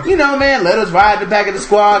 You know, man, let us ride in the back of the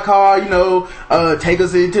squad car, you know, take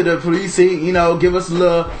us into the police scene, you know, give us a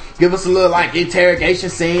little like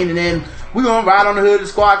interrogation scene, and then we gonna ride on the hood of the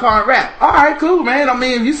squad car and rap. Alright, cool, man. I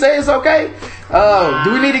mean, if you say it's okay,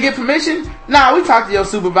 do we need to get permission? Nah, we talked to your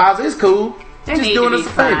supervisor. It's cool. Just doing us a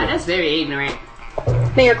favor. That's very ignorant.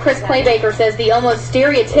 Mayor Chris Claybaker says the almost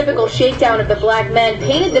stereotypical shakedown of the black men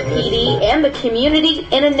painted the PD and the community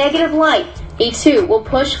in a negative light. He too will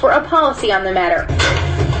push for a policy on the matter.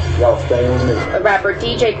 Rapper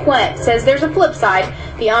DJ Quent says there's a flip side.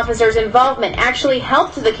 The officers' involvement actually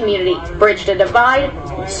helped the community, bridged a divide,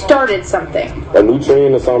 started something. A new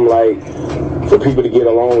trend or something like for people to get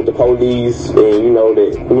along with the police and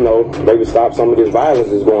maybe stop some of this violence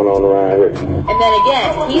that's going on around here. And then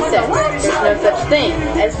again, he says there's no such thing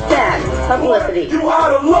as bad publicity.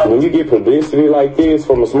 When you get publicity like this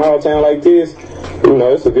from a small town like this,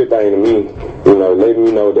 it's a good thing to me. Letting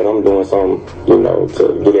me know that I'm doing something,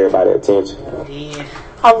 to get everybody attention.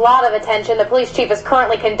 A lot of attention. The police chief is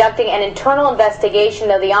currently conducting an internal investigation,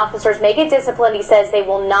 though the officers may get disciplined. He says they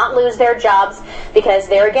will not lose their jobs because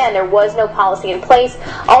there was no policy in place.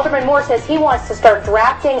 Alderman Moore says he wants to start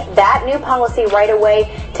drafting that new policy right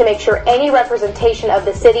away to make sure any representation of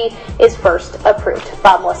the city is first approved.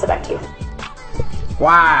 Bob, Melissa, back to you.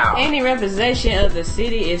 Wow. Any representation of the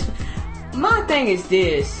city is... My thing is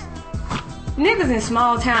this. Niggas in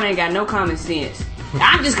small town ain't got no common sense.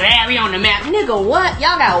 I'm just gonna have you on the map. Nigga, what?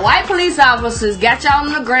 Y'all got white police officers, got y'all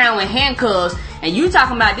on the ground with handcuffs, and you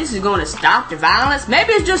talking about this is gonna stop the violence?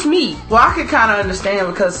 Maybe it's just me. Well, I can kind of understand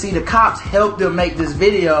because, see, the cops helped them make this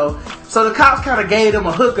video, so the cops kind of gave them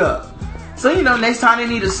a hookup. So, next time they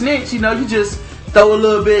need a snitch, you just throw a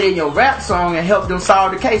little bit in your rap song and help them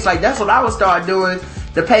solve the case. Like, that's what I would start doing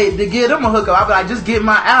to give them a hookup. I'd be like, just get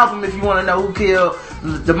my album if you want to know who killed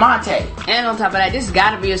DeMonte. And on top of that, this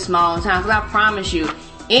gotta be a small town, because I promise you,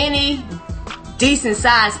 any decent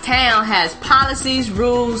sized town has policies,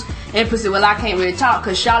 rules, and well, I can't really talk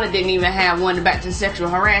because Charlotte didn't even have one back to sexual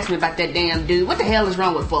harassment about that damn dude. What the hell is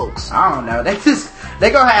wrong with folks? I don't know. They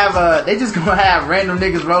just gonna have random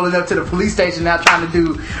niggas rolling up to the police station now trying to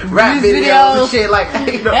do rap videos and shit like that.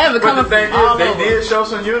 But the thing is, they did show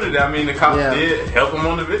some unity. I mean, the cops did help them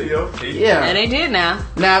on the video. And they did now.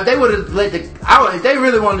 Now, if they would have if they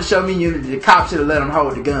really wanted to show me unity, the cops should have let them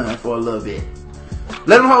hold the gun for a little bit.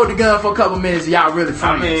 Let them hold the gun for a couple minutes. Y'all really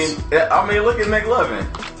friends. I mean, look at McLovin.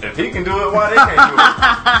 If he can do it, why they can't do it?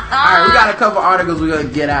 Alright, we got a couple articles we're gonna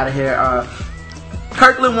get out of here.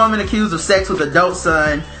 Kirkland woman accused of sex with adult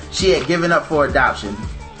son she had given up for adoption.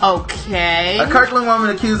 Okay. A Kirkland woman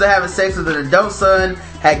accused of having sex with an adult son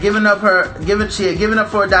she had given up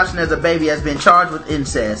for adoption as a baby has been charged with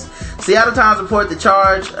incest. Seattle Times report the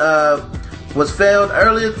charge was filed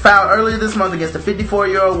earlier this month against a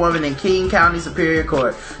 54-year-old woman in King County Superior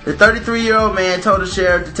Court. The 33-year-old man told a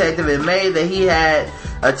sheriff detective in May that he had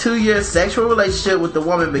a 2-year sexual relationship with the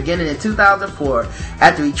woman beginning in 2004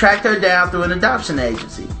 after he tracked her down through an adoption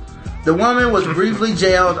agency. The woman was briefly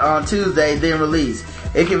jailed on Tuesday, then released.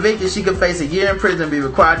 If convicted, she could face a year in prison and be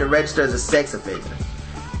required to register as a sex offender.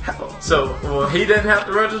 So, well, he didn't have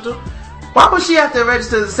to register? Why would she have to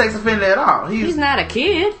register as a sex offender at all? He's not a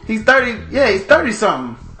kid. He's 30. Yeah, he's 30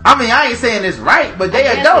 something. I mean, I ain't saying it's right, but they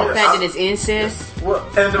adults. The fact that it's incest. Well,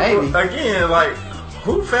 and again, like,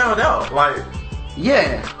 who found out? Like,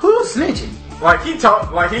 yeah, who's snitching? Like he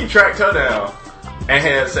tracked her down and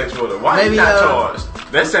had sex with her. Why he not charged?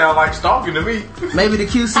 That sounds like stalking to me. Maybe the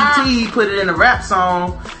QCT put it in a rap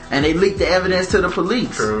song and they leaked the evidence to the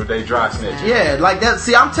police. True, they dry snitching. Yeah, like that.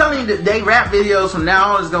 See, I'm telling you that they rap videos from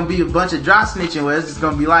now on is gonna be a bunch of dry snitching where it's just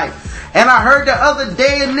gonna be like, and I heard the other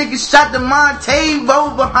day a nigga shot the Monte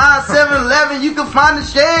over behind 7-Eleven. You can find the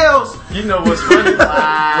shells. You know what's funny? What's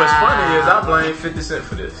funny is I blame 50 Cent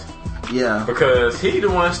for this. Yeah. Because he the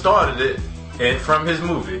one started it. And from his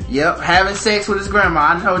movie. Yep, having sex with his grandma.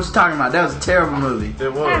 I know what you're talking about. That was a terrible movie.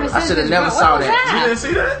 It was. I should have never saw that. You didn't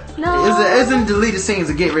see that? No. It's in deleted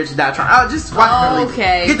scenes of Get Rich or Die Trying. Oh, just watch it.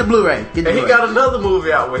 Okay. Get the Blu-ray. And he got another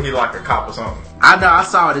movie out where he like a cop or something. I know. I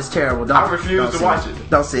saw it. It's terrible. I refuse to watch it.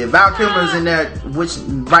 Don't see it. Val Kilmer's in there,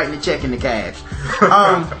 writing the check in the cash.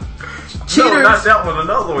 Cheaters. No, not that one.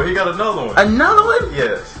 Another one. He got another one. Another one?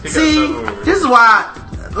 Yes. See, this is why.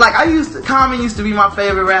 Like Common used to be my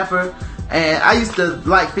favorite rapper. And I used to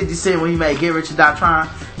like 50 Cent when he made Get Rich or Die Trying.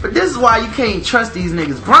 But this is why you can't trust these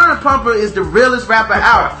niggas. Brian Pumper is the realest rapper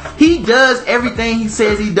out. He does everything he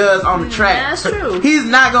says he does on the track. That's true. He's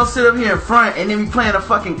not gonna sit up here in front and then be playing a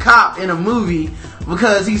fucking cop in a movie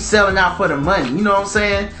because he's selling out for the money. You know what I'm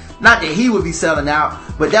saying? Not that he would be selling out,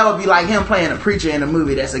 but that would be like him playing a preacher in a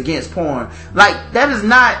movie that's against porn. Like, that's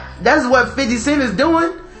what 50 Cent is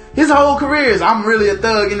doing. His whole career is, I'm really a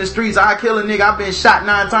thug in the streets. I kill a nigga. I've been shot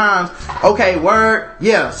 9 times. Okay, word.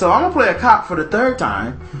 Yeah, so I'm gonna play a cop for the 3rd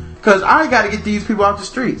time. Cause I gotta get these people off the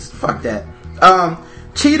streets. Fuck that.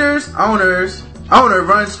 Cheaters owner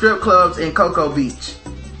runs strip clubs in Cocoa Beach.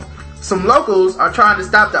 Some locals are trying to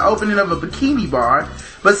stop the opening of a bikini bar,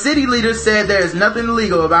 but city leaders said there is nothing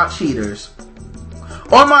illegal about Cheaters.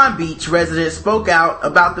 Ormond Beach residents spoke out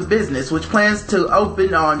about the business, which plans to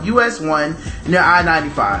open on US 1 near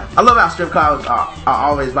I-95. I love how strip clubs are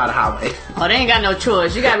always by the highway. Oh, they ain't got no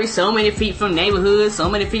choice. You gotta be so many feet from neighborhoods, so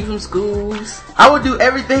many feet from schools. I would do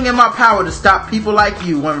everything in my power to stop people like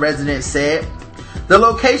you, one resident said. The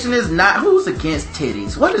location is not... Who's against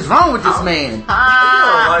titties? What is wrong with this man? You know,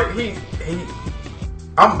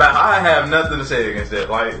 like, I have nothing to say against that.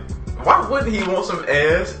 Like... Why wouldn't he want some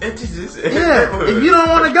ass and titties? Yeah, if you don't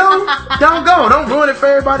want to go, don't go. Don't ruin it for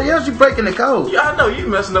everybody else. You're breaking the code. Yeah, I know you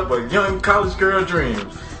messing up a young college girl dreams.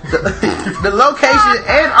 The location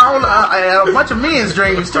and all a bunch of men's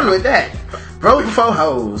dreams too. At that, bros before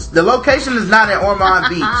hoes. The location is not at Ormond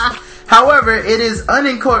Beach. However, it is in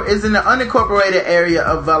the unincorporated area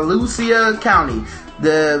of Volusia County.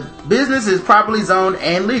 The business is properly zoned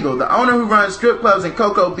and legal. The owner, who runs strip clubs in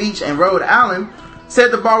Cocoa Beach and Rhode Island, said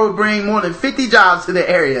the bar would bring more than 50 jobs to the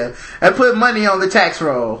area and put money on the tax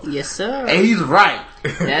roll. Yes, sir. And he's right.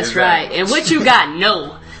 That's right. And what you got?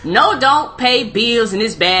 No, don't pay bills in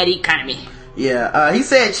this bad economy. Yeah, he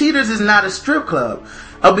said Cheaters is not a strip club.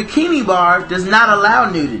 A bikini bar does not allow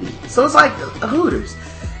nudity. So it's like a Hooters.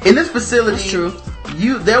 In this facility, that's true.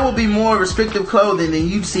 There will be more restrictive clothing than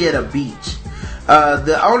you'd see at a beach.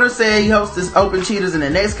 The owner said he hopes to open Cheaters in the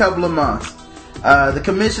next couple of months. The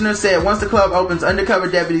commissioner said once the club opens, undercover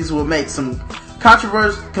deputies will make sure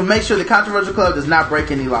the controversial club does not break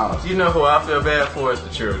any laws. You know who I feel bad for is the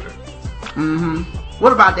children.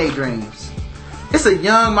 What about their dreams? It's a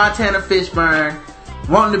young Montana Fishburne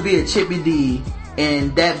wanting to be a Chippy D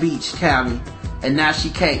in that beach county, and now she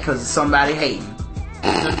can't because of somebody hating.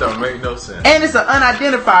 This don't make no sense. And it's an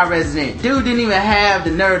unidentified resident. Dude didn't even have the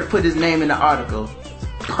nerve to put his name in the article.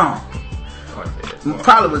 Pump.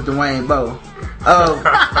 Probably was Dwayne Bowe.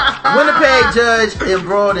 Winnipeg judge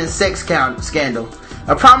embroiled in sex scandal.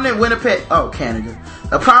 A prominent Winnipeg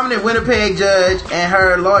judge and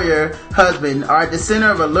her lawyer husband are at the center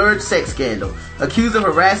of a lurid sex scandal, accused of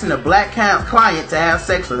harassing a black client to have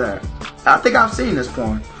sex with her. I think I've seen this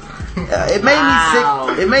porn. It made me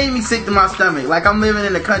sick. It made me sick to my stomach. Like I'm living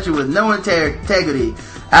in a country with no integrity,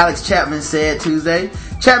 Alex Chapman said Tuesday.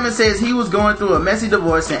 Chapman says he was going through a messy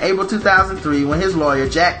divorce in April 2003 when his lawyer,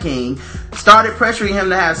 Jack King, started pressuring him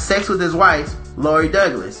to have sex with his wife, Lori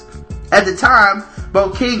Douglas. At the time,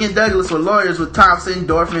 both King and Douglas were lawyers with Thompson,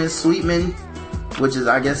 Dorfman, Sweetman, which is,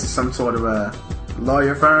 I guess, some sort of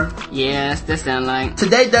lawyer firm. Yes, that sounds like.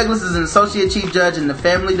 Today, Douglas is an associate chief judge in the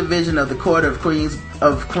family division of the Court of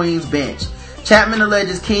Queens Bench. Chapman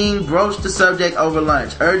alleges King broached the subject over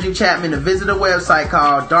lunch, urging Chapman to visit a website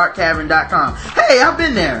called darkcavern.com. Hey, I've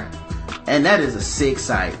been there. And that is a sick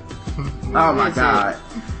site. Oh my god.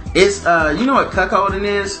 It's, you know what cuckolding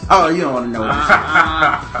is? Oh, you don't want to know what it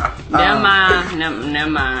is.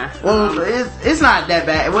 Never mind. Well, it's not that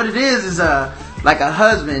bad. What it is like a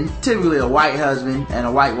husband, typically a white husband and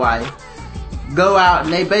a white wife, go out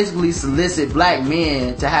and they basically solicit black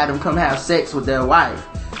men to have them come have sex with their wife.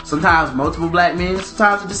 Sometimes multiple black men,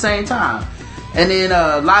 sometimes at the same time. And then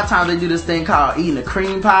a lot of times they do this thing called eating a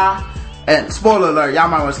cream pie. And spoiler alert, y'all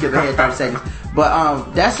might want to skip ahead 30 seconds.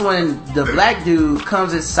 But that's when the black dude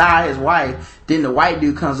comes inside his wife, then the white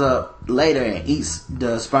dude comes up later and eats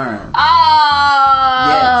the sperm.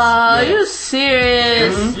 Oh, yes. You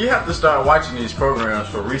serious? Mm-hmm. You have to start watching these programs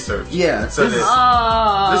for research. Yeah. So this is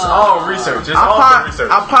all research. It's all for research.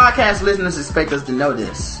 Our podcast listeners expect us to know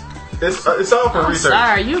this. It's all for research.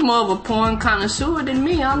 Sorry, you're more of a porn connoisseur than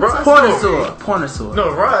me. I'm Pornosaur.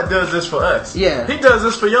 No, Rod does this for us. Yeah. He does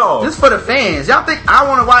this for y'all. This for the fans. Y'all think I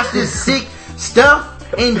want to watch this sick stuff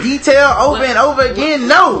in detail over and over again?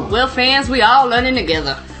 No. Well, fans, we all learning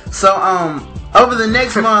together. So, over the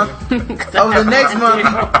next month,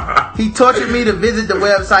 he tortured me to visit the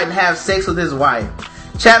website and have sex with his wife.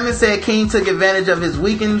 Chapman said King took advantage of his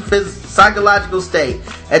weakened psychological state.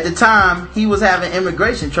 At the time, he was having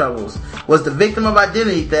immigration troubles, was the victim of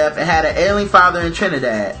identity theft, and had an ailing father in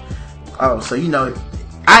Trinidad. Oh, so you know,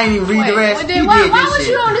 I didn't even read the rest. Why was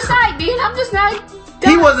you on the site, then? I'm just not...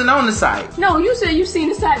 He wasn't on the site. No, you said you've seen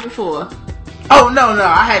the site before. Oh, no,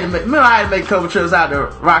 I had to make a couple trips out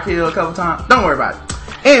to Rock Hill a couple times. Don't worry about it.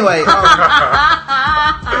 Anyway,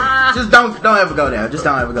 just don't ever go there. Just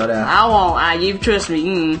don't ever go there. I won't. You trust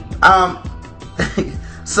me.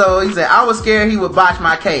 So he said, I was scared he would botch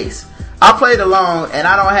my case. I played along and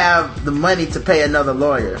I don't have the money to pay another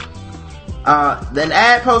lawyer. An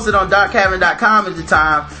ad posted on darkcavern.com at the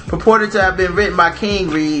time purported to have been written by King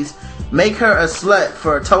reads, make her a slut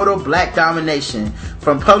for total black domination,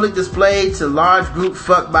 from public display to large group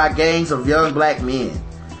fucked by gangs of young black men.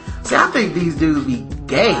 See, I think these dudes be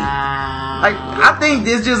gay. Like, I think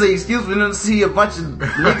this just an excuse for them to see a bunch of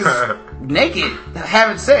niggas naked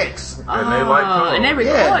having sex. And they like porn. And they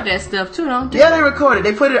record that stuff too, don't they? Yeah, they record it.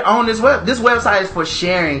 They put it on this web. This website is for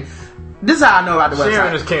sharing. This is how I know about the website.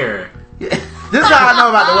 Sharing is caring. Yeah. This is how I know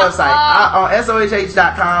about the website. On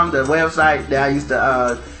SOHH.com, the website that I used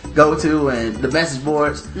to go to, and the message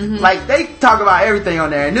boards. Mm-hmm. Like, they talk about everything on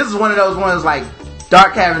there. And this is one of those ones like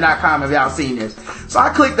darkcavern.com, if y'all seen this. So I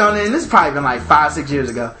clicked on it, and this has probably been like 5-6 years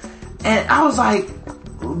ago. And I was like,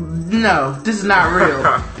 no, this is not real.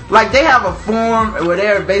 Like, they have a forum where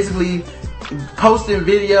they're basically posting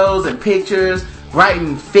videos and pictures,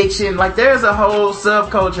 writing fiction. Like, there's a whole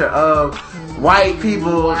subculture of white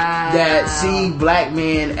people that see black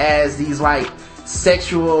men as these, like,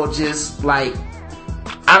 sexual, just, like,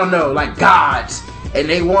 I don't know, like gods. And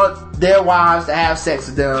they want their wives to have sex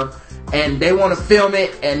with them. And they want to film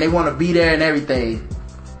it, and they want to be there and everything.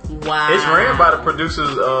 Wow. It's ran by the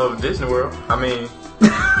producers of Disney World. I mean...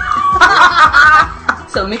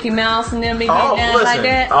 So Mickey Mouse and them be getting down like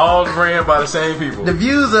that? All ran by the same people. The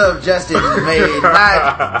views of Justin may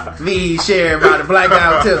not be shared by the Black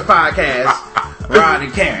Guy Tips podcast, Rod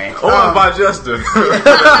and Karen. Or by Justin.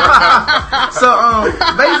 So,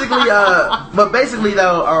 basically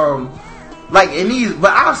though, like in these,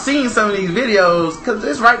 but I've seen some of these videos because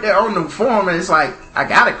it's right there on the forum, and it's like I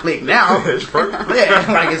gotta click now. It's free. Yeah,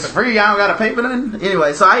 like it's free. I don't gotta pay for nothing.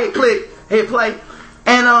 Anyway, so I hit play,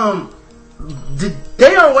 and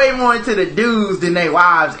they are way more into the dudes than they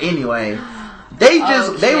wives anyway. They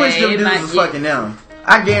wish them dudes was fucking them.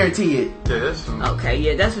 I guarantee it. Yes. Okay,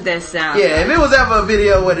 yeah, that's what that sounds like. If it was ever a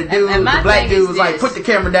video where the black dude was like, put the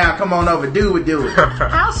camera down, come on over, dude would do it.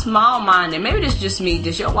 How small-minded, maybe this just me,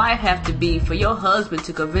 does your wife have to be for your husband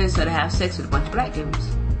to convince her to have sex with a bunch of black dudes?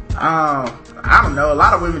 I don't know. A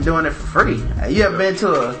lot of women doing it for free. You ever been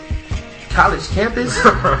to a college campus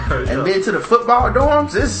and been to the football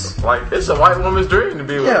dorms? It's a white woman's dream to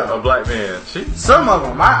be with a black man. Some of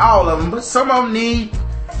them, not all of them, but some of them need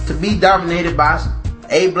to be dominated by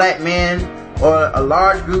a black man or a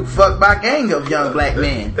large group fucked by a gang of young black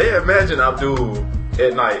men. They imagine Abdul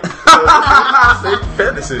at night.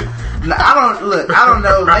 Fantasy. I don't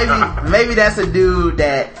know. Maybe that's a dude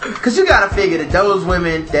that, cause you gotta figure that those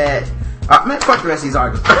women that man, fuck the rest of these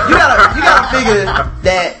arguments. You gotta figure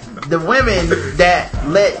that the women that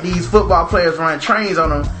let these football players run trains on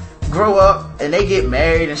them grow up and they get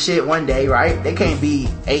married and shit one day, right? They can't be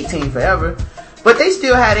 18 forever. But they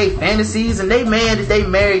still had their fantasies, and they man that they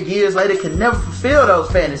married years later can never fulfill those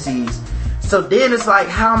fantasies. So then it's like,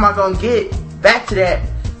 how am I gonna get back to that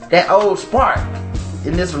old spark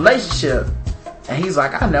in this relationship? And he's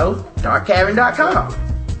like, I know, darkcavern.com.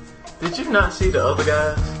 Did you not see the other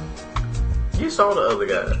guys? You saw the other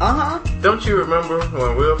guys. Don't you remember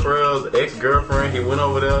when Will Ferrell's ex-girlfriend, he went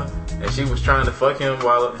over there and she was trying to fuck him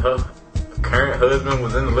while her current husband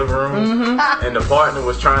was in the living room, and the partner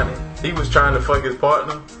was he was trying to fuck his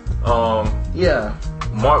partner.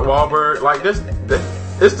 Mark Wahlberg, like this,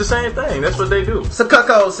 it's the same thing. That's what they do. It's a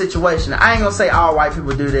cuckold situation. I ain't gonna say all white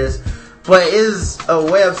people do this, but it's a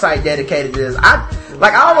website dedicated to this. I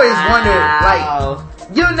always wondered, like,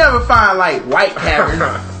 you'll never find like white Cavern.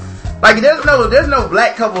 Like there's no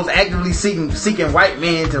black couples actively seeking white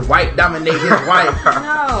men to dominate his wife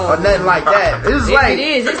or nothing like that. It's if it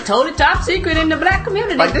is, it's totally top secret in the black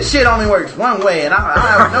community. Like this shit only works one way, and I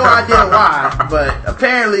have no idea why, but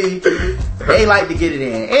apparently they like to get it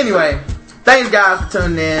in. Anyway, thanks guys for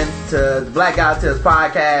tuning in to the Black Guy Tales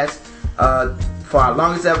podcast for our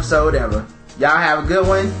longest episode ever. Y'all have a good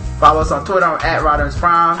one. Follow us on Twitter at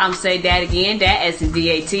RoddernsPrime. I'm say that again, that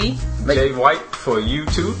S-D-A-T. Jay White for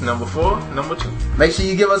YouTube, number 2. Make sure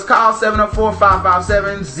you give us a call,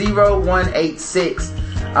 704-557-0186.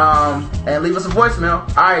 And leave us a voicemail.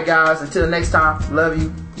 Alright guys, until next time, love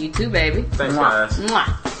you. You too, baby. Thanks guys.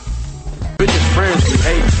 Bitches friends be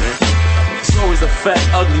hating, man. It's always a fat,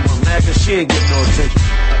 ugly one, man, cause she ain't getting no attention.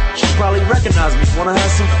 She probably recognize me, wanna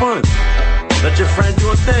have some fun. Let your friend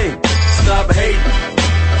do a thing. Stop hating.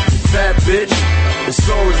 You fat bitch. It's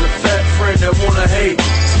always a fat friend that wanna hate.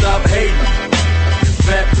 Stop hating. You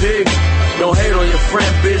fat pig. Don't hate on your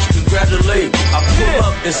friend, bitch. Congratulate. I pull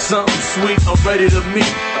up in something sweet. I'm ready to meet.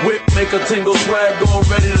 Whip, make a tingle, swag on,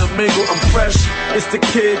 ready to mingle. I'm fresh. It's the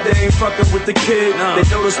kid. They ain't fucking with the kid. They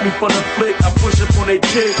notice me from the flick. I push up on they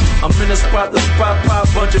chick. I'm in the spot pop.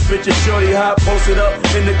 Bunch of bitches, shorty hot. Posted up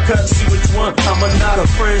in the cut. See which one. I'm not a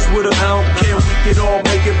friends with her. I don't care. We can all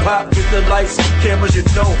make it pop. Get the lights, cameras, you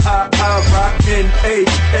know I rock in A.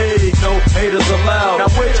 No haters allowed. Now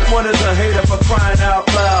which one is a hater for crying out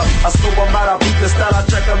loud? I scope them out, I beat the style, I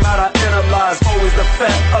check them out, I analyze. Always the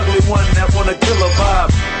fat, ugly one that wanna kill a vibe.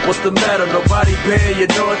 What's the matter? Nobody paying you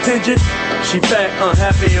no attention? She fat,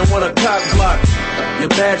 unhappy, and want a cock block. You're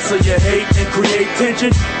mad so you hate and create tension.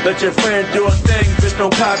 Let your friend do a thing, bitch,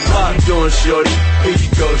 don't cock block. You doing, shorty? Here you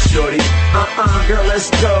go, shorty. Girl, let's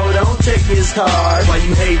go. Don't take this hard. Why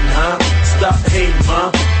you hating, huh? Stop hating, ma.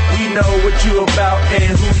 We know what you about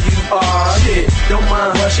and who you are. Shit, don't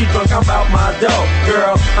mind her. She drunk, I'm out my dough.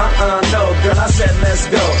 Girl, no. Girl, I said let's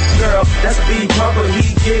go. Girl, that's B Purple.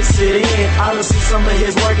 He gets it in. I done see some of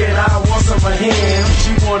his work and I want some of him.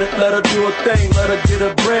 She want it, let her do a thing. Let her get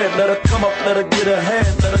her bread. Let her come up, let her get her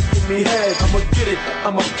head. Let her give me head. I'ma get it.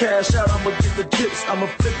 I'ma cash out. I'ma get the chips. I'ma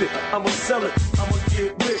flip it. I'ma sell it. I'ma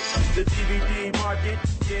get rich. The DVD market,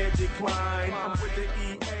 yeah, decline. I'm with the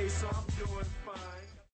EA, so I'm doing